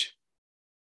image,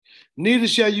 neither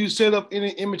shall you set up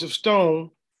any image of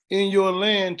stone in your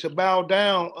land to bow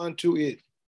down unto it.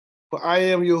 For I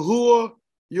am Yahuwah,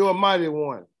 your mighty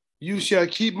one. You shall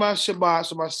keep my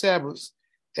Shabbats or my Sabbaths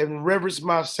and reverence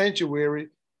my sanctuary.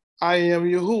 I am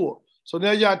Yahuwah. So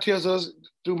now Yah tells us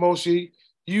through Moshe,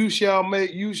 you shall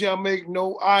make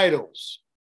no idols.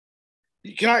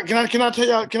 Can I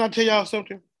tell y'all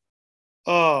something?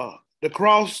 The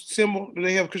cross symbol that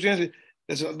they have in Christianity,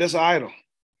 that's an idol.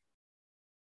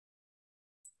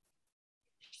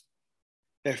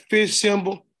 That fish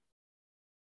symbol,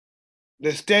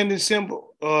 that standing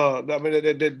symbol,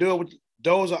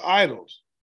 those are idols.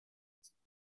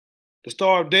 The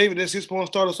Star of David, that's his point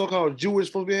star, the so-called Jewish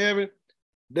supposed to be having,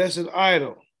 that's an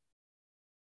idol.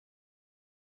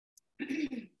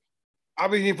 I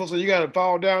been hearing folks say you gotta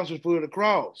fall down to the foot of the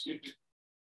cross.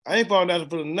 I ain't falling down to the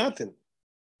foot of nothing.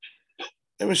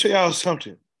 Let me show y'all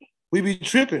something. We be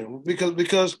tripping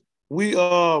because we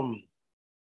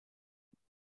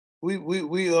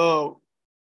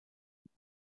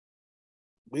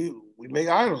make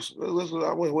idols.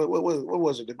 What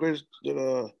was it? The greatest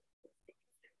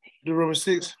Deuteronomy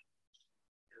 6.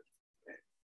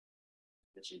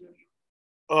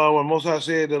 When Moses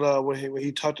said that when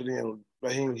he talked to them,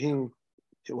 but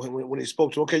when he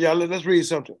spoke to, okay, y'all, let's read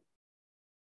something.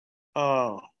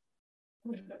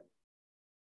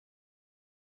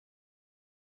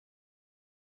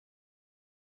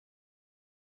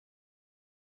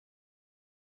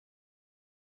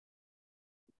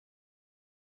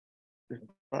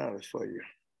 Find this for you.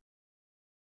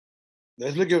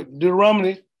 Let's look at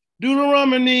Deuteronomy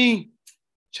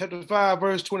chapter 5,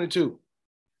 verse 22.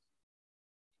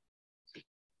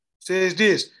 Says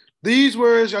this, these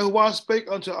words Yahuwah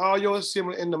spake unto all your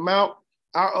assembly in the mount,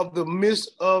 out of the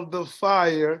midst of the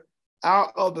fire,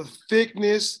 out of the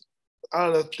thickness,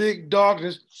 out of the thick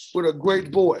darkness, with a great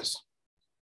voice.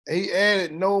 And he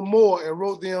added no more and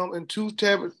wrote them in 2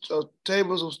 tables of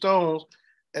stones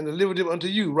and delivered them unto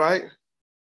you, right?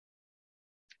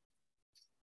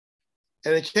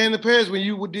 And it came to pass when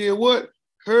you did what?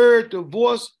 Heard the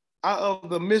voice out of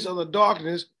the midst of the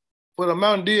darkness, for the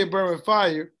mountain did burn with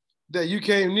fire, that you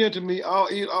came near to me, I'll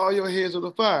eat all your heads of the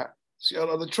fire. See,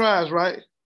 of the tribes, right?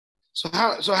 So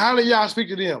how did y'all speak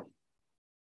to them?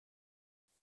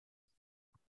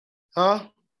 Huh?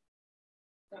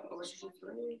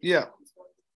 Yeah.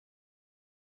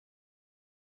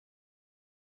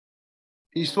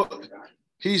 He spoke to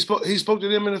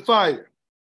them in the fire.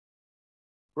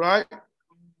 Right?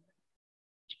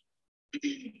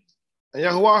 And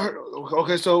Yahuwah heard,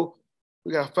 okay, so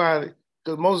we gotta find it.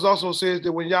 Because Moses also says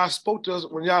that when y'all spoke to us,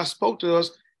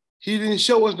 he didn't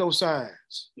show us no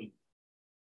signs. He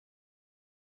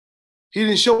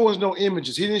didn't show us no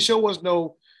images. He didn't show us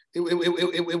no, it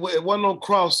wasn't no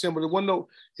cross symbol. It wasn't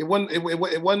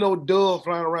no dove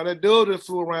flying around. That dove that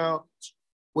flew around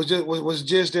was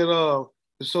just that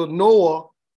so Noah, you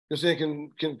know,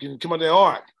 saying can come out the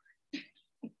ark.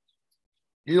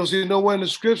 You don't see nowhere in the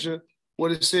scripture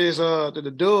where it says that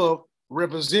the dove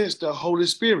represents the Holy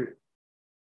Spirit.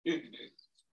 The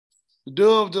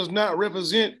dove does not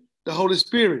represent the Holy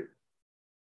Spirit.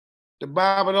 The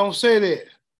Bible don't say that.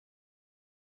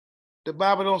 The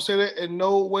Bible don't say that in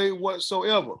no way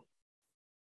whatsoever.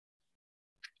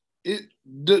 It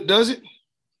does it?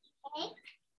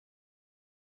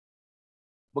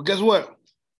 But guess what?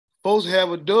 Folks have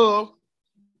a dove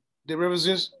that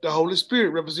represents the Holy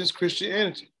Spirit, represents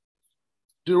Christianity.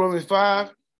 Deuteronomy 5,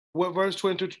 what verse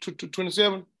 22 to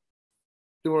 27?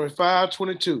 Deuteronomy 5,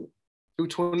 22 through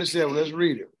 27. Let's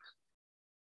read it.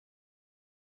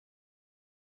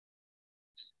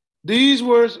 These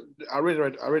words, I read it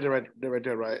right. I read it right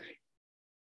there, right?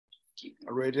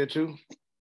 I read that too.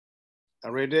 I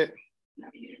read that. No,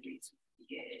 you didn't read it.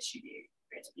 Yes, you did.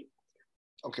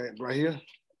 Okay, right here.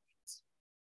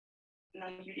 No,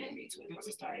 you didn't read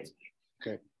it.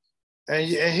 Okay. And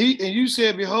you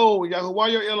said, behold,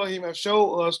 Yahuwah your Elohim have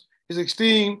showed us his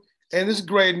esteem and his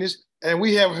greatness, and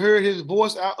we have heard his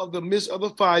voice out of the midst of the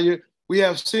fire. We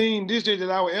have seen this day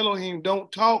that our Elohim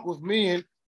don't talk with men,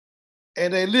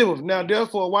 and they live. Now,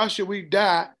 therefore, why should we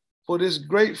die? For this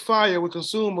great fire will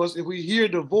consume us. If we hear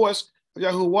the voice of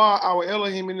Yahuwah our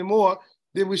Elohim anymore,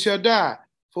 then we shall die.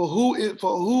 For who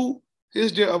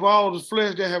is there of all the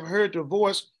flesh that have heard the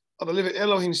voice of the living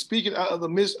Elohim speaking out of the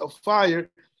midst of fire,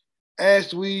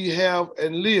 as we have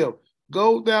and live?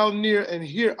 Go down near and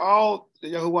hear all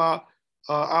that Yahuwah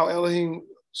our Elohim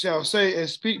shall say, and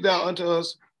speak thou unto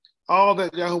us all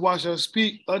that Yahuwah shall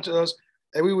speak unto us,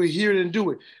 and we will hear it and do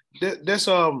it. That's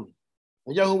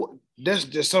Yahuwah. That's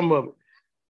just some of it,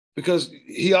 because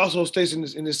he also states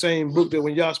in the same book that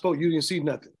when y'all spoke, you didn't see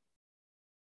nothing.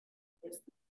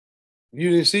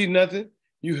 You didn't see nothing.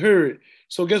 You heard.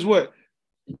 So guess what?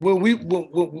 When we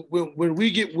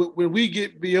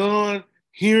get beyond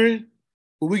hearing,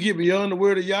 when we get beyond the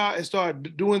word of Yah and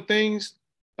start doing things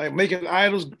like making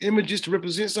idols, images to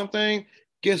represent something,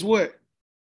 guess what?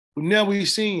 Now we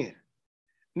seeing.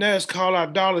 Now it's called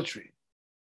idolatry.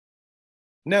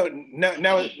 Now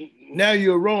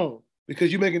you're wrong,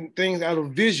 because you're making things out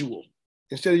of visual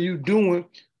instead of you doing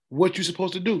what you're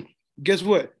supposed to do. Guess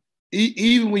what?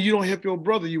 Even when you don't help your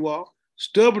brother, you are.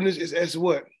 Stubbornness is as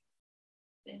what?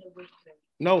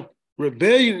 No,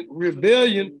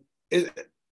 rebellion is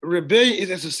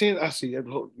as a sin. I see. Give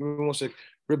me 1 second.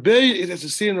 Rebellion is as a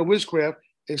sin of witchcraft,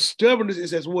 and stubbornness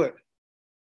is as what?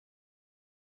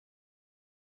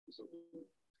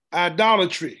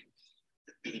 Idolatry.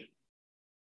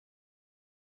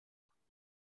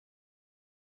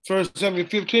 First Samuel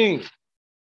 15.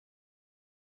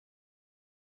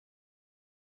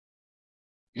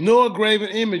 Nor graven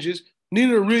images,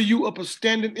 neither rear you up a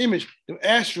standing image, the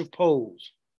Asherah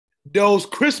poles, those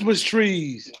Christmas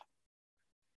trees,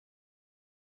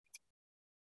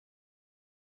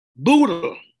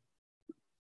 Buddha.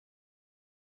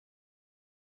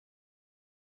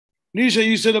 Neither shall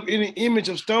you set up any image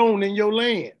of stone in your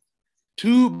land,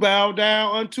 to bow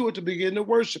down unto it, to begin to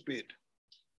worship it.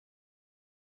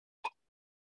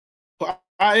 For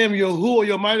I am Yahuwah,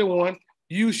 your mighty one.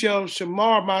 You shall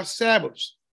shamar my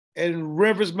Sabbaths and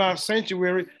reverence my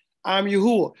sanctuary. I'm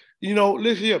Yahuwah. You know,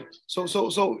 listen here. So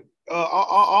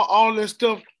all this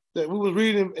stuff that we was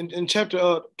reading in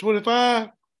chapter 25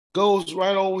 goes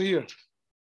right over here.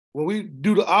 When we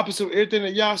do the opposite of everything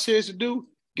that Yah says to do,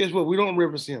 guess what? We don't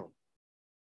reverence him.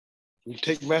 We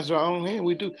take master our own hand.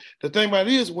 We do. The thing about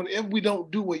it is, whenever we don't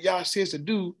do what Yah says to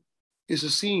do, it's a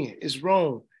sin. It's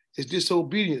wrong. It's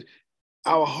disobedience.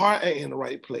 Our heart ain't in the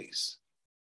right place.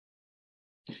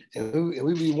 And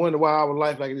we be wondering why our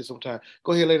life like this sometimes.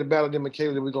 Go ahead, Lady Ballard, then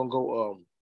Michaela, then we're going to go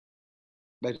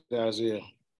back to Isaiah.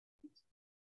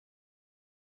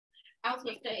 I was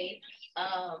going to say,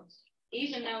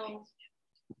 even though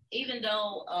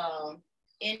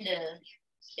in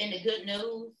the good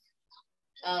news,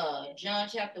 John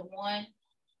chapter 1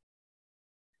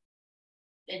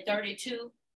 and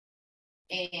 32,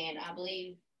 and I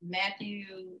believe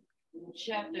Matthew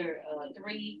chapter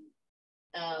 3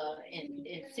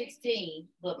 and 16,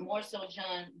 but more so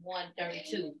John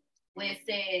 1:32, where it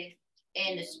says,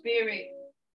 and the Spirit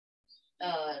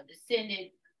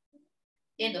descended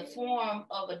in the form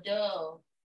of a dove,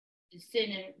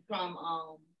 descending from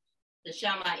the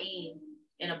Shamayim,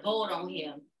 and abode on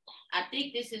him. I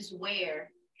think this is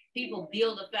where people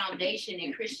build a foundation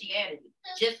in Christianity.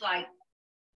 Just like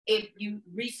if you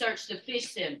research the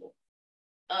fish symbol,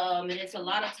 and it's a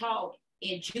lot of talk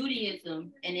in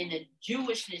Judaism and in the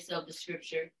Jewishness of the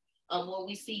scripture, of what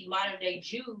we see modern day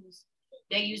Jews,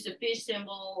 they use the fish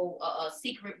symbol a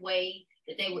secret way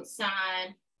that they would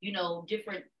sign, you know,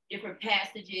 different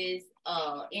passages,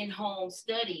 in-home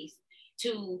studies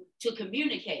to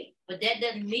communicate. But that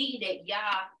doesn't mean that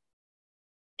Yah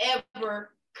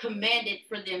ever commanded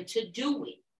for them to do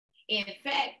it. In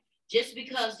fact, just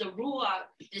because the Ruach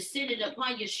descended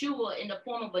upon Yeshua in the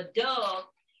form of a dove,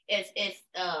 as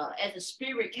the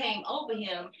Spirit came over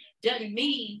him, doesn't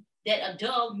mean that a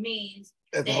dove means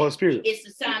that the Holy Spirit. It's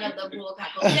the sign of the Ruach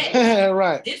HaKodesh.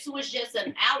 Right. This was just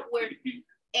an outward,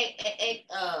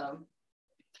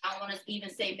 I want to even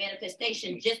say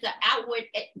manifestation, just the outward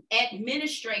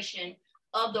administration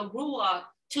of the Ruach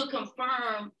to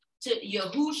confirm to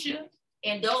Yahusha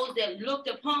and those that looked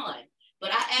upon.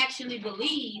 But I actually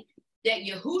believe that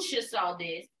Yahusha saw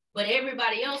this, but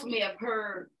everybody else may have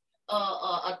heard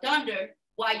a thunder,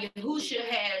 while Yahusha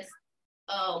has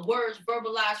words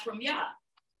verbalized from Yah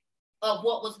of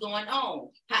what was going on.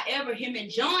 However, him and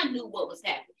John knew what was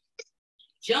happening.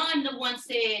 John, the one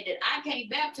said that I can't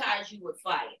baptize you with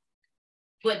fire,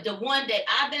 but the one that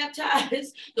I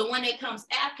baptize, the one that comes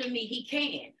after me, he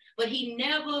can. But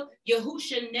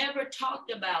Yahusha never talked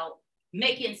about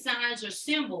making signs or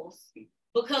symbols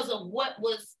because of what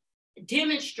was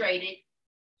demonstrated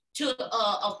to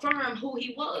affirm who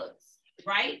he was,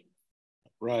 right?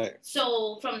 Right.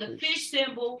 So from the fish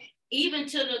symbol, even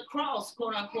to the cross,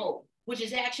 quote unquote, which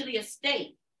is actually a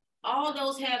stake, all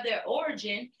those have their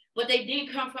origin, but they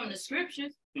didn't come from the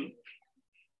scriptures.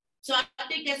 So I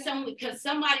think that's something, because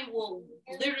somebody will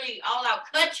literally all out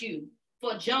cut you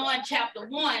for John chapter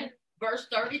 1, verse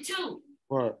 32.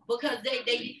 Right. Because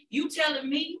you telling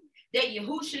me that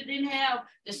Yahusha didn't have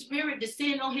the spirit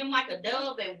descend on him like a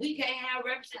dove, and we can't have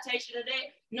representation of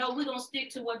that? No, we're going to stick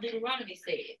to what Deuteronomy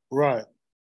said. Right.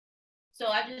 So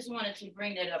I just wanted to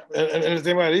bring that up. And the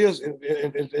thing about it is, and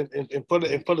for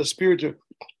the spirit to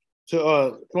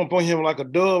come upon him like a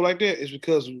dove like that, is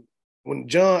because when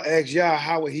John asked Yah,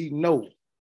 how would he know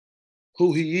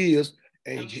who he is?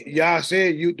 And Yah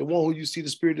said, "You, the one who you see the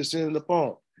spirit descending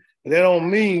upon." But that don't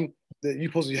mean that you're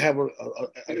supposed to have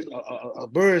a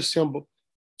bird symbol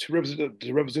to represent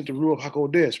the Ruach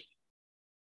HaKodesh.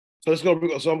 So let's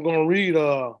go. So I'm going to read.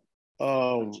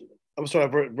 I'm starting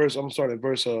at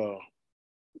verse.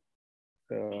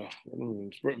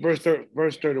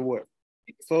 Verse 30 what?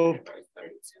 So,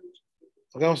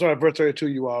 okay, I'm sorry, verse 32,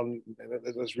 you all.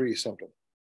 Let's read something.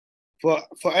 For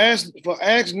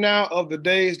ask now of the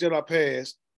days that are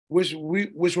past, which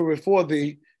were before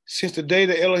thee, since the day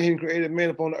that Elohim created man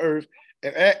upon the earth,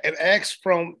 and ask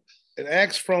from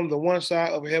the one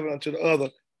side of heaven unto the other,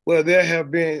 whether there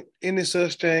have been any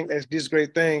such thing as this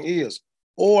great thing is,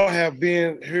 or have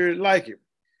been heard like it.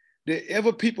 Did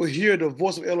ever people hear the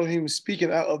voice of Elohim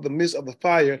speaking out of the midst of the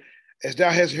fire, as thou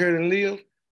hast heard and lived?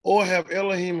 Or have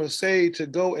Elohim essayed to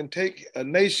go and take a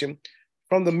nation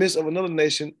from the midst of another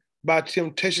nation by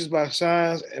temptations, by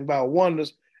signs, and by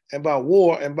wonders, and by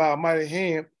war, and by a mighty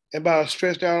hand, and by a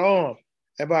stretched out arm,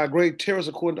 and by great terrors,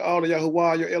 according to all that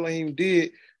Yahuwah your Elohim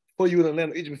did for you in the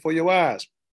land of Egypt before your eyes?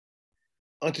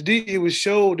 Unto thee it was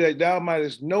showed that thou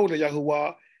mightest know that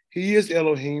Yahuwah, he is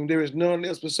Elohim, there is none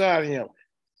else beside him.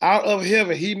 Out of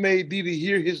heaven he made thee to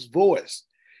hear his voice,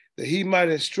 that he might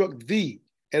instruct thee.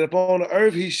 And upon the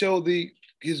earth he showed thee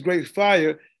his great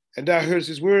fire, and thou heardest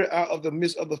his word out of the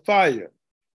midst of the fire.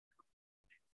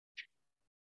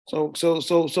 So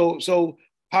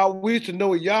how we to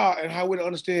know Yah and how we to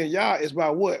understand Yah is by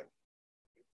what?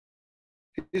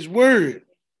 His word,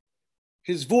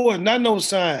 his voice, not no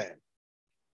sign.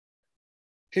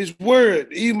 His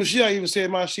word. Even Mashiach even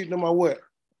said, my sheep know my what?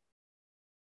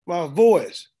 My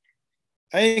voice.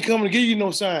 I ain't coming to give you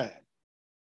no sign.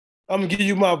 I'm going to give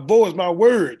you my voice, my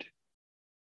word.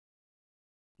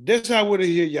 That's how we're to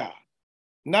hear Yah.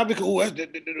 Not because, oh, that's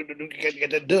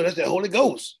the Holy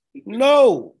Ghost.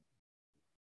 No.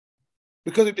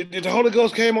 Because if the Holy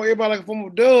Ghost came on everybody like a form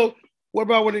of dove, what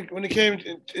about when it came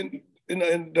in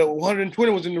the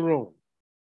 120 was in the room?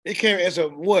 It came as a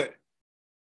what?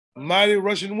 Mighty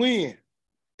rushing wind.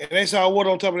 And they saw water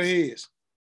on top of their heads.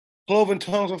 Cloven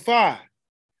tongues of fire.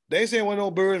 They say when no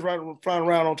birds flying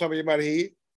around on top of everybody's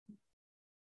head.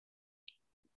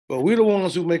 But we're the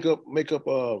ones who make up, we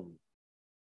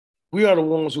are the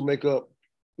ones who make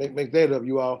that up,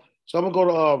 you all. So I'm gonna go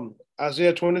to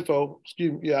Isaiah 24.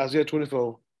 Isaiah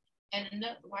 24. And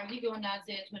while you go into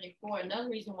Isaiah 24, another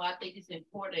reason why I think it's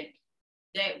important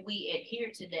that we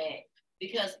adhere to that,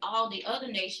 because all the other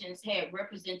nations had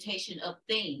representation of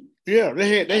things. Yeah,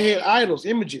 they had idols,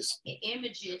 images. And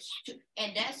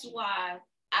that's why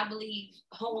I believe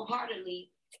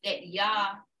wholeheartedly that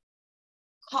Yah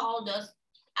called us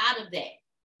out of that,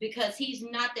 because he's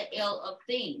not the El of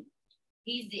things.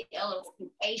 He's the El of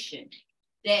creation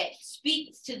that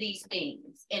speaks to these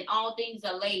things, and all things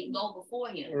are laid low before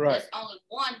him. Right. There's only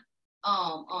one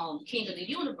king of the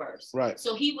universe. Right.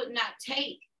 So he would not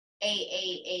take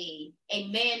a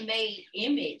man-made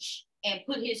image and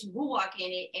put his ruach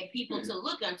in it and people to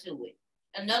look unto it.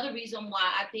 Another reason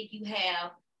why I think you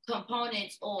have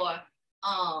components or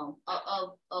of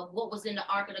what was in the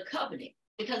Ark of the Covenant,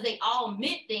 because they all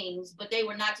meant things, but they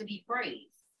were not to be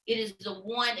praised. It is the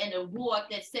one and the ruach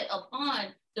that set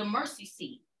upon the mercy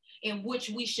seat in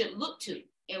which we should look to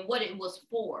and what it was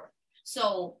for.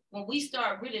 So when we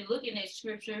start really looking at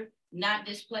scripture, not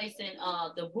displacing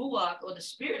the ruach or the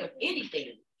spirit of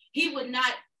anything, he would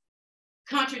not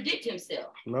contradict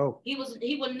himself. No. He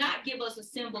would not give us a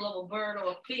symbol of a bird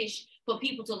or a fish for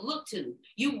people to look to.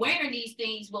 You wearing these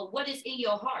things, but what is in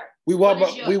your heart? We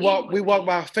walk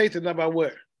by faith and not by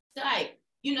what? Like,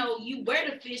 you know, you wear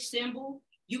the fish symbol,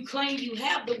 you claim you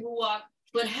have the ruach,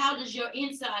 but how does your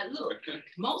inside look?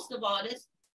 Most of all,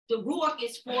 the ruach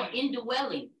is for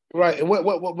indwelling. Right. And what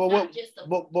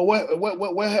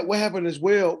happened as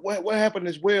well? What happened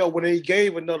as well when they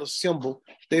gave another symbol?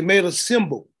 They made a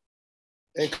symbol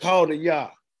and called it Yah.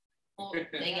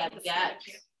 They got God.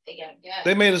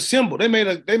 They made a symbol. They made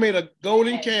a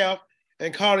golden calf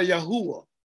and called it Yahuwah.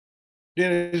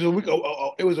 Then it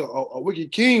was a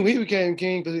wicked king. He became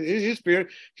king because his spirit.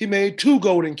 He made 2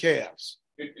 golden calves.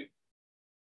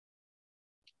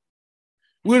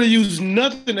 We're to use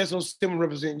nothing that's on symbol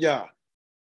represent Yah.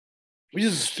 We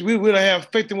don't have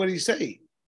faith in what he say.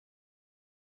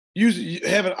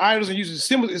 Having idols and using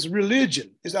symbols is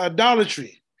religion. It's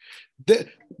idolatry.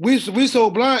 We so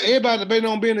blind. Everybody debating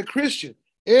on being a Christian.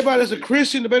 Everybody that's a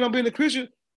Christian debating on being a Christian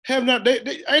have not.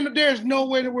 There's no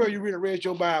way in the world you really read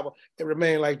your Bible and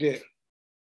remain like that.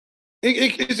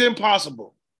 It's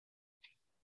impossible.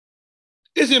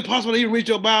 It's impossible to even read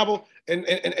your Bible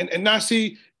and not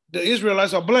see the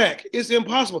Israelites are black. It's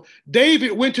impossible.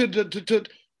 David went to the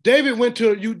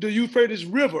Euphrates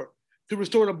River to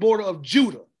restore the border of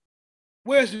Judah.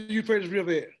 Where's the Euphrates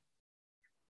River at?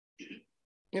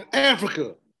 In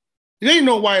Africa. There ain't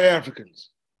no white Africans.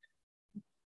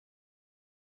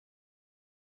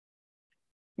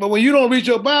 But when you don't read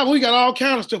your Bible, we got all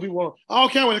kind of stuff we want, all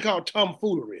kind of what they call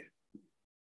tomfoolery.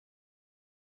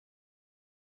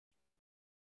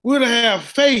 We're to have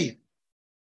faith.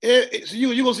 So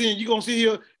you're gonna see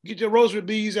here, get your rosary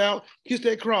beads out, kiss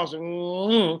that cross,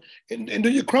 and do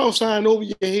your cross sign over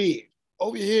your head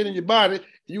and your body.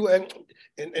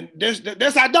 And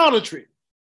that's idolatry.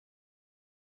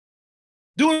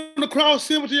 Doing the cross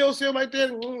symbol to yourself like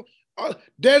that,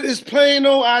 that is plain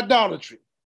old idolatry.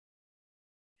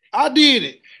 I did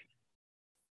it.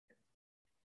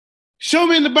 Show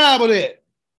me in the Bible that.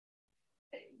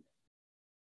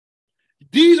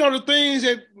 These are the things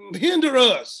that hinder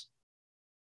us.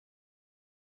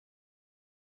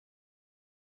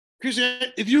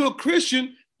 Christian, if you're a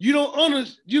Christian, you don't honor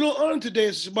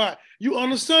today's Shabbat. You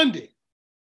honor Sunday.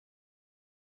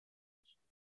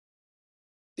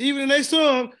 Even in their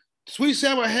song, Sweet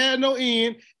Sabbath had no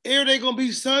end. Every day gonna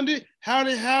be Sunday,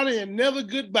 howdy, and never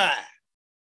goodbye.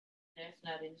 That's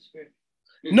not in the scripture.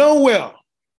 Nowhere.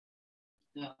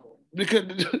 No. Because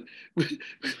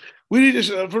we need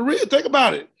to, for real, think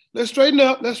about it. Let's straighten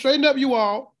up. Let's straighten up, you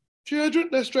all. Children,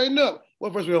 let's straighten up.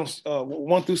 What verse we on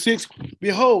 1 through 6?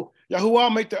 Behold,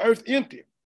 Yahuwah make the earth empty,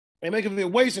 and make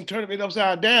it waste, and turn it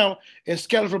upside down, and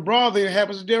scatter abroad the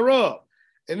inhabitants thereof.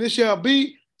 And it shall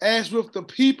be as with the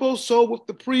people, so with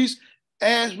the priest,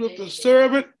 as with the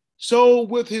servant, so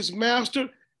with his master,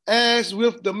 as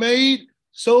with the maid,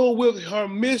 so with her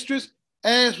mistress,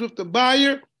 as with the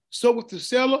buyer, so with the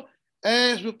seller,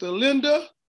 as with the lender,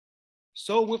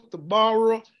 so with the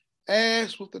borrower,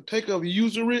 as with the taker of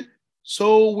usury,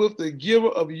 so with the giver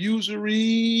of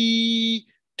usury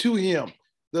to him.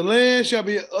 The land shall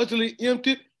be utterly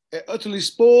emptied and utterly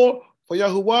spoiled, for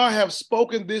Yahuwah have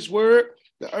spoken this word.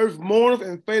 The earth mourneth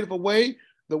and fadeth away.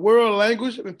 The world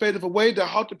languisheth and fadeth away. The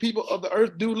haughty people of the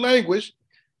earth do languish.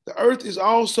 The earth is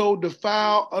also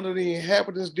defiled under the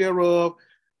inhabitants thereof,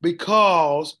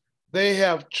 because they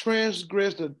have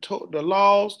transgressed the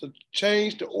laws, to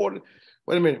change the order.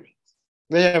 Wait a minute.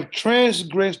 They have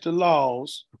transgressed the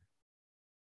laws,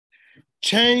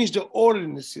 changed the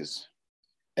ordinances,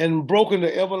 and broken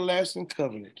the everlasting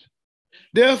covenant.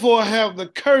 Therefore have the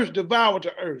curse devoured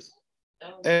the earth,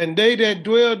 and they that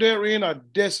dwell therein are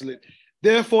desolate.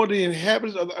 Therefore the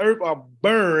inhabitants of the earth are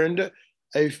burned,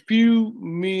 a few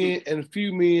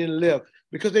men left.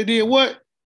 Because they did what?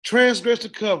 Transgressed the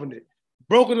covenant,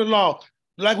 broken the law,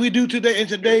 like we do today in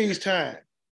today's time.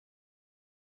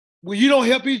 When you don't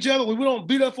help each other, when we don't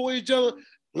beat up for each other,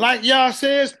 like Yah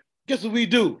says, guess what we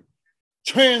do?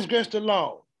 Transgress the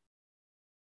law.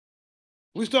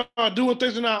 We start doing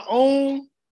things in our own,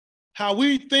 how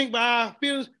we think by our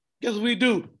feelings. Guess what we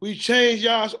do? We change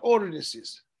Yah's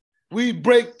ordinances. We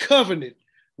break covenant.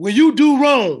 When you do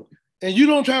wrong and you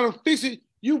don't try to fix it,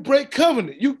 you break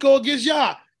covenant. You go against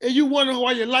Yah, and you wonder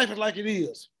why your life is like it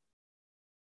is.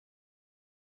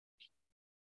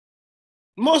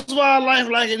 Most of our life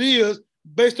like it is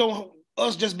based on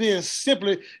us just being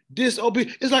simply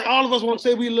disobedient. It's like all of us want to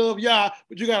say we love Yah,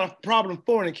 but you got a problem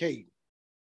fornicating.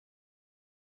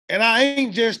 And I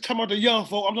ain't just talking about the young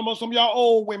folk. I'm talking about some of y'all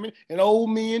old women and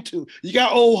old men too. You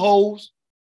got old hoes,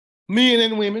 men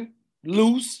and women,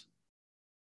 loose,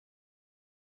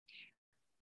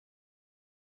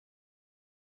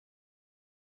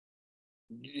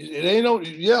 It ain't no,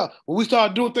 yeah. When we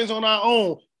start doing things on our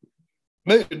own,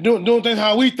 doing things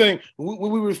how we think,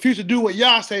 when we refuse to do what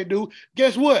Yah say do,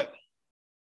 guess what?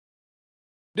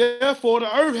 Therefore,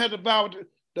 the earth had devoured,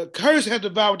 the curse had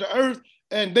devoured the earth,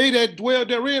 and they that dwell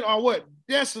therein are what?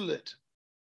 Desolate.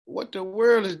 What the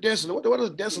world is desolate? What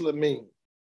does desolate mean?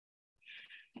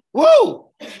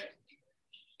 Whoa!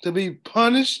 To be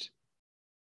punished,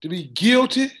 to be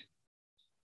guilty,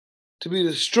 to be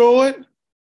destroyed,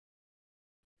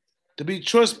 to be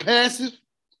trespassive.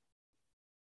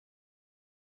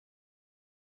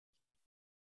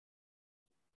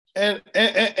 And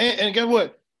guess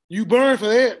what? You burn for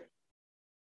that.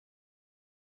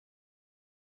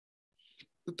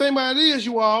 The thing about it is,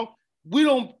 you all, we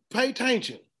don't pay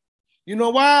attention. You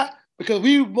know why? Because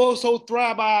we both so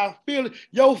thrive by our feelings.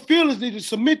 Your feelings need to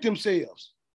submit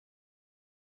themselves.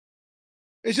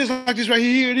 It's just like this right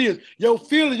here. It is. Your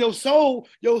feeling, your soul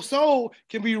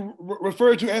can be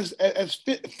referred to as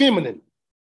feminine,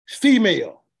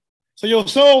 female. So your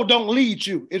soul don't lead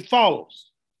you, it follows.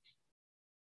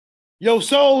 Your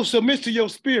soul submits to your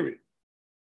spirit.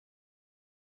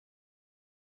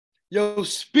 Your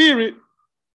spirit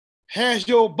has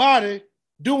your body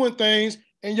doing things,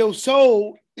 and your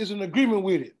soul is in agreement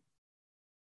with it.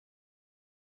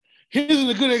 Here's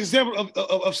a good example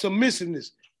of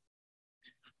submissiveness.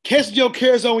 Casting your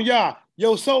cares on Yah.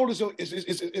 Your soul is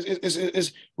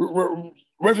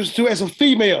referenced to as a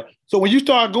female. So when you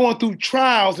start going through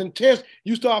trials and tests,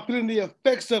 you start feeling the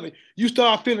effects of it. You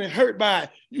start feeling hurt by it.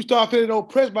 You start feeling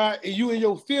oppressed by it, and you and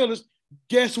your feelings,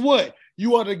 guess what?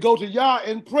 You are to go to Yah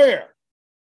in prayer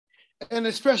and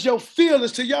express your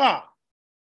feelings to Yah.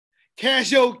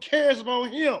 Cast your cares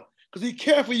upon him because he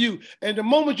cares for you. And the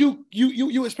moment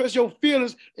you express your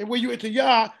feelings and when you're into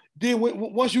Yah, then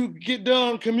once you get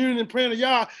done communing and praying to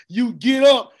Yah, you get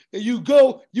up and you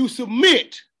go, you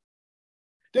submit.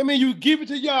 That means you give it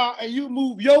to Yah and you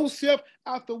move yourself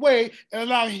out the way and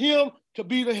allow him to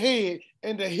be the head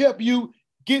and to help you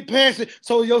get past it.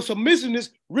 So your submissiveness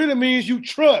really means you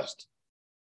trust.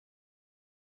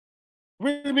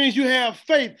 Really means you have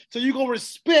faith. So you're going to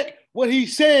respect what he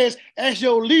says as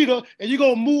your leader, and you're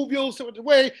going to move yourself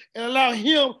away and allow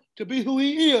him to be who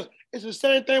he is. It's the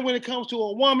same thing when it comes to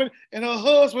a woman and her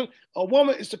husband. A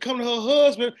woman is to come to her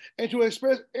husband and to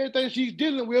express everything she's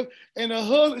dealing with, and her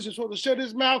husband is supposed to shut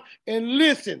his mouth and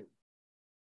listen.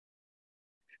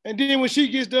 And then when she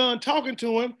gets done talking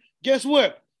to him, guess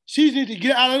what? She needs to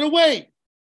get out of the way,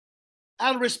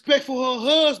 out of respect for her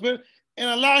husband, and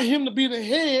allow him to be the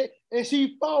head, and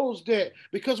she follows that.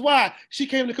 Because why? She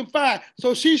came to confide.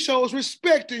 So she shows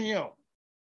respect to him.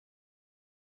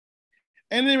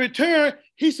 And in return,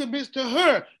 he submits to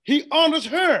her. He honors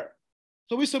her.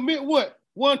 So we submit what?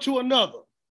 One to another.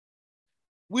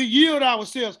 We yield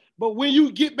ourselves. But when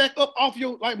you get back up off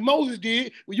your, like Moses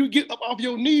did, when you get up off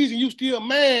your knees and you still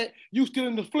mad, you still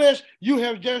in the flesh, you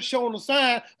have just shown a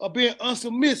sign of being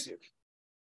unsubmissive.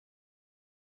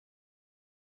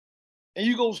 And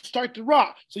you go strike the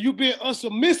rock. So you being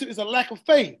unsubmissive is a lack of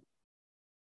faith.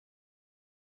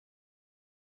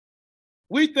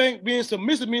 We think being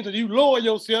submissive means that you lower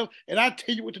yourself and I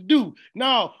tell you what to do.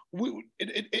 No,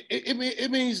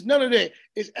 it means none of that.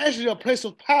 It's actually a place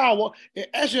of power. It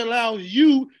actually allows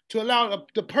you to allow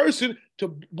the person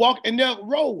to walk in their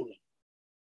role.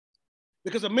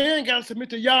 Because a man got to submit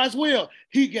to Yah as well.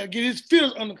 He got to get his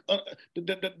feelings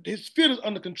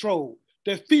under control,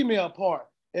 the female part,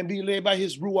 and be led by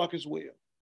his ruach as well.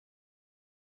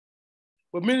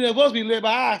 But many of us be led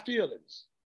by our feelings.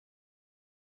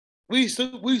 We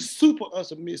super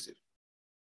unsubmissive.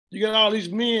 You got all these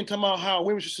men talking about how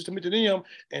women should submit to them,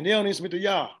 and they don't even submit to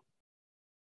Yah.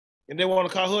 And they want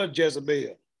to call her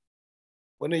Jezebel.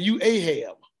 Well, then you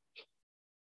Ahab.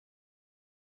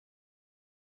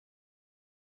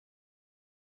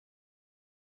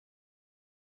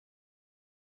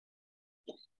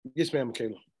 Yes, ma'am,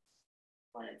 Michaela.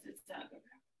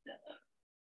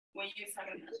 When you're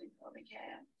talking about the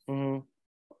calf, or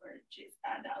just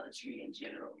idolatry in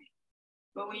general.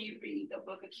 But when you read the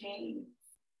book of Kings,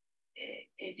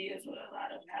 it deals with a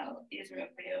lot of how Israel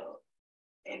fell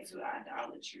into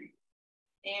idolatry.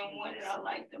 And one that I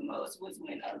liked the most was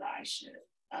when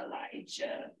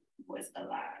Elijah was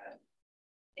alive,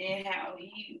 and how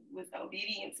he was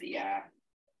obedient to Yah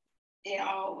in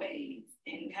all ways,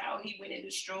 and how he went and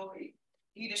destroyed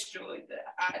the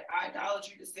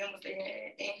idolatry, the symbols they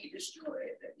had, and he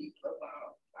destroyed the people of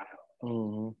Baal.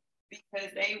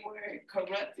 Because they were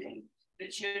corrupting the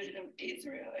children of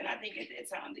Israel. And I think at that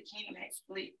time the kingdom had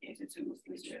split into two,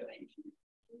 Israel and Judah.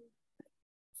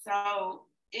 So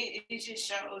it just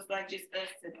shows, like, just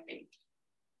us today,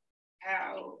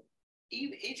 how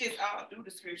even it just all through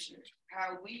the scripture,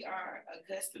 how we are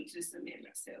accustomed to submit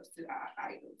ourselves to our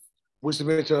idols. We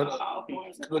submit to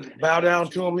bow down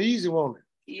to them easy, won't it?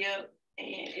 Yep.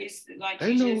 And it's like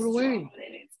they know the way.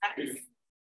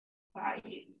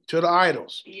 To the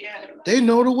idols. Yeah. Like, they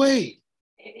know the way.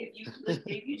 And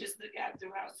if you just look out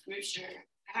throughout scripture,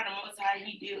 how the Most High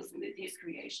He deals with His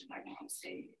creation, like Mom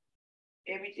said,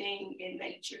 everything in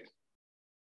nature.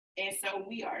 And so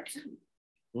we are too.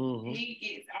 Mm-hmm. He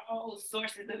gets all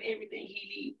sources of everything He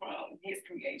needs from His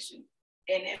creation.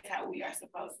 And that's how we are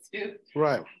supposed to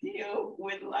deal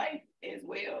with life as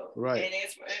well. Right. And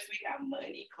as for us, we got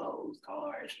money, clothes,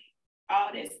 cars,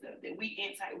 all that stuff that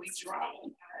we draw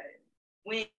on.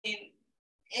 When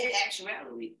in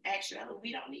actuality,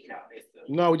 we don't need all this stuff.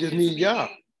 No, we just need y'all.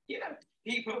 Yeah,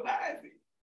 He provides it.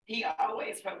 He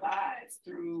always provides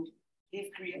through His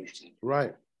creation.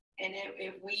 Right. And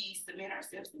if we submit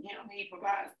ourselves to Him, He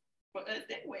provides for us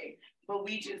that way. But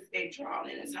we just get drawn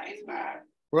and enticed by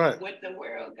what the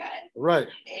world got. Right.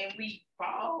 And we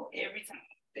fall every time.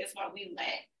 That's why we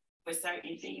lack for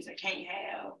certain things. I can't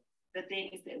have the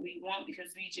things that we want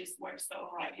because we just work so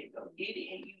hard to go get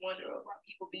it. And you wonder why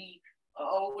people be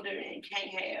older and can't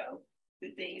have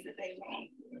the things that they want.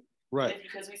 Right. It's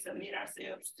because we submit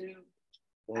ourselves to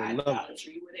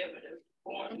idolatry, whatever the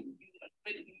form you want to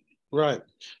put it in. Right.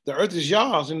 The earth is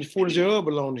yours and the fruit is yours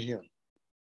belong to Him.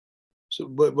 So,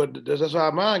 but that's how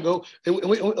our mind go.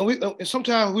 And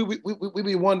sometimes we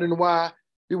be wondering why.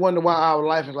 We wonder why our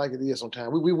life is like it is sometimes.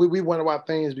 We wonder why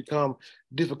things become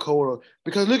difficult.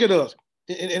 Because look at us.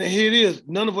 And here it is.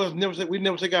 None of us never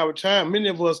take our time. Many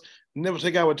of us never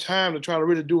take our time to try to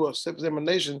really do a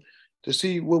self-examination to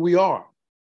see where we are.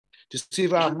 To see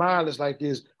if our mind is like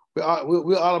this. We're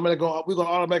gonna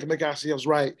automatically make ourselves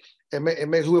right and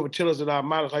make whoever tells us that our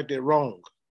mind is like that wrong.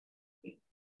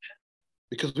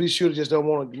 Because we just don't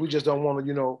want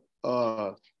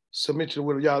to, submit to the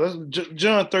will of y'all. That's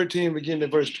John 13, beginning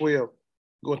at verse 12.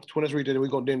 Going to 20, let's read that. We're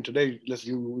going to do today. We're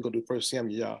going to do 1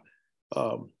 Samuel,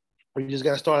 y'all. We just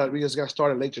got started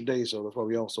late today, so that's why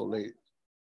we're on so late.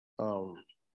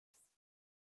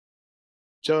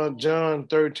 John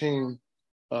 13,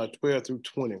 12 through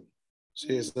 20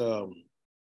 says, so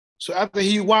after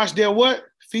he washed their what?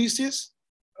 Feces?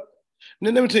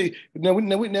 Now, let me tell you, let me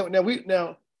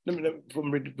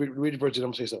read the verse and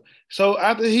I'm going to say so. So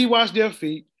after he washed their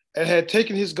feet and had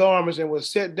taken his garments and was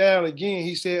set down again,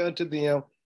 he said unto them,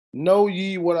 know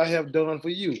ye what I have done for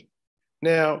you.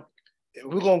 Now,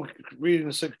 we're going to read in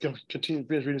a second, continue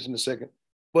reading this in a second.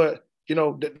 But,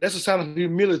 that's a sign of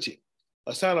humility,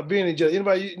 a sign of being a judge.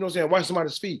 Anybody, wash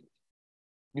somebody's feet.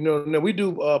 Now we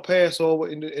do Passover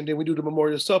and then we do the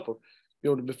Memorial Supper.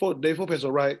 The day before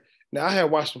Passover, right? Now, I have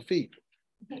washed some feet.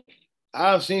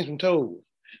 I've seen some toes.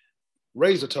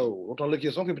 Razor toe. I'm trying to look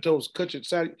here. Some people's toes cut you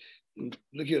side.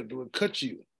 Look here, it will cut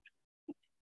you.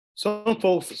 Some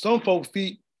folks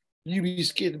feet you be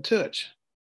scared to touch.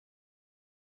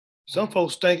 Some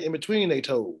folks stink in between their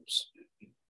toes.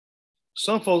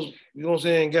 Some folks, got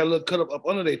a little cut up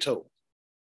under their toe.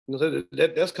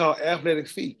 That's called athletic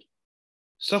feet.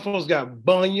 Some folks got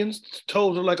bunions.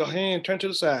 Toes look like a hand turned to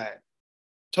the side.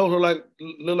 Toes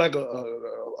look like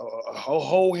a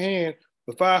whole hand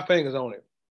with 5 fingers on it.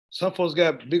 Some folks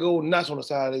got big old knots on the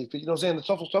side of their feet. You know what I'm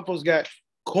saying? Some folks got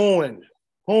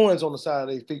horns on the side of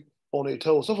their feet, on their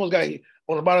toes. Some folks got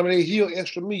on the bottom of their heel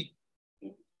extra meat.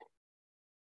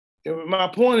 And my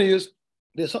point is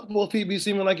that some folks' feet be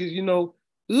seeming like it's, you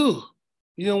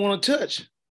don't want to touch.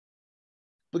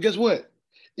 But guess what?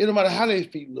 It don't matter how their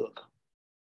feet look.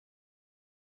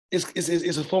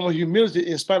 It's a form of humility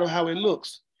in spite of how it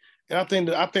looks. And I think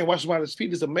washing somebody's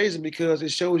feet is amazing because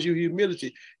it shows you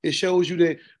humility. It shows you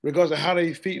that regardless of how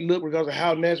their feet look, regardless of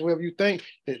how natural, whatever you think,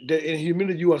 that in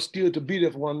humility you are still to be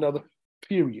there for one another,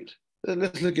 period.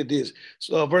 Let's look at this.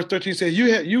 So verse 13 says,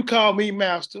 you call me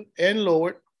master and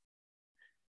Lord,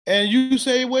 and you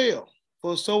say, well,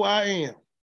 for so I am.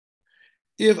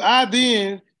 If I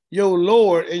then, your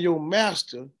Lord and your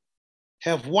master,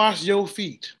 have washed your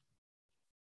feet,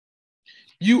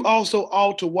 you also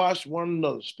ought to wash one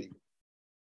another's feet.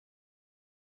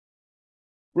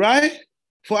 Right?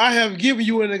 For I have given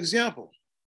you an example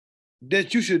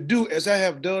that you should do as I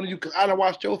have done to you, because I done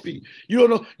washed your feet. You don't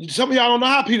know, some of y'all don't know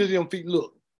how Peter's feet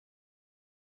look.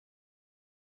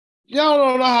 Y'all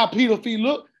don't know how Peter's feet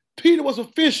look. Peter was a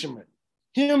fisherman.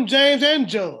 Him, James, and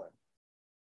John.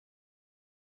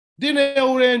 Then they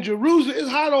over there in Jerusalem. It's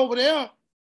hot over there.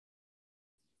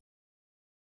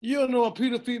 You don't know what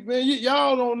Peter's feet, man.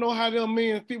 Y'all don't know how them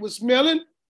men's feet was smelling.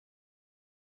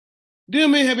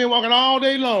 Them men have been walking all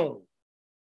day long.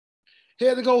 He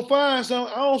had to go find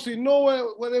something. I don't see nowhere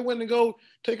where they went to go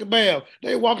take a bath.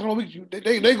 They walking on week.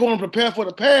 They going to prepare for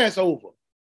the Passover.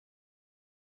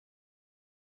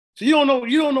 So you don't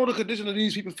know the condition of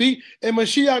these people's feet. And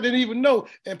Mashiach didn't even know.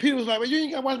 And Peter was like, well, you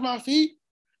ain't got to wash my feet.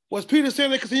 Was Peter saying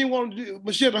that because he didn't want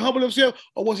Mashiach to humble himself,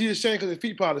 or was he just saying because his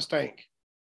feet probably stank?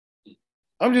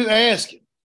 I'm just asking.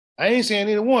 I ain't saying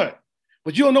either one.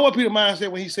 But you don't know what Peter's mind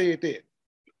said when he said that.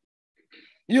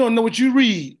 You don't know what you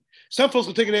read. Some folks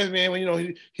will take it as, man,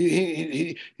 when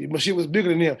Mashiach was bigger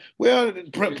than him. Well,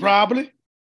 probably.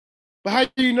 But how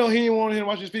do you know he didn't want him to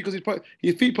wash his feet because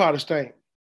his feet probably stank?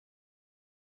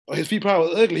 Or his feet probably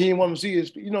was ugly. He didn't want him to see his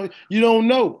feet. You don't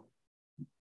know.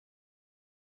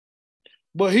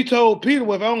 But he told Peter,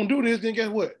 well, if I don't do this, then guess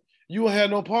what? You won't have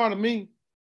no part of me.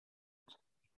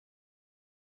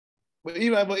 But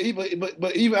even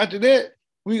after that,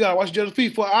 we got to wash each other's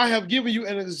feet. For I have given you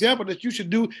an example that you should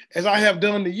do as I have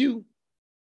done to you.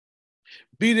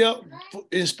 Be there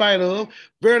in spite of.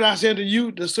 Verily I say unto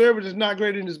you, the servant is not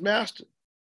greater than his master.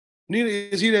 Neither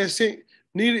is he that is sent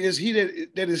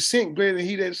greater than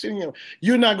he that is sent him.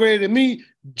 You're not greater than me,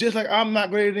 just like I'm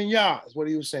not greater than y'all, is what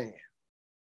he was saying.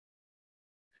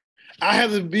 I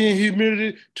have to be in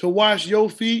humility to wash your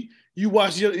feet. You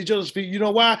wash each other's feet. You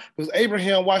know why? Because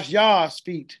Abraham washed y'all's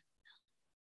feet.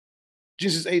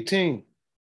 Genesis 18.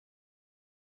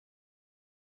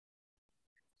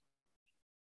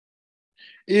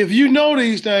 If you know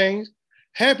these things,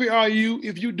 happy are you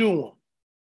if you do them.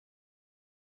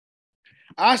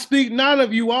 I speak not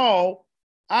of you all.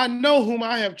 I know whom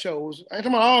I have chosen. I ain't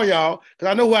talking about all y'all,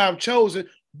 because I know who I have chosen,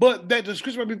 but that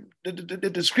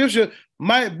the scripture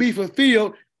might be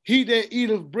fulfilled. He that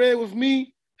eateth bread with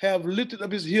me have lifted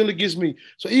up his heel against me.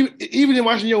 So even in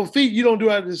washing your feet, you don't do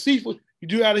it out of deceitful, you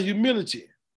do it out of humility.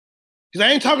 Because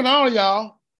I ain't talking to all of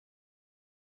y'all.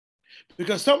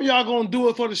 Because some of y'all gonna do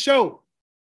it for the show.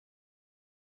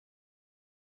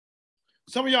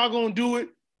 Some of y'all gonna do it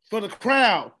for the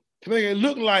crowd to make it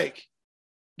look like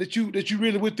that you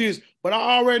really with this. But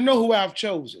I already know who I've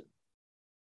chosen.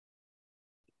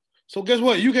 So guess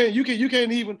what? You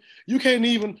can't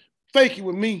even fake it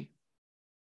with me.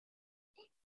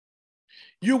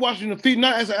 You're washing the feet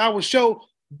not as an outward show,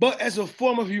 but as a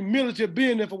form of humility of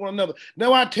being there for one another.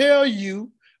 Now I tell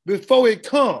you before it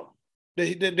comes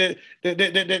that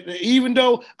even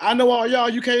though I know all y'all,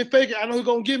 you can't fake it. I know who's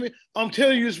gonna give me. I'm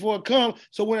telling you this before it comes.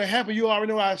 So when it happens, you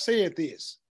already know I said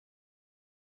this.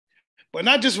 But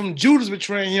not just from Judas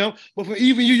betraying him, but from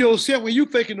even you yourself, when you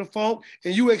faking the funk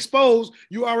and you expose,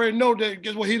 you already know that,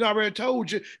 guess what, he already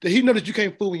told you, that he know that you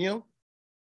can't fool him.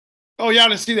 Oh, y'all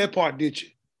didn't see that part, did you?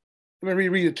 Let me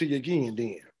reread it to you again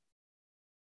then.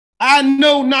 I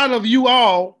know not of you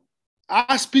all.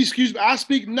 I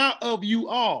speak not of you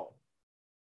all.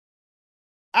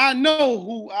 I know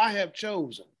who I have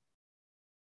chosen.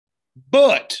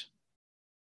 But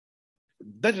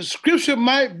that the scripture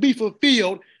might be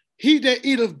fulfilled, he that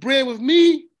eateth bread with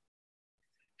me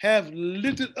have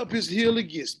lifted up his heel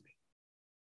against me.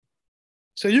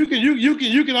 So you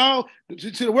can all see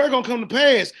the word gonna come to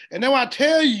pass. And now I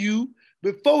tell you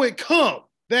before it come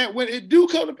that when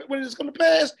it's gonna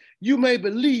pass, you may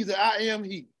believe that I am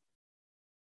he.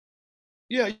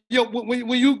 Yeah,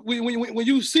 when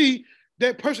you see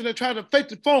that person that tried to fake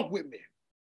the funk with me,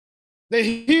 they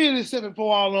hid himself in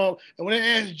for all along. And when they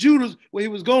asked Judas where he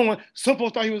was going, some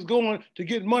folks thought he was going to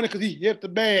get money because he left the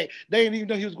bag. They didn't even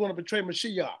know he was going to betray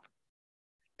Mashiach.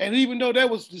 And even though that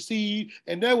was deceived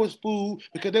and that was food,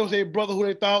 because there was a brother who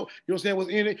they thought, you know what I'm saying, was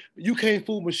in it, you can't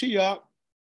fool Mashiach.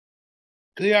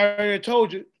 Because he already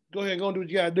told you, go ahead and go and do what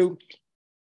you got to do.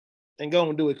 And go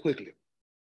and do it quickly.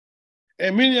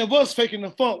 And many of us faking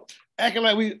the funk, acting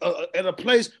like we at a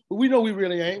place where we know we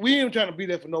really ain't. We ain't trying to be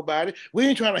there for nobody. We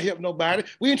ain't trying to help nobody.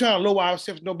 We ain't trying to lower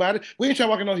ourselves to nobody. We ain't trying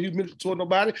to walk in no humility toward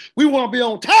nobody. We want to be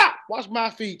on top. Wash my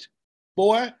feet.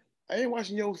 Boy, I ain't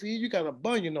washing your feet. You got a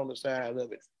bunion on the side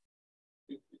of it.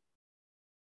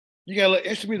 You got a little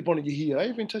extra meat up on your heel. I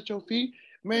ain't even touch your feet.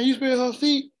 Man, you smell her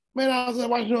feet. Man, I was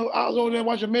over there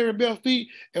watching Mary Bell's feet.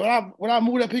 And when I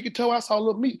moved that pinky toe, I saw a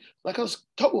little meat. Like her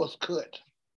toe was cut.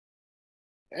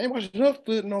 I ain't washing her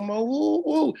foot no more. Woo,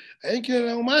 woo. I ain't getting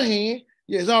it on my hand.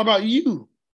 Yeah, it's all about you.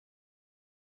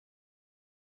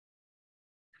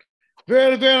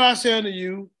 Verily, verily, I say unto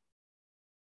you,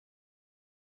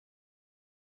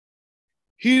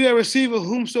 he that receiveth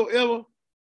whomsoever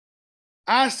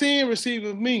I send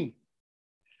receiveth me.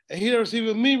 And he that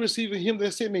receiveth me receiveth him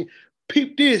that sent me.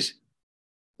 Peep this.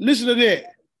 Listen to that.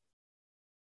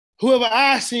 Whoever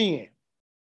I send.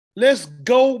 Let's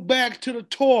go back to the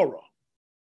Torah.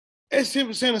 It's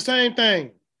simply saying the same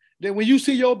thing. That when you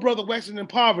see your brother waxing in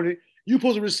poverty You're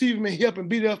supposed to receive him and help and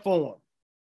be there for him.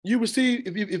 You receive,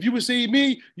 if you receive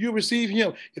me, you receive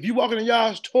him. If you walking in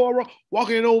Yah's Torah,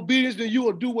 walking in obedience, then you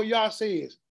will do what Yah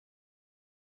says.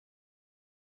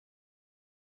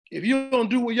 If you don't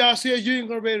do what Yah says, you ain't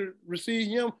going to be able to receive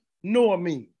him nor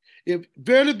me. If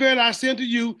verily, verily, I send to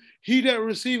you, he that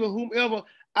receiveth whomever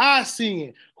I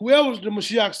send, whoever the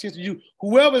Mashiach sends to you,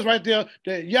 whoever is right there,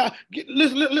 that Yah,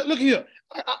 listen, look here.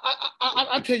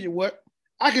 I tell you what,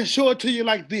 I can show it to you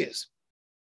like this.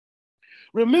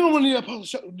 Remember when the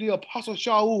Apostle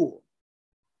Shaul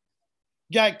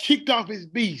got kicked off his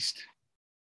beast?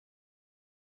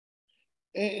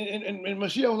 And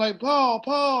Mashiach was like,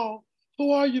 Paul,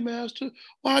 who are you, master?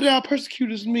 Why thou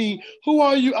persecutest me? Who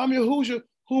are you? I'm your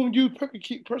whom you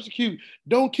persecute.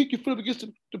 Don't kick your foot up against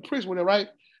the priest with it, right?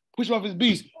 Push him off his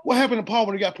beast. What happened to Paul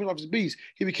when he got pushed off his beast?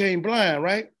 He became blind,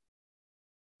 right?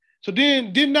 So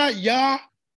then, did not Yah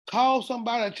call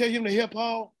somebody to tell him to help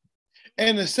Paul?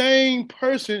 And the same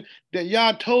person that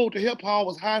Yah told to help Paul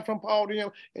was hiding from Paul to him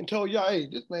and told Yah, hey,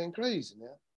 this man crazy, man.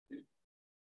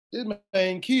 This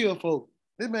man killed folks.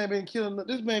 This man been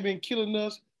killing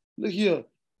us. Look here.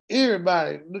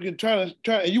 Everybody looking trying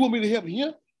and you want me to help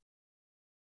him?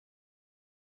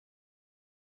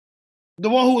 The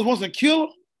one who was once a killer,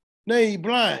 now he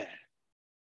blind.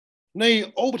 Now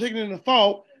he overtaken in the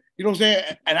fault, you know what I'm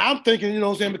saying? And I'm thinking, you know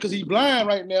what I'm saying, because he's blind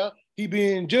right now, he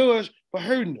being judged for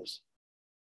hurting us.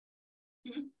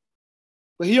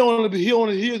 But he is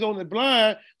only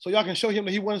blind, so y'all can show him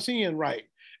that he wasn't seeing right.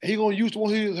 And he gonna use the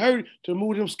one who was hurt to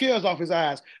move them scales off his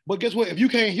eyes. But guess what? If you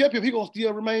can't help him, he gonna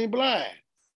still remain blind.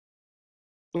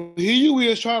 But here you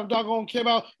is trying to doggone care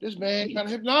about this man trying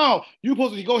to help. No, you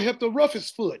supposed to go help the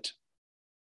roughest foot.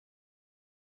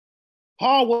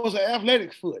 Paul was an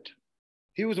athletic foot.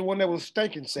 He was the one that was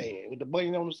stinking sand with the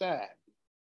button on the side.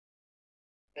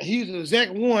 And he's the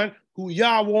exact one who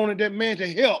Yah wanted that man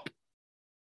to help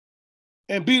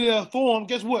and be there for him.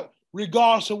 Guess what?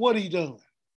 Regardless of what he done.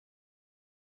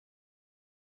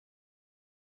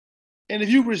 And if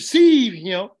you receive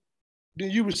him, then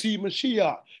you receive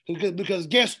Mashiach. Because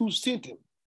guess who sent him?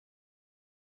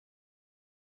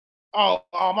 Oh,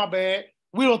 my bad.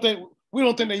 We don't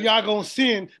think that y'all gonna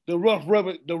send the rough,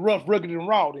 rugged, and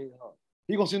raw. Then, huh?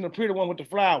 He gonna send the pretty one with the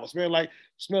flowers,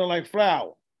 smelling like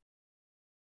flour.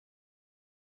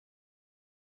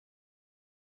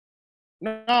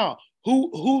 No,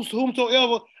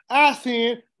 whomsoever I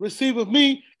send receiveth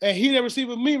me, and he that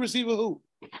receiveth me receiveth who?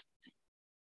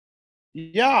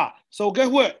 Yeah. So guess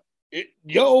what?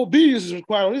 Your obedience is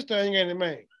required on this thing, ain't it,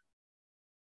 man?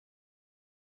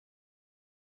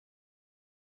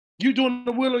 You doing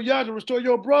the will of Yah to restore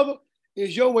your brother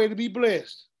is your way to be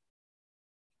blessed.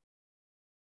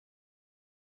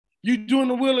 You doing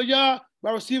the will of Yah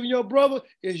by receiving your brother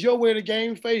is your way to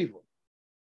gain favor.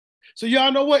 So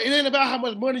y'all know what? It ain't about how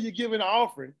much money you give in the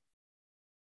offering.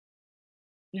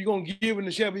 You're going to give in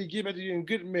the shall be given to you in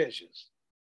good measures.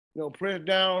 You know, press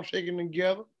down, shaking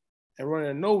together, and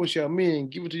running over shall men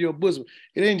give it to your bosom.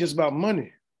 It ain't just about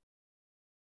money.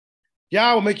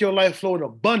 Yah will make your life flow in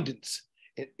abundance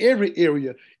in every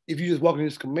area if you just walk in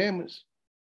his commandments.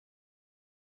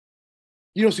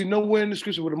 You don't see nowhere in the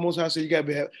scripture where the Most High said you got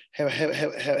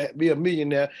to be a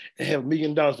millionaire and have $1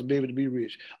 million to be able to be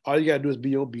rich. All you got to do is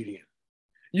be obedient.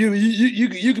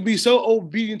 You can be so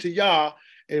obedient to Yah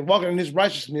and walking in his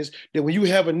righteousness that when you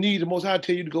have a need, the Most High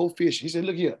tell you to go fishing. He said,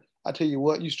 look here, I tell you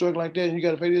what, you struggle like that and you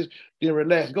got to pay this, then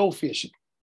relax, go fishing.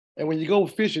 And when you go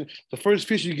fishing, the first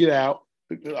fish you get out,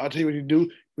 I'll tell you what you do.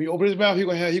 When you open his mouth, he's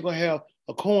gonna have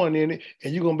a coin in it,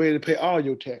 and you're gonna be able to pay all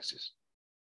your taxes.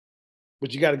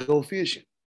 But you got to go fishing.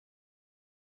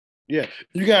 Yeah,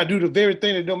 you got to do the very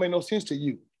thing that don't make no sense to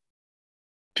you.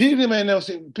 Peter them ain't never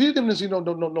seen. Peter them didn't see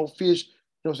no fish.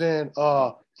 You know what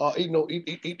I'm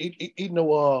saying? Eat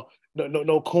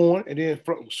no corn, and then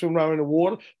swim around in the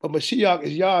water. But Mashiach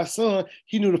is Yah's son.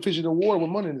 He knew the fish in the water with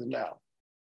money in his mouth.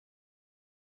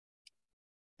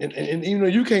 And even though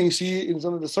you can't see it, it's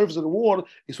under the surface of the water,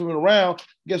 it's swimming around.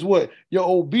 Guess what? Your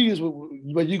obedience,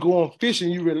 when you go on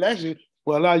fishing, you relaxing,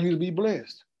 will allow you to be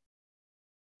blessed.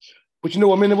 But you know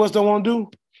what many of us don't want to do?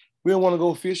 We don't want to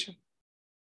go fishing.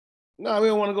 No, we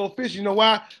don't want to go fishing. You know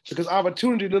why? Because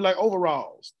opportunity look like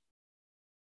overalls.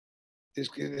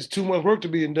 It's too much work to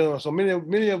be done. So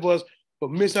many of us will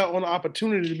miss out on the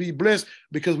opportunity to be blessed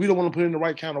because we don't want to put in the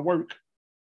right kind of work.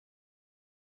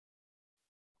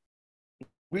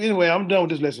 But anyway, I'm done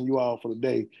with this lesson, you all, for the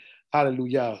day.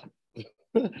 Hallelujah.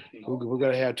 We're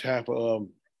gonna have time for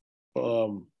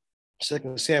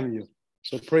 2 Samuel.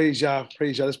 So praise Yah,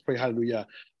 praise Yah. Let's pray, hallelujah.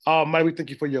 Almighty, we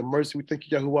thank you for your mercy. We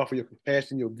thank you, Yahuwah, for your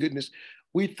compassion, your goodness.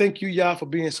 We thank you, Yah, for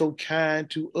being so kind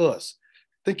to us.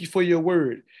 Thank you for your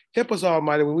word. Help us,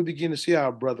 Almighty, when we begin to see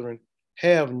our brethren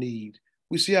have need.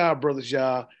 We see our brothers,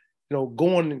 Yah,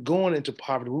 going into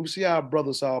poverty. We see our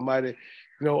brothers, Almighty,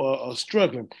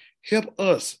 struggling. Help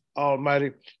us,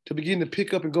 Almighty, to begin to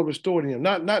pick up and go restore them.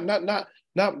 Not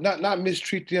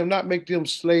mistreat them, not make them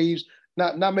slaves,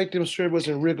 not make them serve us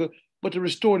in rigor, but to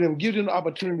restore them. Give them the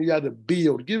opportunity, Yah, to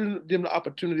build. Give them the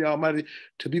opportunity, Almighty,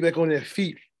 to be back on their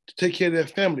feet, to take care of their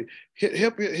family.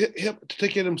 Help to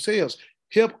take care of themselves.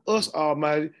 Help us,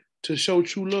 Almighty, to show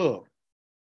true love.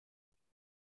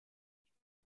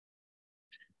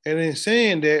 And in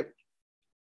saying that,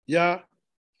 Yah,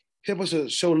 help us to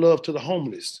show love to the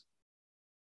homeless,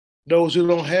 those who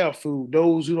don't have food,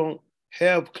 those who don't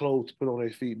have clothes to put on their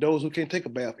feet, those who can't take a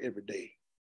bath every day.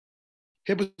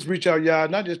 Help us reach out, Yah,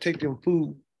 not just take them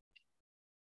food,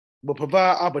 but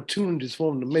provide opportunities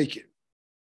for them to make it.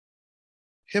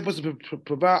 Help us to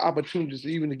provide opportunities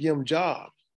even to give them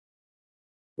jobs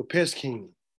with Pest King.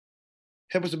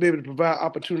 Help us to be able to provide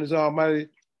opportunities, Almighty,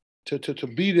 to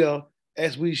be there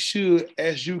as we should,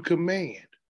 as you command.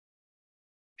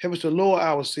 Help us to lower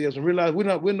ourselves and realize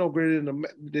we're no greater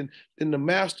than the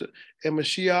Master and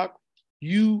Mashiach.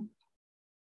 You,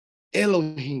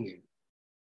 Elohim,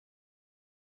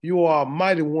 you are a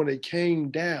mighty one that came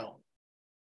down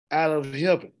out of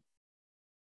heaven,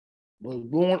 was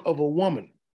born of a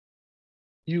woman.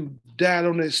 You died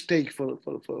on that stake for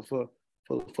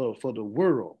the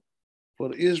world,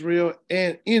 for Israel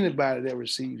and anybody that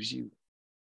receives you.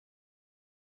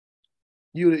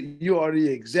 You are the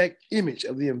exact image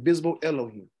of the invisible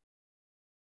Elohim.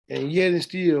 And yet and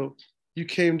still, you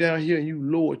came down here and you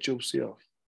lowered yourself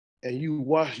and you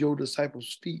washed your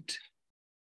disciples' feet,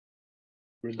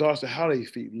 regardless of how their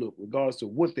feet look, regardless of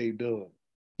what they've done.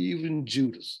 Even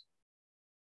Judas,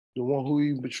 the one who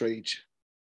even betrayed you.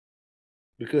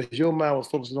 Because your mind was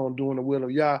focusing on doing the will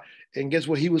of Yah. And guess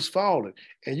what? He was falling.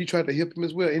 And you tried to help him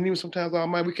as well. And even sometimes our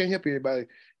mind, we can't help everybody,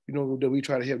 that we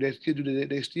try to help. They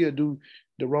still do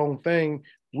the wrong thing.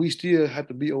 We still have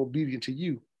to be obedient to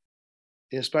you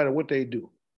in spite of what they do,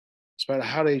 in spite of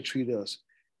how they treat us.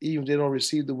 Even if they don't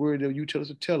receive the word that you tell us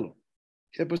to tell them.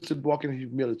 Help us to walk in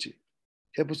humility.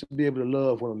 Help us to be able to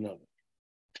love one another,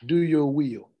 to do your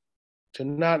will, to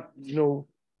not,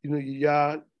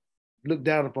 Yah, look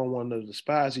down upon one another,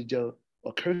 despise each other,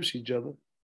 or curse each other.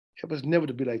 Help us never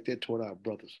to be like that toward our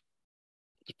brothers.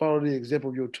 To follow the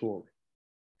example of your Torah.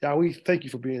 Yah, we thank you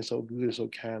for being so good and so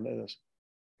kind to us.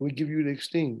 We give you the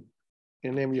esteem.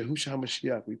 In the name of Yahushua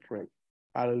HaMashiach, we pray.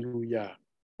 Hallelujah.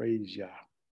 Praise Yah.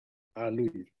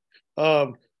 Hallelujah.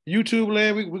 YouTube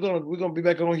land, we're gonna be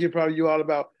back on here probably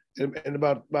in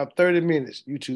about 30 minutes. YouTube.